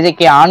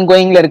ஜேஜேகே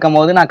ஆன்கோயிங்ல இருக்கும்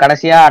போது நான்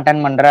கடைசியா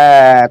அட்டன் பண்ற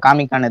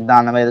காமிகான்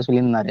இதுதான், அந்த மாதிரி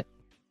சொல்லியிருந்தாரு.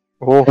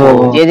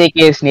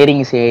 JJK is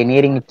nearing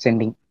its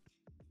ending.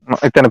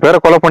 இத்தனை பேரை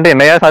கொலை பண்ணிட்டு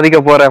என்னையா சாதிக்க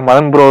போற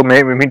மதன் ப்ரோ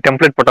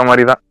டெம்ப்ளேட் போட்ட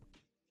மாதிரி தான்.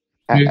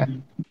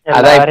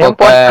 அதான்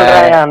இப்போ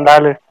அந்த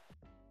ஆளு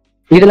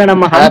இதுல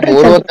நம்ம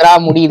ஒருத்தரா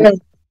முடியுது.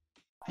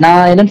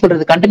 நான் என்ன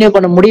சொல்றது, கண்டினியூ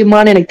பண்ண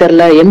முடியுமான்னு எனக்கு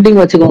தெரியல, எண்டிங்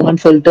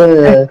வச்சுக்கோங்கன்னு சொல்லிட்டு.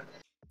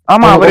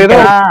 ஆமா, அவர் ஏதோ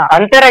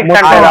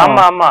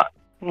ஆமா ஆமா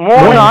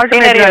 3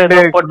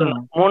 ஆல்டர்னேட்டிவ்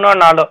போட்டுருந்தோம், 3ஓ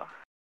 4ஓ.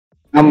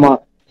 ஆமா,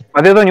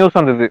 அது ஏதோ நியூஸ்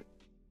வந்தது.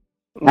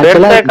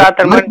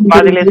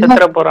 பாதியிலே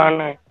செத்துற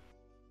போறான்னு.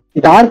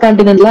 டார்க்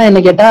கான்டினென்ட்லாம் என்ன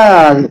கேட்டா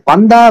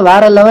வந்தா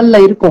வேற லெவல்ல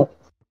இருக்கும்.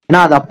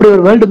 ஏன்னா அது அப்படி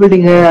ஒரு வேர்ல்டு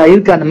பில்டிங்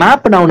இருக்கு. அந்த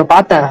மேப் நான் ஒண்ணு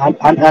பார்த்தேன்,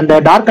 அந்த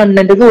டார்க்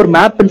கான்டினென்ட்டுக்கு ஒரு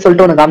மேப்னு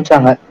சொல்லிட்டு ஒண்ணு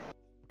காமிச்சாங்க.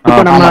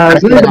 இப்ப நம்ம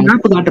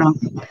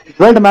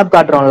வேர்ல்டு மேப்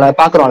காட்டுறோம்ல,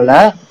 பாக்குறோம்ல,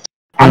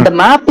 அந்த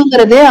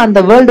மேப்புங்கிறதே அந்த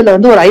வேர்ல்டுல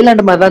வந்து ஒரு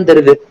ஐலாண்ட் மாதிரி தான்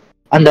தெரியுது.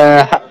 அந்த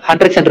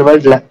 100 சென்டர்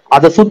வேர்ல்டுல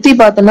அதை சுத்தி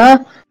பார்த்தோன்னா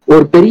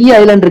ஒரு பெரிய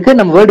ஐலாண்ட் இருக்கு.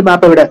 நம்ம வேர்ல்டு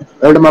மேப்பை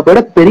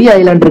விட பெரிய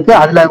ஐலாண்ட் இருக்கு.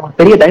 அதுல ஒரு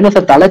பெரிய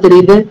டைனோசர் தலை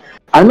தெரியுது.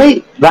 அது மாதிரி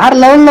வேற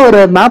லெவல்ல ஒரு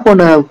மேப்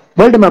ஒண்ணு,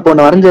 வேர்ல்டு மேப்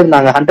ஒண்ணு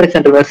வரைஞ்சிருந்தாங்க 100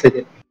 சென்டர்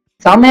வேர்ல்டுக்கு.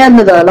 செமையா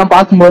இருந்தது. அதெல்லாம்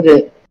பார்க்கும்போது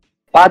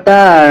பார்த்தா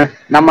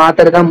நம்ம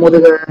ஆத்தர் தான்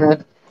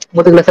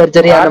முதுகுல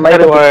சர்ஜரி அந்த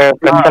மாதிரி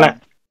பிரச்சனை,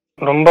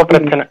 ரொம்ப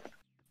பிரச்சனை.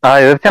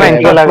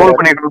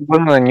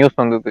 நியூஸ்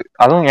வந்தது,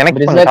 அதுவும் எனக்கு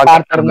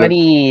மாதிரி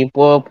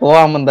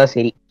போகாம இருந்தா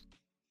சரி.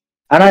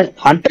 ஆனா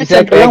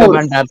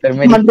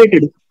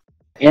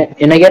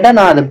என்ன கேட்டா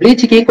நான் அந்த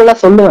ப்ளீச்சுக்கு ஈக்குவலா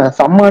சொல்லுவேன்,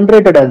 செம்ம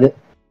அண்டர்ரேட்டட். அது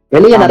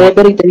வெளியே நிறைய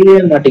பேருக்கு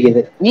தெரியவே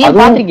மாட்டேங்குது. நீ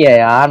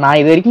பாத்திருக்கியா? நான்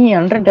இது வரைக்கும்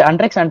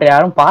 100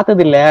 யாரும்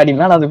பார்த்தது இல்ல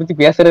அப்படின்னா நான் அதை பத்தி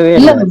பேசுறதே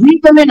இல்ல.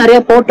 வீட்டுமே நிறைய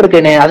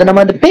போட்டிருக்கேனே, அது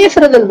நம்ம அது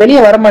பேசுறது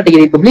வெளியே வர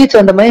மாட்டேங்குது. இப்ப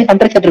ப்ளீச் அந்த மாதிரி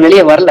 100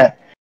 வெளியே வரல.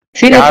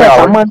 சீரியஸா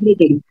செம்ம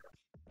அண்டர்ரேட்டட்.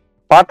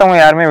 பார்த்தவங்க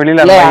யாருமே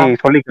வெளியில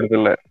சொல்லிக்கிறது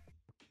இல்ல.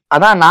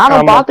 அதான்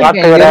நானும்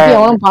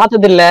பாத்துருக்கேன்,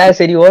 பார்த்தது இல்ல.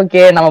 சரி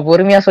ஓகே, நம்ம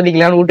பொறுமையா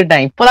சொல்லிக்கலாம்னு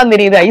விட்டுட்டேன். இப்பதான்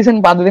தெரியுது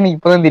ஐசன் பார்த்ததுன்னு,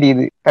 இப்பதான்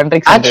தெரியுது.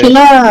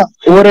 ஆக்சுவலா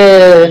ஒரு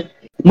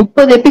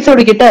 30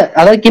 எபிசோடு கிட்ட,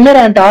 அதாவது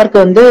கிமரா அண்ட் ஆர்க்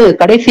வந்து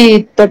கடைசி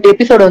 30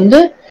 எபிசோடு வந்து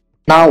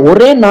நான்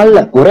ஒரே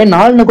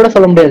நாள்னு கூட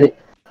சொல்ல முடியாது,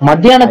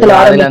 மத்தியானத்துல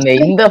அந்த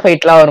இந்த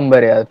ஃபைட்லாம் வரும்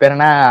பாரு, அது பேர்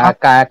என்ன,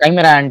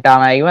 கைமரா அண்ட்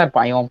இவன்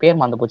இருப்பான், இவன் பேர்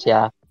மறந்து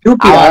போச்சியா,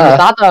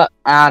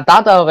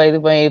 தாத்தாவை இது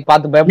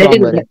பார்த்து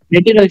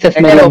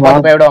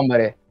பயப்படுவான்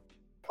பாரு.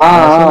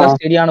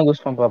 சரியான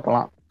குஸ்பம்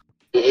பாப்பலாம்.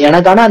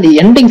 எனக்கு ஆனா அந்த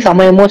எண்டிங்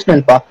செம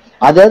எமோஷனல்பா.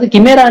 அதாவது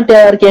கிமேரா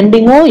ஆர்க்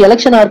எண்டிங்கும்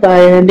எலெக்ஷன் ஆர்க்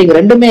எண்டிங்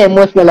ரெண்டுமே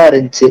எமோஷனலா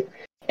இருந்துச்சு.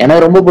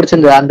 எனக்கு ரொம்ப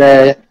பிடிச்சிருந்தது. அந்த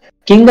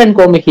கிங் அண்ட்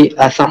கோமிகி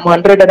செம்ம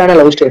அண்டர்ரேட்டடான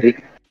லவ் ஸ்டோரி.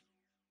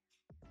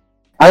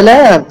 அதுல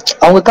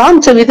அவங்க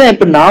காமிச்ச விதம்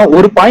எப்படின்னா,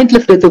 ஒரு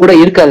பாயிண்ட்லெஸ் டெத்து கூட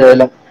இருக்காது.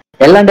 அதுல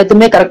எல்லா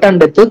டெத்துமே கரெக்டான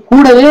டெத்து.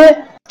 கூடவே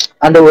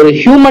அந்த ஒரு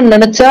ஹியூமன்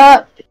நினைச்சா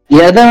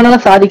எதை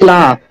வேணாலும்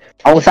சாதிக்கலாம்,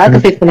 அவங்க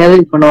சாக்ரிஃபைஸ் பண்ணி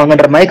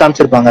பண்ணுவாங்கன்ற மாதிரி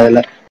காமிச்சிருப்பாங்க.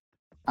 அதுல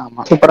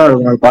சூப்பரா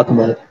இருக்கும்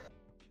பாக்கும்போது.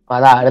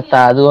 அதான் அடுத்த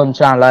அது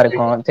கொஞ்சம் நல்லா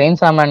இருக்கும்.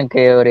 செயின்சா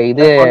மேனுக்கு ஒரு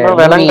இது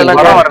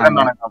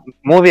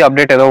மூவி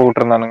அப்டேட் ஏதோ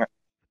விட்டுருந்தானுங்க.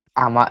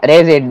 ஆமா,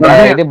 ரேஸ்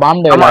இது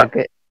பாம் டேல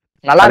இருக்கு,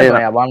 நல்லா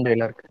இருக்கு. பாம்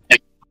டேல இருக்கு.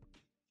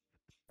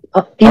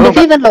 இந்த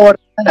சீசன்ல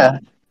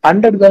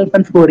 100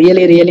 girlfriends for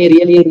really really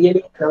really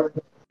really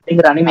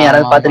அப்படிங்கிற அனிமே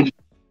யாராவது பாத்திருக்கீங்க?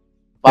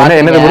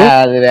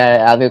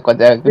 அது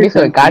கொஞ்சம்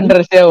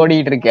கான்ட்ரவர்சியா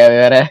ஓடிட்டு இருக்கு. அது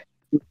வேற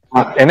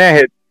என்ன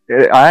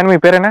அனிமே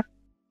பேர் என்ன?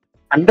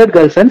 100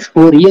 girlfriends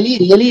for really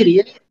really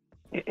really.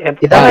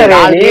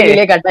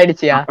 இதே கட்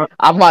ஆயிடுச்சியா?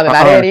 ஆமா, அது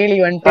நிறைய ரீலி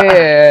வந்துட்டு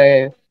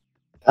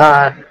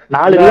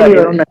 4 ரீலி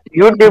வரும்.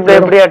 யூடியூப்ல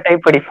எப்படியா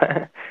டைப் படிப்பேன்,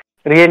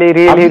 ரியலி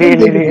ரியலி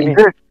ரியலி ரியலி.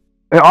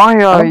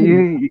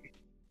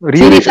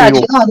 சீரியஸா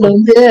அதுல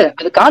வந்து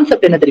அது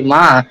கான்செப்ட் என்ன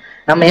தெரியுமா?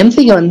 நம்ம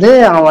எம்சிக்கு வந்து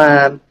அவன்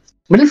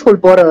மிடில்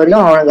ஸ்கூல் போற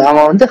வரையும்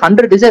அவன் வந்து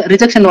 100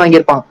 ரிஜெக்ஷன்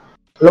வாங்கியிருப்பான்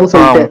லவ்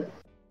சொல்லிட்டு.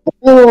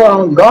 அப்போ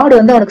காட்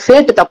வந்து அவனுக்கு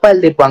ஃபேட் தப்பா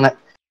எழுதிருப்பாங்க.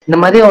 இந்த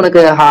மாதிரி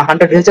அவனுக்கு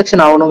 100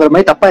 ரிஜெக்ஷன் ஆகணுங்கிற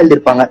மாதிரி தப்பா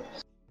எழுதிருப்பாங்க.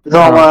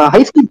 அவன்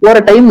ஹை ஸ்கூல் போற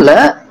டைம்ல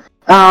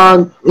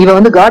இவன்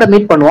வந்து காடை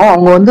மீட் பண்ணுவான்.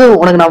 அவங்க வந்து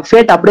உனக்கு நான்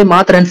ஃபேட் அப்படியே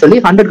மாத்துறேன்னு சொல்லி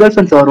 100 கேர்ள்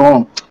ஃப்ரெண்ட்ஸ்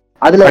வரும்.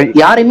 அதுல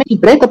யாரையுமே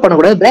பிரேக்கப்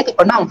பண்ணக்கூடாது, பிரேக்கப்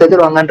பண்ணா அவங்க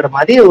செத்துருவாங்கன்ற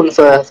மாதிரி ஒண்ணு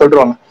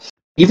சொல்றாங்க.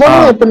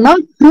 இவனும் எப்படின்னா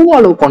ட்ரூவா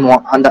லவ்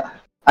பண்ணுவான் அந்த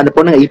அந்த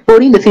பொண்ணுங்க. இப்போ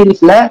இந்த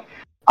சீரீஸ்ல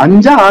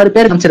 5-6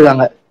 பேர்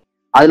காமிச்சிருக்காங்க.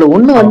 அதுல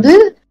ஒண்ணு வந்து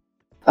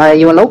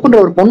இவன் லவ் பண்ற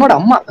ஒரு பொண்ணோட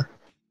அம்மா.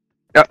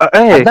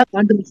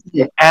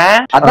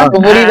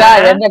 புரியுதா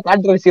என்ன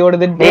கான்ட்ரோவர்சி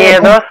ஓடுது? நீ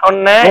ஏதோ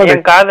சொன்ன,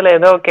 என் காதுல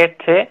ஏதோ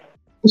கேட்டுச்சு.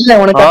 இல்ல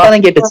உனக்கு கரெக்டா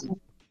தான் கேட்டுச்சு.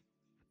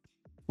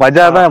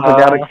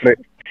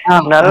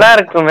 நல்லா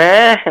இருக்குமே,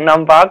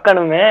 நான்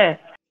பாக்கணுமே.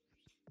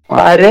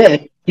 பாரு,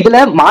 இதுல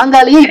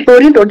மாங்காலேயே இப்போ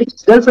வரையும்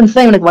 26 கேர்ள் ஃப்ரெண்ட்ஸ்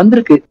தான் எனக்கு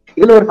வந்திருக்கு.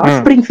 இதுல ஒரு ஹாட்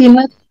ஸ்பிரிங் சீன்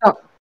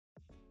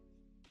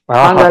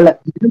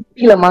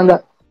மாங்கால மாங்கா.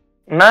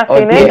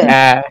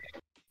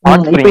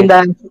 இப்ப இந்த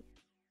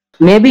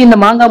மேபி இந்த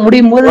மாங்கா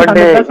முடியும் போது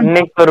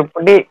இன்னைக்கு ஒரு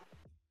புடி.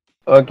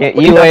 Okay,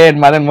 EON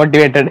Madan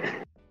motivated.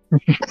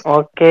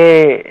 Okay,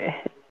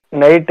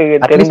 நைட்டுக்கு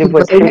தெரிஞ்சு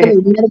போச்சு.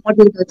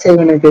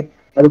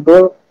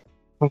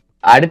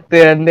 அடுத்து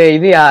வந்து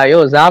இது ஐயோ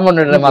ஜாமன்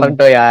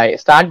மறந்துட்டோயா,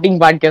 ஸ்டார்டிங்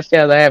பாட்காஸ்டே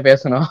அதான்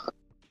பேசணும்.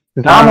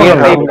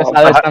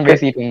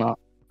 பேசிட்டு இருந்தோம்.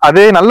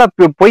 அது நல்லா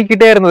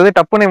போய்கிட்டே இருந்தது.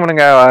 டப்புன்னு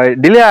இவனுங்க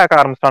டிலே ஆக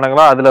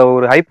ஆரம்பிச்சானுங்களா, அதுல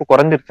ஒரு ஹைப்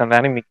குறைஞ்சிருச்சு அந்த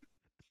அனிமி.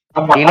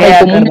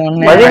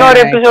 11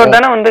 எபிசோட்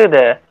தானே வந்து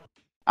இது.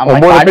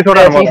 9 எபிசோட்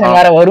சீசன்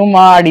வேற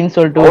வருமா அப்படின்னு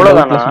சொல்லிட்டு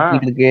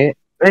இருக்கு.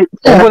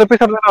 9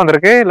 எபிசோட் தானே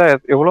வந்திருக்கு, இல்ல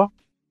எவ்வளவு?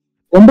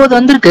 9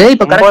 வந்திருக்கு.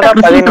 இப்ப கரெக்ட்டா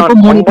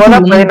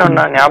 11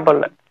 ஞாபகம்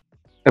இல்ல.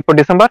 இப்ப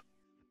டிசம்பர்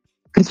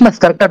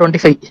கிறிஸ்மஸ் கரெக்ட்டா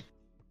 25.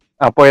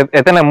 அப்போ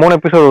எத்தனை 3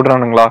 எபிசோட்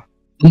விடுறானுங்களா?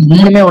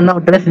 3மே ஒண்ணா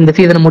விட்டு இந்த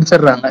சீசனை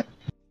முடிச்சிடுறாங்க.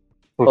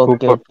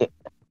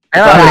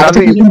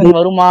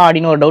 வருமா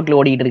அப்படின்னு ஒரு டவுட்ல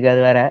ஓடிட்டு இருக்கு.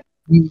 அது வேற.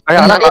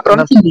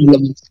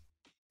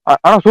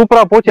 ஆனா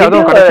சூப்பரா போச்சு.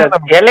 அதுவும்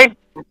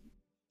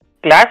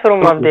class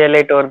room of the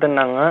elite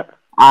வருதுன்னாங்க.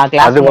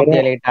 Classroom of the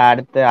elite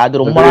அடுத்து அது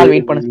ரொம்ப நாள்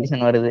வெயிட் பண்ண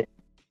சீசன் வருது.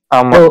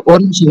 ஆமா,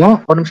 ஒரு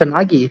நிமிஷம்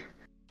நாகி,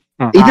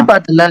 இது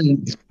பாத்தல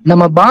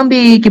நம்ம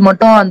பாம்பிக்கு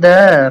மட்டும் அந்த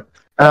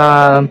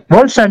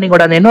வேர்ல்ட்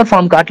ஸ்டாண்டிங்கோட அந்த இன்னொரு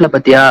ஃபார்ம் காட்டல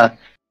பத்தியா?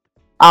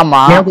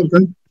 ஆமா,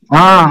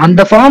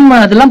 அந்த ஃபார்ம்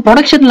அதெல்லாம்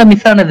ப்ரொடக்ஷன்ல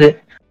மிஸ் ஆனது.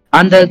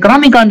 அந்த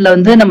கிராமிகான்ல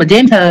வந்து நம்ம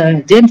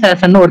ஜேம்ஸ்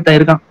ஹாசன் ஒருத்தன்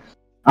இருக்கான்,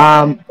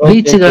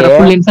 பீச்சுக்கு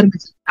ஃபுல்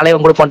இன்ஃபர்மேஷன்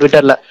தலைவன் கூட போன்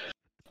ட்விட்டர்ல.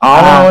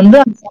 அவன் வந்து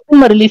அந்த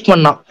ஃபார்ம் ரிலீஸ்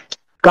பண்ணான்.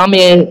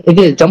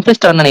 இது ஜம்ப்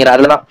ஃபெஸ்ட் நினைக்கிறேன்.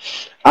 அதுலதான்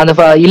அந்த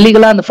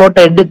இல்லீகலா அந்த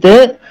போட்டோ எடுத்து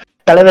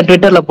தலைவன்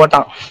ட்விட்டர்ல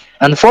போட்டான்.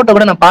 அந்த போட்டோ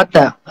கூட நான்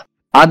பார்த்தேன்.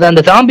 அது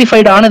அந்த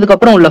ஜாம்பிஃபைட் ஆனதுக்கு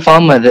அப்புறம் உள்ள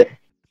ஃபார்ம் அது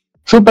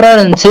சூப்பரா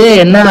இருந்துச்சு.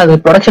 என்ன அது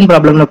ப்ரொடக்ஷன்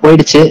ப்ராப்ளம்ல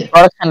போயிடுச்சு.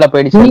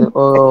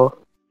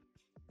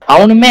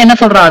 அவனுமே என்ன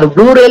சொல்றான், அது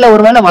ப்ளூரேல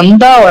ஒருவேளை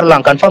வந்தா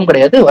வரலாம், கன்ஃபார்ம்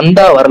கிடையாது,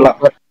 வந்தா வரலாம்.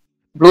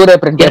 ப்ளூரே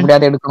பிரிண்ட்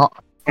எப்படியாவது எடுக்கணும்.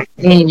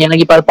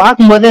 எனக்கு இப்ப அதை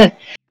பார்க்கும்போது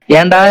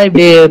ஏன்டா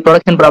இப்படி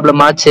ப்ரொடக்ஷன்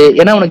ப்ராப்ளம் ஆச்சு.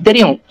 ஏன்னா உனக்கு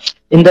தெரியும்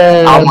இந்த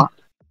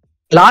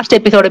லாஸ்ட்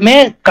எபிசோடுமே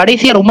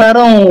கடைசியா ரொம்ப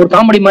நேரம் ஒரு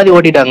காமெடி மாதிரி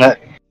ஓட்டிட்டாங்க.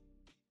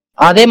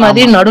 அதே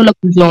மாதிரி நடுவுல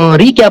கொஞ்சம்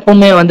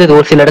ரீகேப்புமே வந்தது.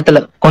 ஒரு சில இடத்துல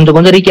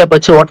கொஞ்சம் ரீகேப்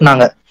வச்சு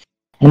ஓட்டினாங்க.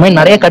 இந்த மாதிரி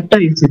நிறைய கட்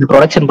ஆயிடுச்சு இது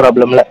ப்ரொடக்ஷன்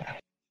ப்ராப்ளம்ல.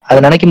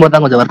 அது நினைக்கும் போது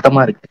தான் கொஞ்சம்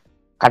வருத்தமா இருக்கு.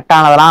 கட்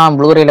ஆனதெல்லாம்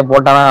ப்ளூரேல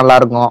போட்டாதான் நல்லா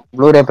இருக்கும்.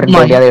 ப்ளூரே பிரிண்ட்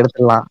எப்படியாவது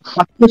எடுத்துடலாம்.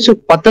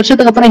 10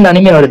 வருஷத்துக்கு அப்புறம் இந்த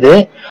அனிமே வருது,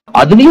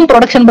 அதுலயும்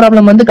ப்ரொடக்ஷன்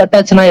ப்ராப்ளம் வந்து கட்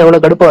ஆச்சுன்னா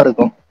எவ்வளவு கடுப்பா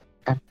இருக்கும்.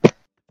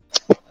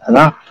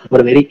 அதான்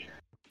ஒரு வெரி.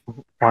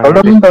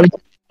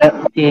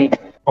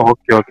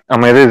 ஓகே ஓகே,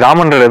 நம்ம இது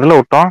ஜாமன் எதுல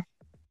விட்டோம்?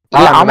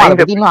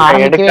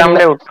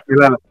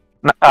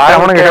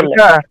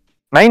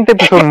 நைன்த்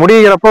எபிசோட்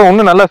முடிகிறப்போ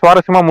இன்னும் நல்ல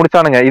சுவாரஸ்யமா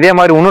முடிச்சானுங்க. இதே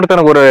மாதிரி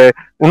இன்னொருத்தனுக்கு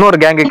இன்னொரு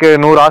கேங்குக்கு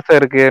 100 ஆசை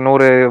இருக்கு,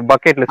 100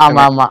 பக்கெட் லிஸ்ட்.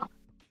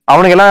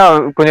 அவனுக்கு எல்லாம்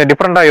கொஞ்சம்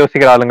டிஃபரெண்டா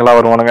யோசிக்கிற ஆளுங்களா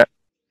வருவானுங்க.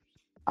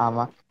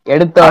 ஆமா,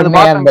 எடுத்த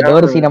உடனே அந்த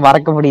டோர் சீனை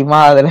மறக்க முடியுமா?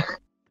 அதுல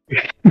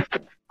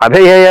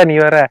அதே ஏயா நீ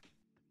வேற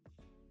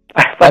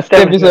ஃபர்ஸ்ட்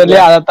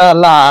எபிசோட்லயே அதத்தான்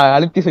எல்லாம்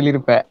அழுத்தி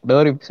சொல்லிருப்பேன்.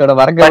 டோர் எபிசோட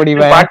மறக்க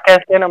முடியுமா?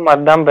 பாட்காஸ்ட்லயே நம்ம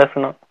அதான்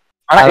பேசணும்.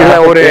 ஆனா இதுல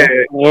ஒரு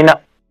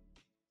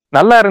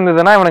நல்லா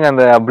இருந்ததுன்னா இவனுங்க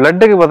அந்த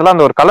பிளட்டுக்கு பதிலா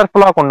அந்த ஒரு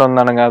கலர்ஃபுல்லா கொண்டு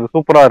வந்தானுங்க. அது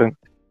சூப்பரா இருக்கு.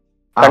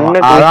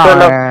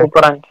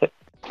 சூப்பரா இருந்துச்சு.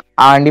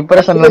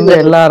 டிப்ரெஷன் வந்து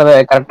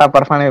எல்லாரும் கரெக்டா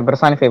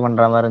பர்சானிஃபை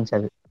பண்ற மாதிரி இருந்துச்சு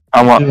அது.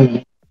 ஆமா,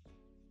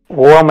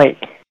 ஓமை.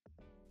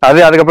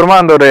 அதுக்கப்புறமா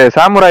அந்த ஒரு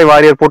சாமுராய்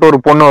வாரியர் போட்டு ஒரு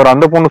பொண்ணு வரும்,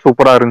 அந்த பொண்ணு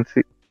சூப்பரா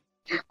இருந்துச்சு.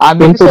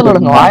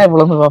 வாய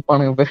புலந்து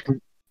பாப்பானுங்க.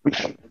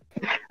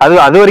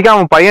 அது வரைக்கும்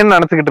அவன் பையன்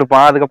நினைச்சுக்கிட்டு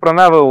இருப்பான். அதுக்கப்புறம்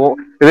தான்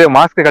இது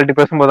மாஸ்க் கழட்டி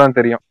பேசும்போதுதான்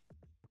தெரியும்.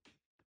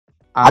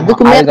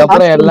 அதுக்குமே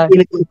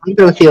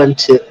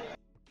வந்துச்சு.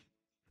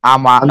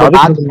 ஆமா,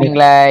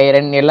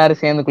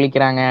 எல்லாரும் சேர்ந்து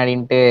குளிக்கிறாங்க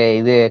அப்படின்ட்டு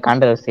இது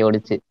கான்ட்ரோவர்சி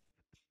ஓடிச்சு.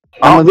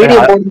 நம்ம வீடியோ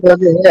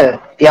போடும்போது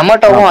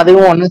எமோட்டோவும்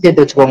அதுவும் ஒன்னும்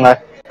சேர்த்து வச்சுக்கோங்க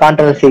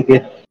கான்ட்ரோவர்சிக்கு.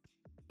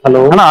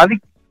 ஹலோ, ஆனா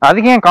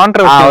அதுக்கு ஏன்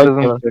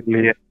கான்ட்ரோவர்சி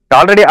தெரியலையே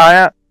ஆல்ரெடி.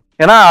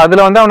 ஏன்னா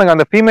அதுல வந்து அவனுக்கு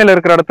அந்த ஃபீமேல்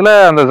இருக்கிற இடத்துல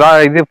அந்த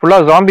இது ஃபுல்லா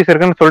ஜாம்பிஸ்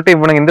இருக்குன்னு சொல்லிட்டு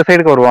இவனுக்கு இந்த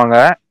சைடுக்கு வருவாங்க.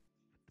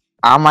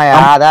 ஆமாயா,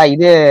 அதான்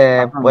இது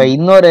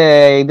இன்னொரு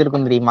இது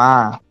இருக்கும் தெரியுமா?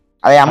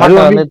 அதே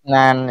அம்மாட்ட வந்து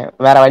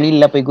வேற வழி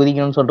இல்ல போய்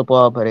குதிக்கணும்னு சொல்லிட்டு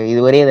போவா பாரு, இது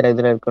ஒரே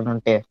இதுல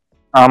இருக்கணும்ட்டு.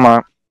 ஆமா,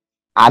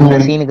 அந்த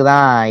சீனுக்கு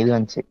தான் இது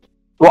வந்துச்சு.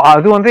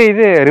 அது வந்து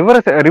இது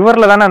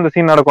ரிவர்ல தானே அந்த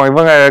சீன் நடக்கும்.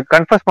 இவங்க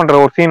கன்ஃபஸ் பண்ற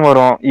ஒரு சீன்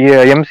வரும்.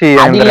 எம்சி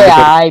அது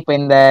இல்லையா, இப்ப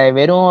இந்த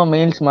வெறும்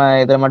மீல்ஸ்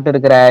இதுல மட்டும்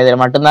இருக்கிற இதுல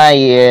மட்டும்தான்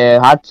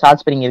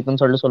ஹாட் ஸ்பிரிங்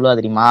இருக்குன்னு சொல்லுவா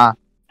தெரியுமா.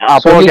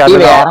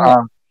 சொல்லிட்டு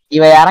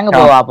இவ இறங்க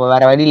போவா. அப்ப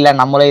வேற வழி இல்ல,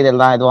 நம்மளே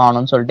இதெல்லாம் இதுவும்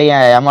ஆகணும்னு சொல்லிட்டு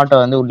எமோட்டோ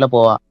வந்து உள்ள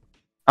போவா.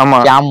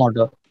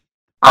 யாமோட்டோ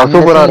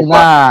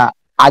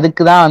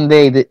அதுக்குதான் வந்து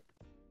இது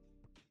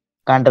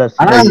கான்ட்ரோவர்சி.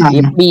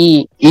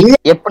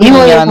 எப்படி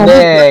நீங்க வந்து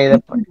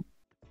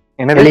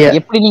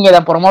எப்படி நீங்க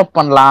இதை ப்ரொமோட்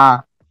பண்ணலாம்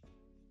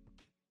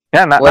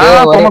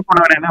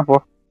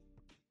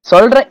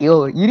சொல்றேன். யோ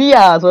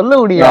இரியா சொல்ல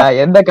முடியா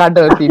எந்த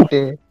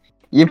கான்ட்ரோவர்சிட்டு.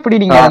 எப்படி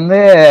நீங்க வந்து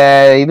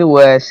இது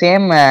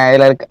சேம்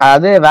இதுல இருக்கு,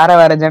 அது வேற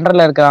வேற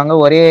ஜெண்டர்ல இருக்கிறவங்க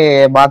ஒரே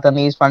பாத்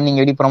வந்து யூஸ் பண்ணி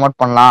நீங்க எப்படி ப்ரொமோட்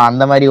பண்ணலாம்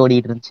அந்த மாதிரி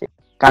ஓடிட்டு இருந்துச்சு.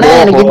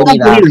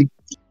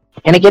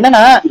 எனக்கு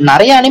என்னன்னா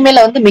நிறைய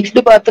அனிமேல வந்து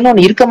மிக்ஸ்டு பாத்னு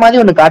ஒண்ணு இருக்க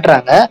மாதிரி ஒண்ணு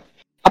காட்டுறாங்க.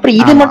 அப்புறம்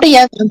இது மட்டும்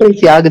ஏன்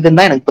கான்ட்ரோவர்சி ஆகுதுன்னு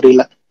தான் எனக்கு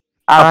புரியல.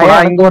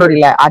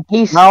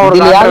 அட்லீஸ்ட்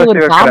இதுலயாவது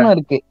ஒரு காரணம்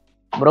இருக்கு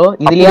ப்ரோ,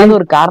 இதுலயாவது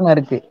ஒரு காரணம்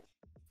இருக்கு.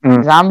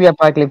 ஜாம்பி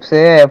அப்பாக்லிப்ஸ்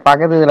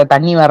பக்கத்து இதுல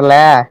தண்ணி வரல,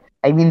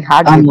 ஐ மீன்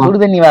ஹாட்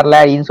சுடு தண்ணி வரல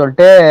அப்படின்னு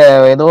சொல்லிட்டு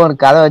ஏதோ ஒரு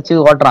கதை வச்சு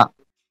ஓட்டுறான்.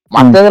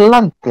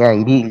 மத்ததெல்லாம்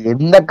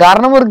எந்த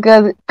காரணமும்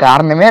இருக்காது,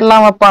 காரணமே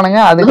இல்லாம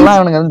வைப்பானுங்க. அதுக்கெல்லாம்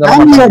இவனுங்க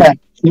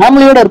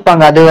ஃபேமிலியோட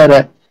இருப்பாங்க, அது வேற.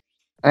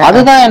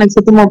 அதுதான் எனக்கு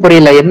சுத்தமா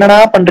புரியல, என்னடா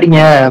பண்றீங்க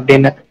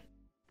அப்படின்னு.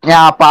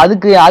 அப்ப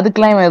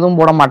அதுக்கெல்லாம் இவன் எதுவும்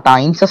போட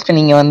மாட்டான். இன்ட்ரெஸ்ட்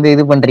நீங்க வந்து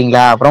இது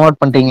பண்றீங்களா, ப்ரொமோட்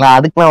பண்றீங்களா,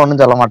 அதுக்கெல்லாம் ஒண்ணும்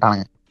சொல்ல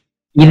மாட்டானுங்க.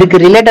 இதுக்கு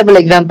ரிலேட்டபிள்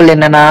எக்ஸாம்பிள்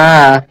என்னன்னா,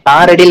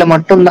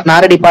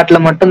 நாரடி பாட்டுல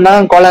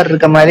மட்டும்தான் கோளாறு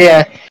இருக்க மாதிரி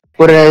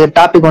ஒரு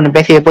டாபிக் ஒண்ணு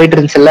பேசி போயிட்டு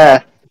இருந்துச்சுல்ல,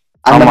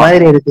 அந்த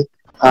மாதிரி இருக்கு.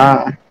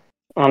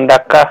 அந்த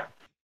அக்கா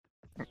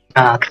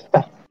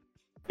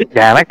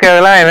எனக்கு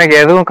அதெல்லாம் எனக்கு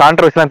எதுவும்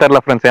கான்ட்ரோவர்சி எல்லாம்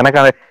தெரியல ஃப்ரெண்ட்ஸ்.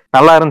 எனக்கு அது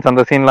நல்லா இருந்துச்சு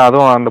அந்த சீன்லாம்,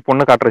 அதுவும் அந்த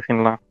பொண்ணு காட்டுற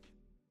சீன்லாம்.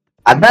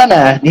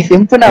 அதானே நீ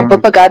சிம்பிள்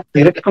அப்பப்ப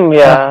காட்டு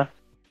இருக்கும்யா,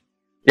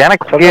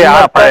 எனக்கு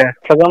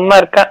சுகமா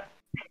இருக்கா.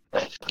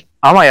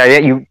 ஆமா,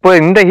 இப்ப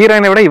இந்த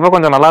ஹீரோயினை விட இவ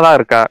கொஞ்சம் நல்லாதான்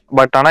இருக்கா.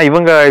 பட் ஆனா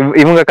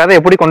இவங்க கதை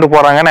எப்படி கொண்டு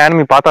போறாங்கன்னு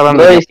ஆனிமி பார்த்தாதான்.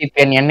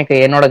 எனக்கு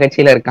என்னோட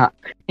கட்சியில இருக்கான்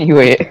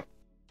இவையே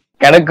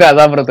கிடக்கு,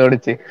 அதான் அப்புறம்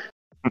தோடுச்சு.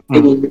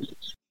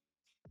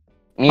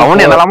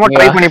 அவனு என்னெல்லாமோ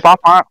ட்ரை பண்ணி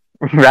பாப்பான்,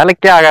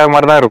 வேலைக்கே ஆகாத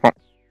மாதிரிதான் இருக்கும்.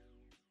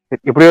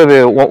 இப்படி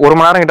ஒரு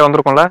மணி நேரம் கிட்ட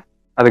வந்திருக்கும்ல,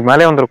 அதுக்கு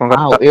மேலே வந்திருக்கும்.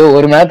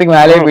 ஒரு மணி நேரத்துக்கு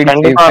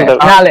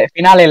மேலே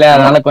பின்னால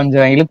அதனால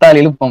கொஞ்சம்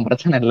இழுப்போம்,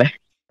 பிரச்சனை இல்ல.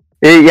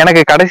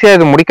 எனக்கு கடைசியா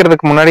இது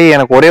முடிக்கிறதுக்கு முன்னாடி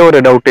எனக்கு ஒரே ஒரு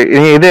டவுட்.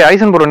 இது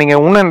ஐசன் ப்ரோ, நீங்க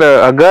இன்னும் இந்த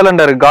கேர்ள்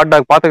அண்டர் காட்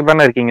டாக் பாத்துட்டு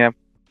தானே இருக்கீங்க?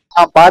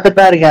 பாத்துட்டு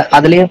தான் இருக்கேன்.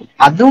 அதுலயும்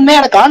அதுவுமே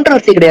எனக்கு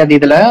கான்ட்ரோவர்சி கிடையாது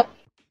இதுல.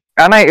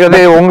 ஆனா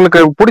இது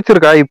உங்களுக்கு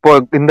பிடிச்சிருக்கா? இப்போ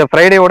இந்த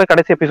ஃப்ரைடேவோட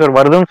கடைசி எபிசோட்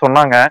வருதுன்னு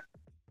சொன்னாங்க.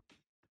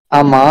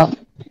 ஆமா,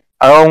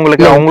 அதாவது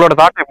உங்களுக்கு உங்களோட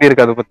தாட் எப்படி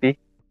இருக்கு அதை பத்தி?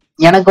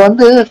 எனக்கு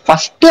வந்து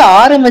ஃபர்ஸ்ட்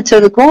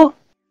ஆரம்பிச்சதுக்கும்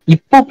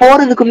இப்போ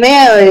போறதுக்குமே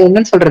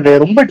என்னன்னு சொல்றது,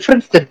 ரொம்ப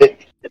டிஃபரன்ஸ் இருக்கு.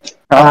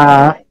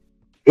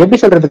 எப்படி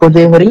சொல்றது,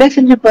 கொஞ்சம் இவங்க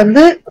ரிலேஷன்ஷிப்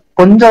வந்து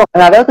கொஞ்சம்,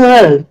 அதாவது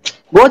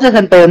கோஜோ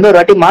சென்டை வந்து ஒரு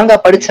வாட்டி மாங்கா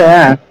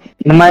படிச்சேன்,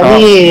 இந்த மாதிரி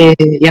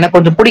எனக்கு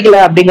கொஞ்சம் பிடிக்கல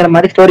அப்படிங்கிற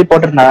மாதிரி ஸ்டோரி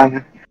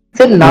போட்டிருந்தாங்க.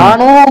 சரி,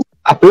 நானும்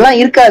அப்படிலாம்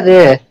இருக்காது,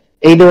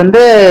 இது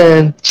வந்து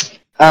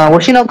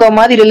ஒஷினோக்கோ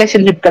மாதிரி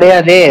ரிலேஷன்ஷிப்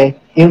கிடையாது,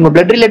 இவங்க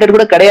பிளட் ரிலேட்டட்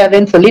கூட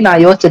கிடையாதுன்னு சொல்லி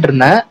நான் யோசிச்சுட்டு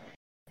இருந்தேன்.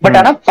 பட்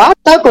ஆனா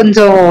பார்த்தா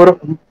கொஞ்சம் ஒரு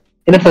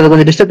என்ன சொல்றது,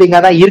 கொஞ்சம்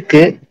டிஸ்டர்பிங்கா தான்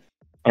இருக்கு.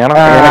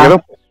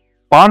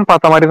 பான்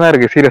பார்த்த மாதிரி தான்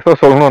இருக்கு,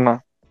 சீரியஸா சொல்லணும்னா.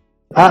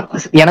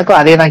 எனக்கும்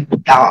அதேதான்,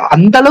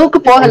 அந்த அளவுக்கு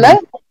போகல,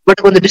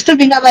 பட் கொஞ்சம்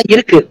டிஸ்டர்பிங்கா தான்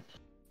இருக்கு.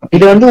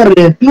 இது வந்து ஒரு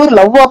பியூர்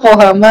லவ்வா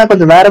போகாம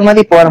கொஞ்சம் வேற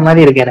மாதிரி போற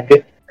மாதிரி இருக்கு எனக்கு.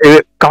 இது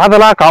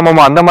காதலா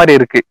காமமா அந்த மாதிரி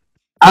இருக்கு.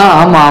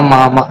 ஆமா ஆமா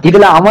ஆமா,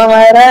 இதுல அவன்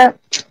வேற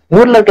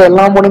ஊர்ல இருக்க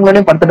எல்லா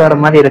பொண்ணுங்களையும் படுத்துட்டு வர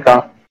மாதிரி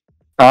இருக்கான்.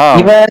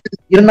 இவன்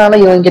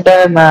இருந்தாலும் இவன் கிட்ட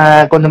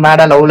கொஞ்சம்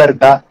மேடா லவ்ல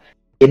இருக்கா.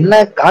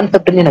 என்ன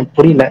கான்செப்ட்னு எனக்கு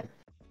புரியல.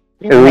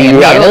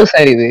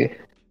 சார் இது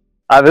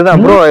அதுதான்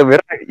ப்ரோ,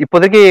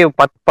 இப்போதைக்கு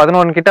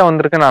 11 கிட்ட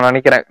வந்திருக்கு நான்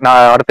நினைக்கிறேன்.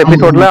 நான் அடுத்த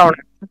எபிசோட்ல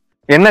அவனுக்கு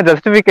என்ன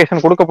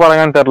ஜஸ்டிபிகேஷன் கொடுக்க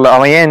போறாங்கன்னு தெரியல,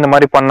 அவன் ஏன் இந்த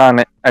மாதிரி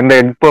பண்ணான்னு. இந்த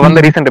இப்போ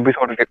வந்த ரீசெண்ட்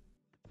எபிசோடுக்கு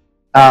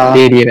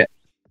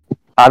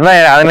அதான்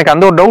எனக்கு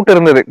அந்த ஒரு டவுட்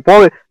இருந்தது.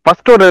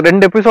 ஃபர்ஸ்ட் ஒரு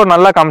 2 எபிசோட்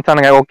நல்லா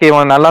காமிச்சானுங்க, ஓகே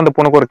நல்லா அந்த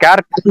பொண்ணுக்கு ஒரு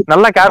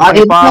நல்லா கேர்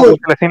பண்ணிப்பான்,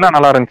 சில சீன்லாம்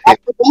நல்லா இருந்துச்சு.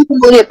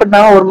 போகும்போது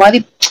எப்படின்னா ஒரு மாதிரி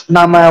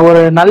நாம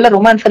ஒரு நல்ல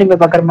ரொமான்ஸ்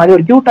அனிமே பாக்குற மாதிரி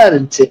ஒரு கியூட்டா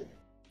இருந்துச்சு.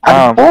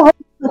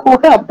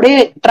 போக அப்படியே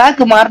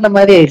ட்ராக் மாறின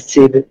மாதிரி ஆயிடுச்சு.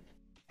 இது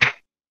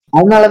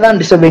அதனாலதான்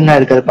டிஸ்டர்பிங்கா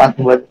இருக்குது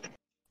பாக்கும்போது.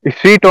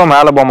 ஸ்வீட் ஹோம்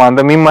அலபாமா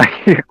அந்த மீம்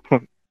மாதிரி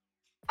இருக்கும்.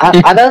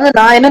 அதாவது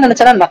நான் என்ன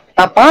நினைச்சேன்னா,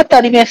 நான் பார்த்த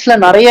அனிமேஸ்ல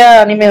நிறைய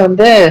அனிமே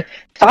வந்து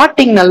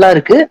ஸ்டார்டிங் நல்லா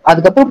இருக்கு,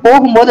 அதுக்கப்புறம்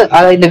போகும்போது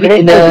இந்த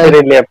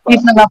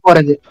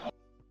போறது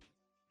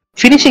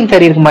பினிஷிங்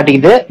சரி இருக்க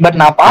மாட்டேங்குது. பட்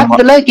நான்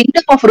பார்த்ததுல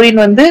கிங்டம் ஆஃப்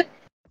ரூயின் வந்து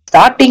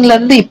ஸ்டார்டிங்ல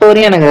இருந்து இப்ப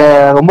வரையும் எனக்கு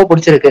ரொம்ப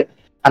பிடிச்சிருக்கு.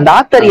 அந்த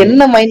ஆத்தர்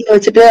என்ன மைண்ட்ல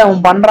வச்சுட்டு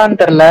அவன்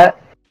பண்றான்னு தெரியல,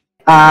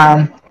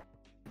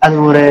 அது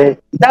ஒரு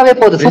இதாவே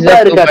போகுது,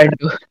 சூப்பரா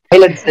இருக்கு.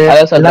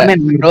 எல்லாமே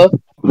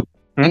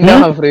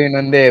கிங்டம் ஆஃப் ரூயின்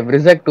வந்து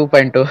பிரிசக்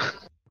 2.2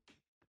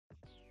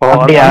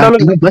 அப்படியா?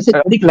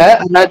 பிடிக்கல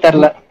அதனால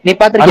தெரியல. நீ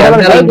பாத்திருக்கியா?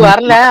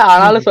 வரல,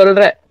 ஆனாலும்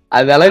சொல்றேன்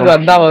அது அளவுக்கு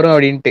வந்தா வரும்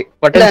அப்படின்ட்டு.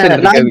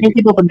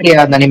 கீப் பண்றியா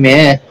அந்த அனிமே?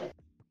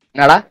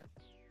 என்னடா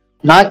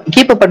நான்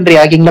கீப்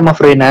பண்றியா கிங்டம்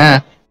ஆஃப் ரூயின்?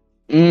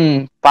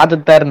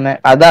 பாத்துட்டு தான் இருந்தேன்.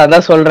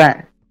 அதான் சொல்றேன்.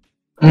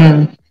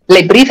 இல்ல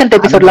இப்ப ரீசெண்ட்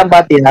எபிசோட் எல்லாம்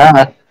பாத்தீங்களா?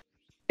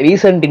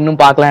 ரீசெண்ட் இன்னும்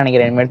பாக்கலாம்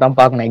நினைக்கிறேன். இனிமேல் தான்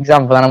பாக்கணும்.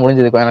 எக்ஸாம் தானே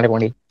முடிஞ்சது கொஞ்ச நாளைக்கு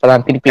முன்னாடி.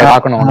 இப்பதான் திருப்பி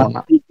பாக்கணும்.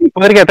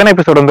 இப்ப வரைக்கும் எத்தனை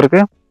எபிசோட்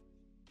வந்திருக்கு?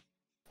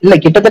 இல்ல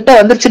கிட்டத்தட்ட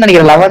வந்துருச்சுன்னு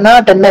நினைக்கிறேன். 11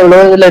 10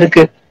 இவ்வளவு இதுல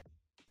இருக்கு.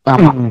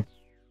 ஆமா,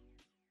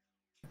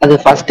 அது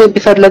ஃபர்ஸ்ட்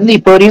எபிசோட்ல இருந்து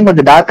இப்போ வரையும்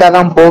கொஞ்சம் டார்க்கா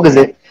தான்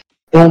போகுது.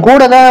 இவன்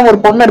கூட தான் ஒரு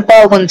பொண்ணு இருப்பா,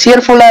 கொஞ்சம்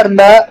சியர்ஃபுல்லா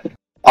இருந்தா,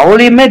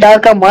 அவளையுமே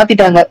டார்க்கா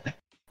மாத்திட்டாங்க.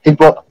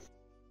 இப்போ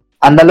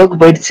அந்த அளவுக்கு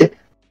போயிடுச்சு.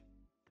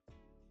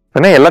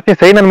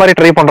 எல்லாத்தையும் செய்யணும் மாதிரி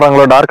ட்ரை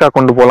பண்றாங்களோ டார்க்கா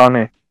கொண்டு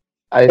போலான்னு.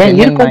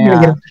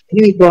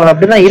 இப்போ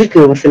அப்படிதான் இருக்கு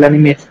ஒரு சில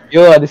அனிமே.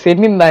 ஐயோ அது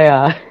சென்னின் தாயா.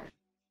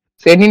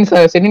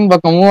 சென்னின்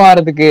பக்கம் மூவ்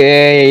ஆறதுக்கு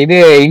இது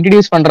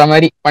இன்ட்ரோடியூஸ் பண்ற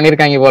மாதிரி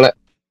பண்ணிருக்காங்க போல.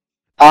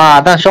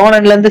 அதான்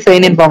ஷோனன்ல இருந்து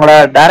செயினின் போங்களா,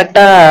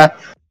 டைரக்டா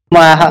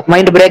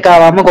மைண்ட் பிரேக்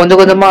ஆகாம கொஞ்சம்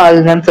கொஞ்சமா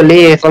ஆகுதுன்னு சொல்லி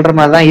சொல்ற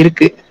மாதிரிதான்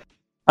இருக்கு.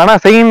 ஆனா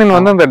செயினின்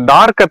வந்து அந்த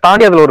டார்க்க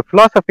தாண்டி அதுல ஒரு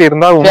பிலாசபி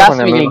இருந்தா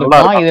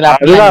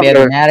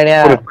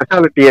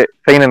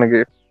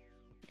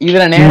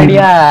இதுல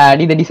நேரடியா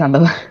அடிதடி சண்டை.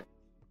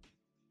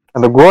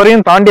 அந்த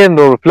கோரையும் தாண்டி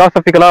அந்த ஒரு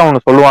பிலாசபிக்கலா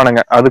ஒண்ணு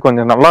சொல்லுவானுங்க, அது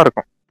கொஞ்சம் நல்லா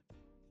இருக்கும்.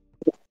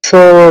 சோ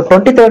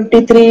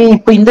 2023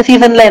 இப்போ இந்த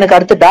சீசன்ல எனக்கு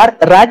அடுத்து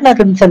டார்க் ராக்னா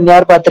கிரிம்சன்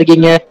யார்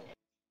பாத்திருக்கீங்க?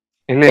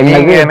 இல்ல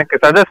நீங்க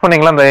எனக்கு சஜஸ்ட்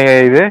பண்ணீங்களா அந்த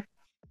இது?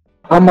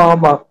 ஆமா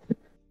ஆமா,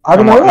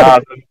 அது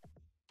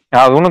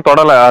அது ஒன்னும்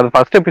தொடல. அது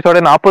ஃபர்ஸ்ட் எபிசோடே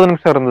 40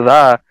 நிமிஷம் இருந்ததா,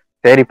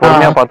 சரி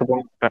பொறுமையா பாத்து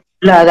போட்டேன்.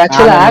 இல்ல அது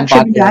ஆக்சுவலா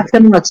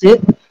ஆக்ஷன் ஆச்சு,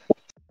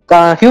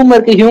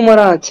 ஹியூமருக்கு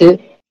ஹியூமரா ஆச்சு.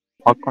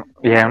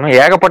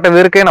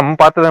 ஏகப்பட்டது இருக்கு. நம்ம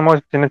பார்த்ததமோ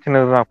சின்ன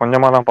சின்னதுதான்,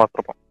 கொஞ்சமா தான்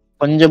பாத்துருப்போம்.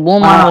 கொஞ்சம்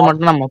பூமானது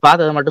மட்டும் நம்ம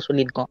பார்த்ததை மட்டும்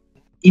சொல்லியிருக்கோம்.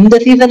 இந்த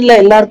சீசன்ல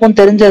எல்லாருக்கும்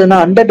தெரிஞ்சதுன்னா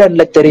அண்டர்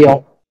அன்லக் தெரியும்.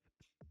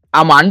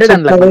 ஆமா, அண்டர்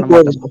அன்லக்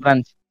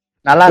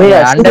நல்லா இருக்கு.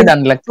 அண்டர்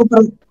அன்லக்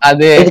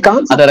அது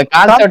அதோட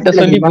கான்செப்ட்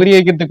சொல்லி புரிய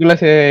வைக்கிறதுக்குள்ள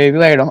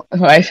இதுவாயிடும்.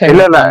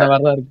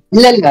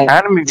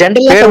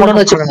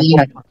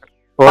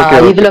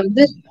 இதுல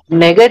வந்து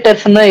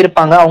நெகேட்டர்ஸ்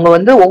இருப்பாங்க. அவங்க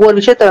வந்து ஒவ்வொரு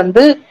விஷயத்த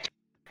வந்து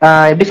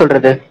எப்படி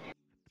சொல்றது,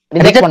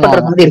 ரிஜெக்ட்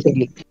பண்ற மாதிரி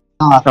இருக்கு.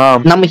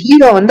 நம்ம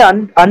ஹீரோ வந்து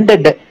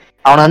அன்டெட்,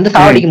 அவனை வந்து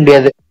சாவடிக்க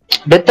முடியாது,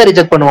 டெத்தை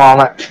ரிஜெக்ட் பண்ணுவான்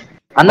அவன்.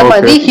 அந்த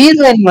மாதிரி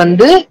ஹீரோயின்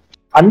வந்து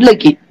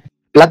அன்லக்கி,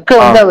 லக்க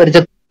வந்து அவ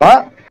ரிஜெக்ட் பண்ணுவா.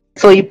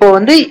 சோ இப்போ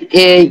வந்து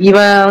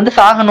இவன் வந்து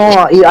சாகணும்,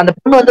 அந்த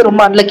பொண்ணு வந்து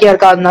ரொம்ப அன்லக்கியா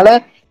இருக்கா, அதனால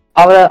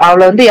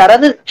அவளை வந்து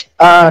யாராவது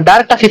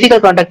டைரக்டா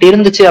பிசிக்கல் கான்டாக்ட்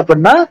இருந்துச்சு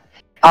அப்படின்னா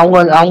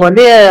அவங்க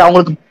வந்து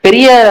அவங்களுக்கு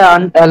பெரிய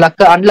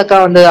அன்லக்கா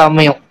வந்து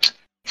அமையும்.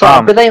 சோ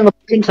அப்படிதான் இவங்க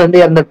பேரண்ட்ஸ்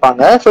வந்து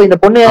இறந்துருப்பாங்க. சோ இந்த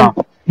பொண்ணு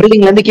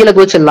பில்டிங்ல இருந்து கீழே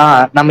குதிச்சிடலாம்,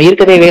 நம்ம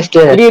இருக்கதே வேஸ்ட்.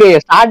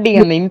 ஸ்டார்டிங்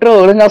அந்த இன்ட்ரோ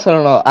ஒழுங்கா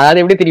சொல்லணும்.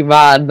 அதாவது எப்படி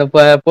தெரியுமா, அந்த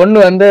பொண்ணு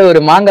வந்து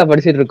ஒரு மாங்கா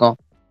படிச்சுட்டு இருக்கோம்.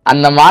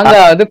 அந்த மாங்கா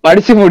வந்து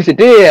படிச்சு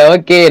முடிச்சுட்டு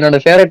ஓகே என்னோட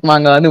ஃபேவரட்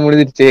மாங்கா வந்து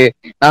முடிஞ்சிருச்சு,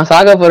 நான்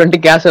சாக போறேன்ட்டு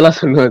கேஷுவலா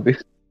சொல்லுவது.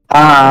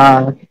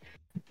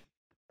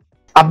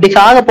 அப்படி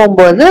சாக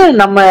போகும்போது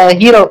நம்ம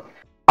ஹீரோ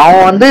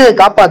அவன் வந்து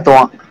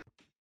காப்பாத்துவான்.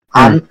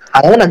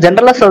 அதாவது நான்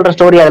ஜென்ரலா சொல்ற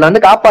ஸ்டோரி, அதுல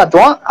வந்து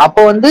காப்பாத்துவான்.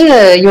 அப்போ வந்து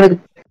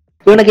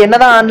இவனுக்கு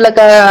என்னதான்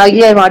அன்லக்க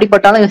ஆகி இவன்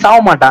அடிபட்டாலும் இவன் சாக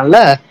மாட்டான்ல.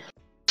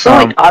 சோ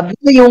அது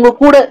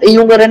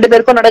இவங்க 2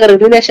 பேருக்கும் நடக்கிற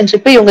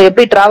ரிலேஷன்ஷிப், இவங்க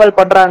எப்படி டிராவல்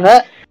பண்றாங்க,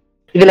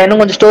 இதுல இன்னும்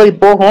கொஞ்சம் ஸ்டோரி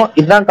போகும்.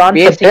 இதுதான்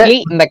கான்செப்ட்.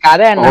 இந்த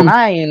கதை என்னன்னா,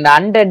 இந்த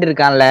அன்டெட்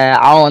இருக்கான்ல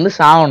அவன் வந்து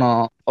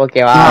சாவணும்,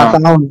 ஓகேவா?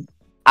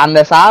 அந்த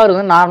சாவறது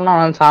வந்து நார்மலா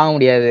அவனால சாக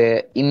முடியாது.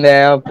 இந்த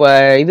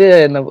இது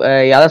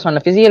அதான்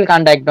சொன்ன பிசிக்கல்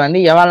கான்டாக்ட்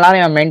வந்து எவ்வளவு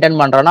நேரம் இவன் மெயின்டைன்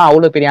பண்றானோ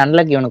அவ்வளவு பெரிய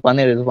அன்லக் இவனுக்கு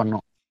வந்து இது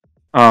பண்ணும்.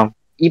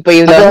 இப்ப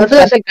இதுல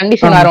ஸ்பெஷல்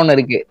கண்டிஷன் வேற ஒண்ணு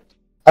இருக்கு.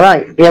 அதான்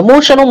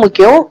எமோஷனும்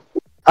முக்கியம்.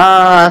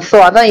 சோ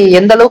அதான்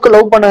எந்த அளவுக்கு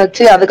லவ் பண்ண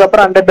வச்சு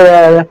அதுக்கப்புறம்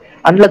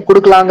அன்லக்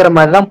குடுக்கலாங்கிற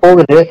மாதிரிதான்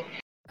போகுது.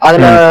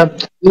 அதுல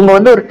இவங்க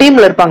வந்து ஒரு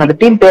டீம்ல இருப்பாங்க, அந்த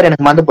டீம் பேர்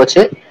எனக்கு மறந்து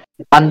போச்சு.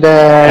 அந்த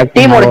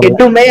டீமோட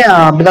ஹெட்டுமே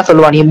அப்படிதான்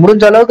சொல்லுவான், நீ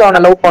முடிஞ்ச அளவுக்கு அவனை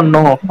லவ்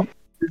பண்ணும்,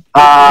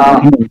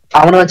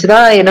 அவனை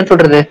வச்சுதான் என்ன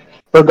சொல்றது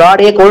ஒரு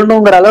காடியே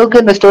கொள்ளணுங்கிற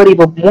அளவுக்கு இந்த ஸ்டோரி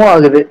இப்ப மூவ்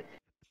ஆகுது.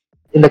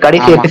 இந்த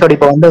கடைசி எபிசோட்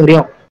இப்ப வந்து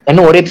வரையும்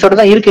இன்னும் ஒரு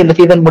எபிசோடு தான் இருக்கு இந்த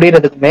சீசன்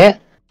முடியறதுக்குமே.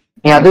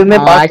 நீ அதுவுமே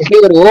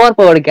ஒரு ஓவர்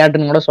பவர்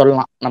கேரக்டர்னு கூட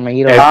சொல்லலாம் நம்ம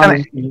ஹீரோ.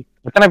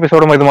 எத்தனை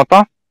எபிசோடு இது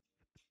மொத்தம்?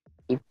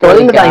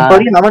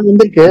 இப்போதைக்கு அவன்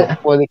வந்திருக்கு.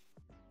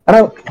 ஆனா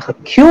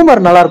ஹியூமர்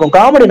நல்லா இருக்கும்,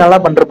 காமெடி நல்லா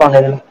பண்றாங்க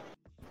இதுல.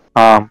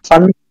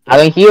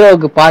 அவன்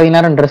ஹீரோவுக்கு பாதி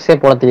நேரம் ட்ரெஸ்ஸே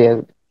போட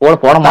தெரியாது,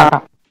 போட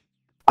மாட்டான்.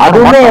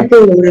 அதுவுமே எப்போ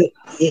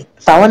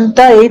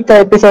 7th 8th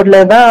எபிசோட்ல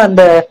தான்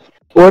அந்த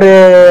ஒரு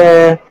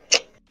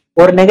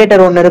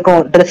நெகட்டிவ் ஒண்ணு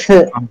இருக்கும், ட்ரெஸ்.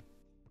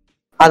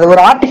 அது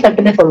ஒரு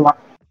ஆர்டிஃபேக்ட்னே சொல்லலாம்.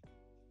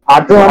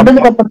 அது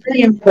வந்ததுக்கு அப்புறம்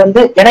எனக்கு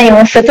வந்து ஏன்னா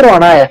இவன்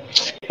செத்துருவானா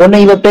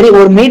ஒண்ணு, இவன் பெரிய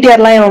ஒரு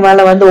மீட்டியர்லாம் இவன்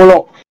மேல வந்து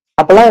விழும்.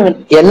 அப்பெல்லாம்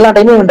எல்லா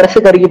டைமும் இவன்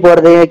ட்ரெஸ் கருகி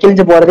போறது,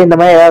 கிழிஞ்சு போறது, இந்த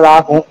மாதிரி ஏதாவது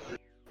ஆகும்.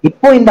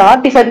 இப்போ இந்த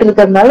ஆர்டிஃபேக்ட்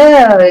இருக்கிறதுனால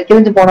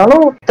கிழிஞ்சு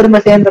போனாலும் திரும்ப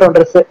சேர்ந்துரும்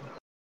ட்ரெஸ்.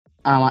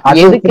 ஆமா,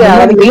 எதுக்கு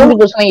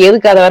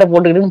அதை வேற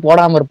போட்டுக்கிட்டு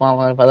போடாம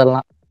இருப்பான்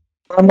அதெல்லாம்.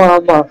 ஆமா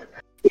ஆமா,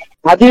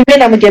 அதுவே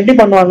நமக்கு எப்படி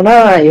பண்ணுவாங்கன்னா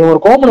இவன்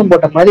ஒரு கோமணம்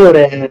போட்ட மாதிரி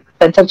ஒரு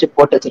சென்சார்ஷிப்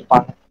போட்டு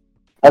வச்சிருப்பாங்க.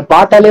 அது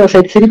பார்த்தாலே ஒரு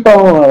சைடு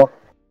சிரிப்பாவும்.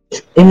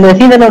 இந்த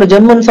சீசன் ஒரு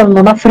ஜெம்முன்னு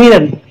சொல்லணும்னா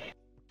ஃப்ரீரன்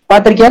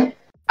பாத்திருக்கியா?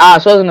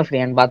 சோதனை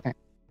ஃப்ரீரன் பார்த்தேன்.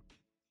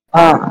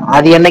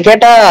 அது என்ன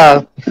கேட்டா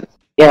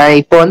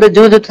இப்போ வந்து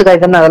ஜூஜுட்சு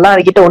கைசன் அதெல்லாம்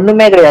அதுக்கிட்ட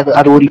ஒண்ணுமே கிடையாது.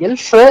 அது ஒரு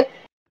எல்ஃப்,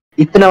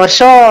 இத்தனை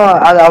வருஷம்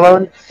அவ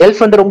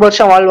எல்ஃப் வந்து ரொம்ப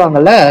வருஷம்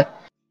வாழ்வாங்கல்ல.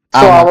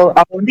 சோ அவ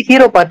வந்து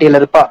ஹீரோ பார்ட்டியில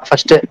இருப்பா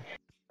ஃபர்ஸ்ட்.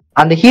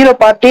 அந்த ஹீரோ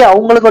பார்ட்டி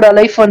அவங்களோட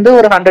லைஃப் வந்து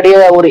ஒரு 100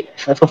 இயர், ஒரு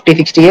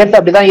 50-60 இயர்ஸ்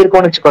அப்படிதான்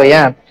இருக்கும்னு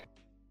வச்சுக்கோயேன்.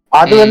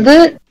 அது வந்து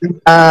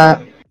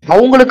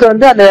அவங்களுக்கு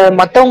வந்து அந்த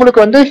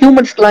மத்தவங்களுக்கு வந்து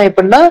ஹியூமன்ஸ்க்கு எல்லாம்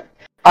எப்படின்னா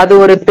அது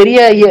ஒரு பெரிய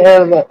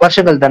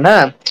வருஷங்கள் தானே.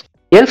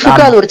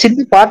 எல்ஃபுக்கு அது ஒரு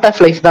சின்ன பார்ட்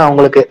ஆஃப் லைஃப் தான்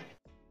அவங்களுக்கு.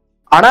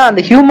 ஆனா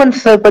அந்த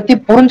ஹியூமன்ஸ் பத்தி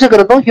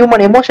புரிஞ்சுக்கிறதும்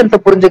ஹியூமன் எமோஷன்ஸை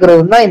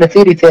புரிஞ்சுக்கிறதும் தான் இந்த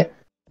சீரீஸே.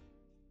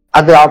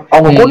 அது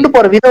அவங்க கொண்டு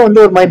போற விதம்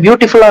வந்து ஒரு மாதிரி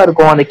பியூட்டிஃபுல்லா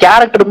இருக்கும். அந்த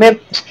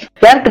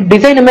கேரக்டர்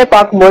டிசைனுமே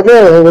பார்க்கும்போது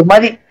ஒரு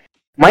மாதிரி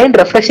மைண்ட்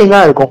ரெஃப்ரெஷிங்கா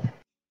இருக்கும்.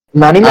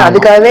 இந்த அனிமே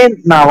அதுக்காகவே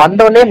நான்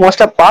வந்தோடனே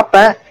மோஸ்டா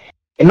பார்ப்பேன்.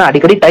 என்ன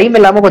அடிக்கடி டைம்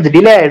இல்லாம கொஞ்சம்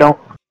டிலே ஆயிடும்.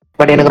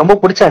 பட் எனக்கு ரொம்ப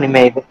பிடிச்ச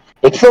அனிமே இது.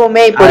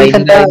 எக்ஸோவுமே இப்போ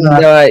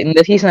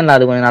இந்த சீசன்ல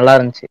அது கொஞ்சம் நல்லா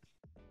இருந்துச்சு.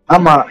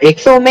 ஆமா,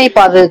 எக்ஸோவுமே இப்ப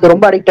அதுக்கு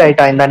ரொம்ப அடிக்ட்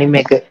ஆயிட்டான் இந்த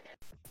அனிமேக்கு.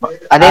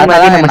 அதே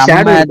மாதிரி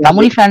நம்ம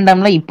தமிழ்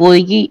ஃபேண்டம்ல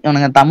இப்போதைக்கு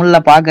இவனுங்க தமிழ்ல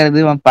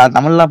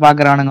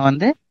பாக்குறவனுங்க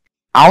வந்து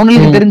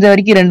அவனுக்கு தெரிஞ்ச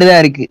வரைக்கும் 2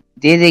 தான் இருக்கு,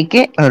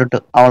 ஜேஜேகே நருட்டோ,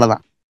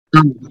 அவ்வளவுதான்.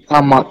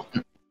 ஆமா,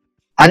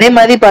 அதே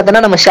மாதிரி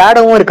பார்த்தோன்னா நம்ம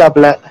ஷேடோவும்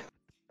இருக்காப்ல,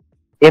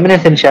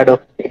 எமினன்ஸ் ஷேடோ.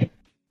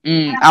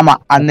 ஆமா,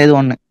 அந்த இது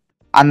ஒண்ணு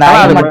அந்த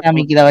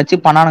மட்டாமிக்கு இதை வச்சு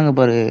பண்ணானுங்க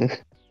பாரு.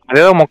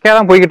 அதே மொக்கையா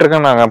தான் போய்கிட்டு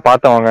இருக்கேன் நாங்க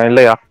பார்த்தவங்க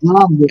இல்லையா.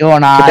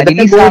 நான்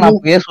ரிலீஸ்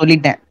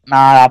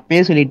நான்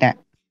அப்பயே சொல்லிட்டேன்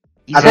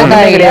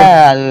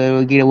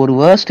அது ஒரு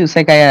வேர்ஸ்ட்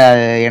இசைக்காய.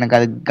 எனக்கு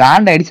அது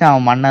காண்ட அடிச்சு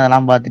அவன்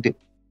மண்ணதெல்லாம் பார்த்துட்டு.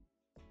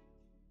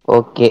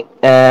 ஓகே,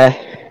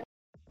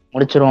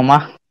 முடிச்சிருவோமா?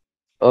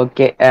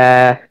 ஓகே,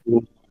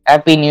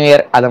 ஹாப்பி நியூ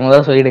இயர் அத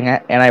முதல்ல சொல்லிடுங்க.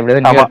 ஏன்னா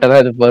இப்படிதான் நியூ இயர்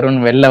தான் இது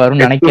வரும், வெளில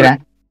வரும்னு நினைக்கிறேன்.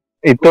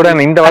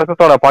 இத்துடன் இந்த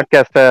வருஷத்தோட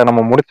பாட்காஸ்ட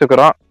நம்ம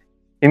முடிச்சுக்கிறோம்.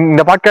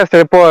 இந்த பாட்காஸ்ட்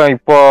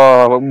இப்போ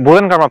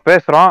புதன்கிழமை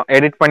பேசுறோம்.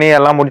 எடிட் பண்ணி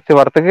எல்லாம் முடிச்சு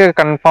வரதுக்கு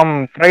கன்ஃபார்ம்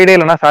ஃப்ரைடே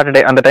இல்லைன்னா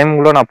சாட்டர்டே அந்த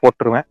டைமுக்குள்ள நான்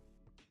போட்டுருவேன்.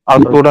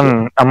 அதுடன்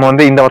நம்ம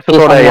வந்து இந்த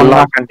வருஷத்தோட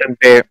எல்லா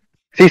content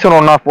season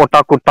 1 of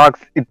otaku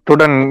talks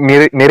இத்துடன்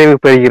நிறைவு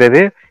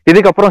பெறுகிறது.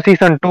 இதுக்கப்புறம்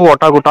சீசன் 2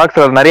 ஒட்டாகு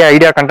டாக்ஸ் நிறைய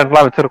ஐடியா கண்டென்ட்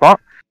எல்லாம் வச்சிருக்கோம்.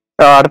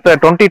 அடுத்த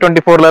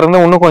 2024ல இருந்து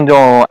இன்னும்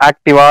கொஞ்சம்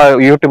ஆக்டிவா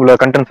யூடியூப்ல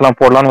கண்டென்ட்ஸ் எல்லாம்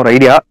போடலாம்னு ஒரு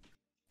ஐடியா.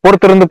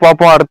 பொறுத்திருந்து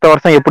பார்ப்போம் அடுத்த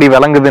வருஷம் எப்படி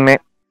விளங்குதுன்னு.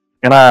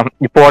 ஏன்னா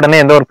இப்போ உடனே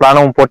எந்த ஒரு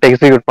பிளானும் போட்டு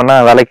எக்ஸிக்யூட் பண்ண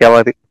வேலைக்கு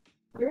ஆகாது.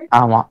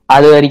 ஆமா,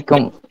 அது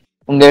வரைக்கும்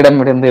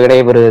உங்களிடமிருந்து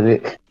விடைபெறுவது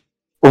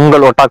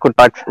உங்கள் ஒட்டாகு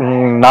டாக்ஸ்,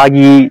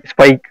 நாகி,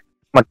 ஸ்பைக்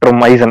மற்றும்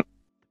ஐசன்.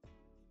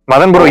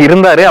 மதன் ப்ரோ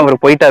இருந்தாரு,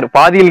 அவர் போயிட்டாரு.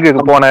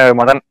 பாதியிலுக்கு போன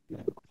மதன்,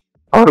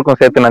 அவருக்கும்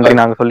சேர்த்து நன்றி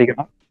நாங்க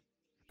சொல்லிக்கிறோம்.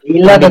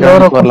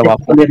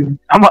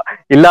 ஆமா,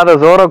 இல்லாத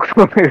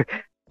ஜோரோக்கு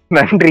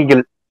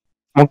நன்றிகள்.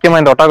 முக்கியமா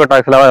இந்த ஒட்டாகு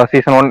டாக்ஸ்ல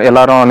சீசன் 1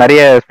 எல்லாரும்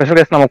நிறைய ஸ்பெஷல்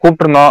கெஸ்ட் நம்ம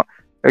கூப்பிட்டுருந்தோம்.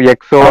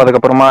 எக்ஸோ,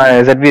 அதுக்கப்புறமா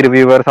ZV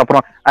ரிவ்யூவர்ஸ்,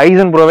 அப்புறம்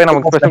ஐசன் ப்ரோவே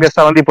நமக்கு ஸ்பெஷல்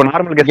கெஸ்டா வந்து இப்போ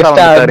நார்மல் கெஸ்டா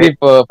வந்துட்டாரு.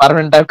 இப்போ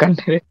பர்மனன்ட்டா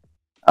கண்டினியூ.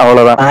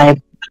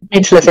 அவ்வளவுதான்.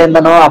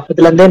 சேர்ந்தனோ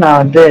அப்பத்துல இருந்தே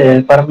நான் வந்து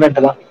பர்மனன்ட்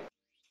தான்.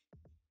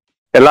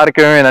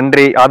 எல்லாருக்குமே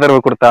நன்றி,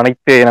 ஆதரவு கொடுத்த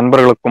அனைத்து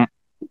நண்பர்களுக்கும்.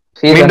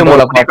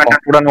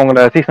 மீண்டும்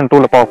உங்களை சீசன்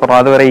 2ல பார்க்கிறோம்.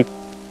 அதுவரை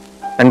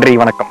நன்றி,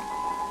 வணக்கம்.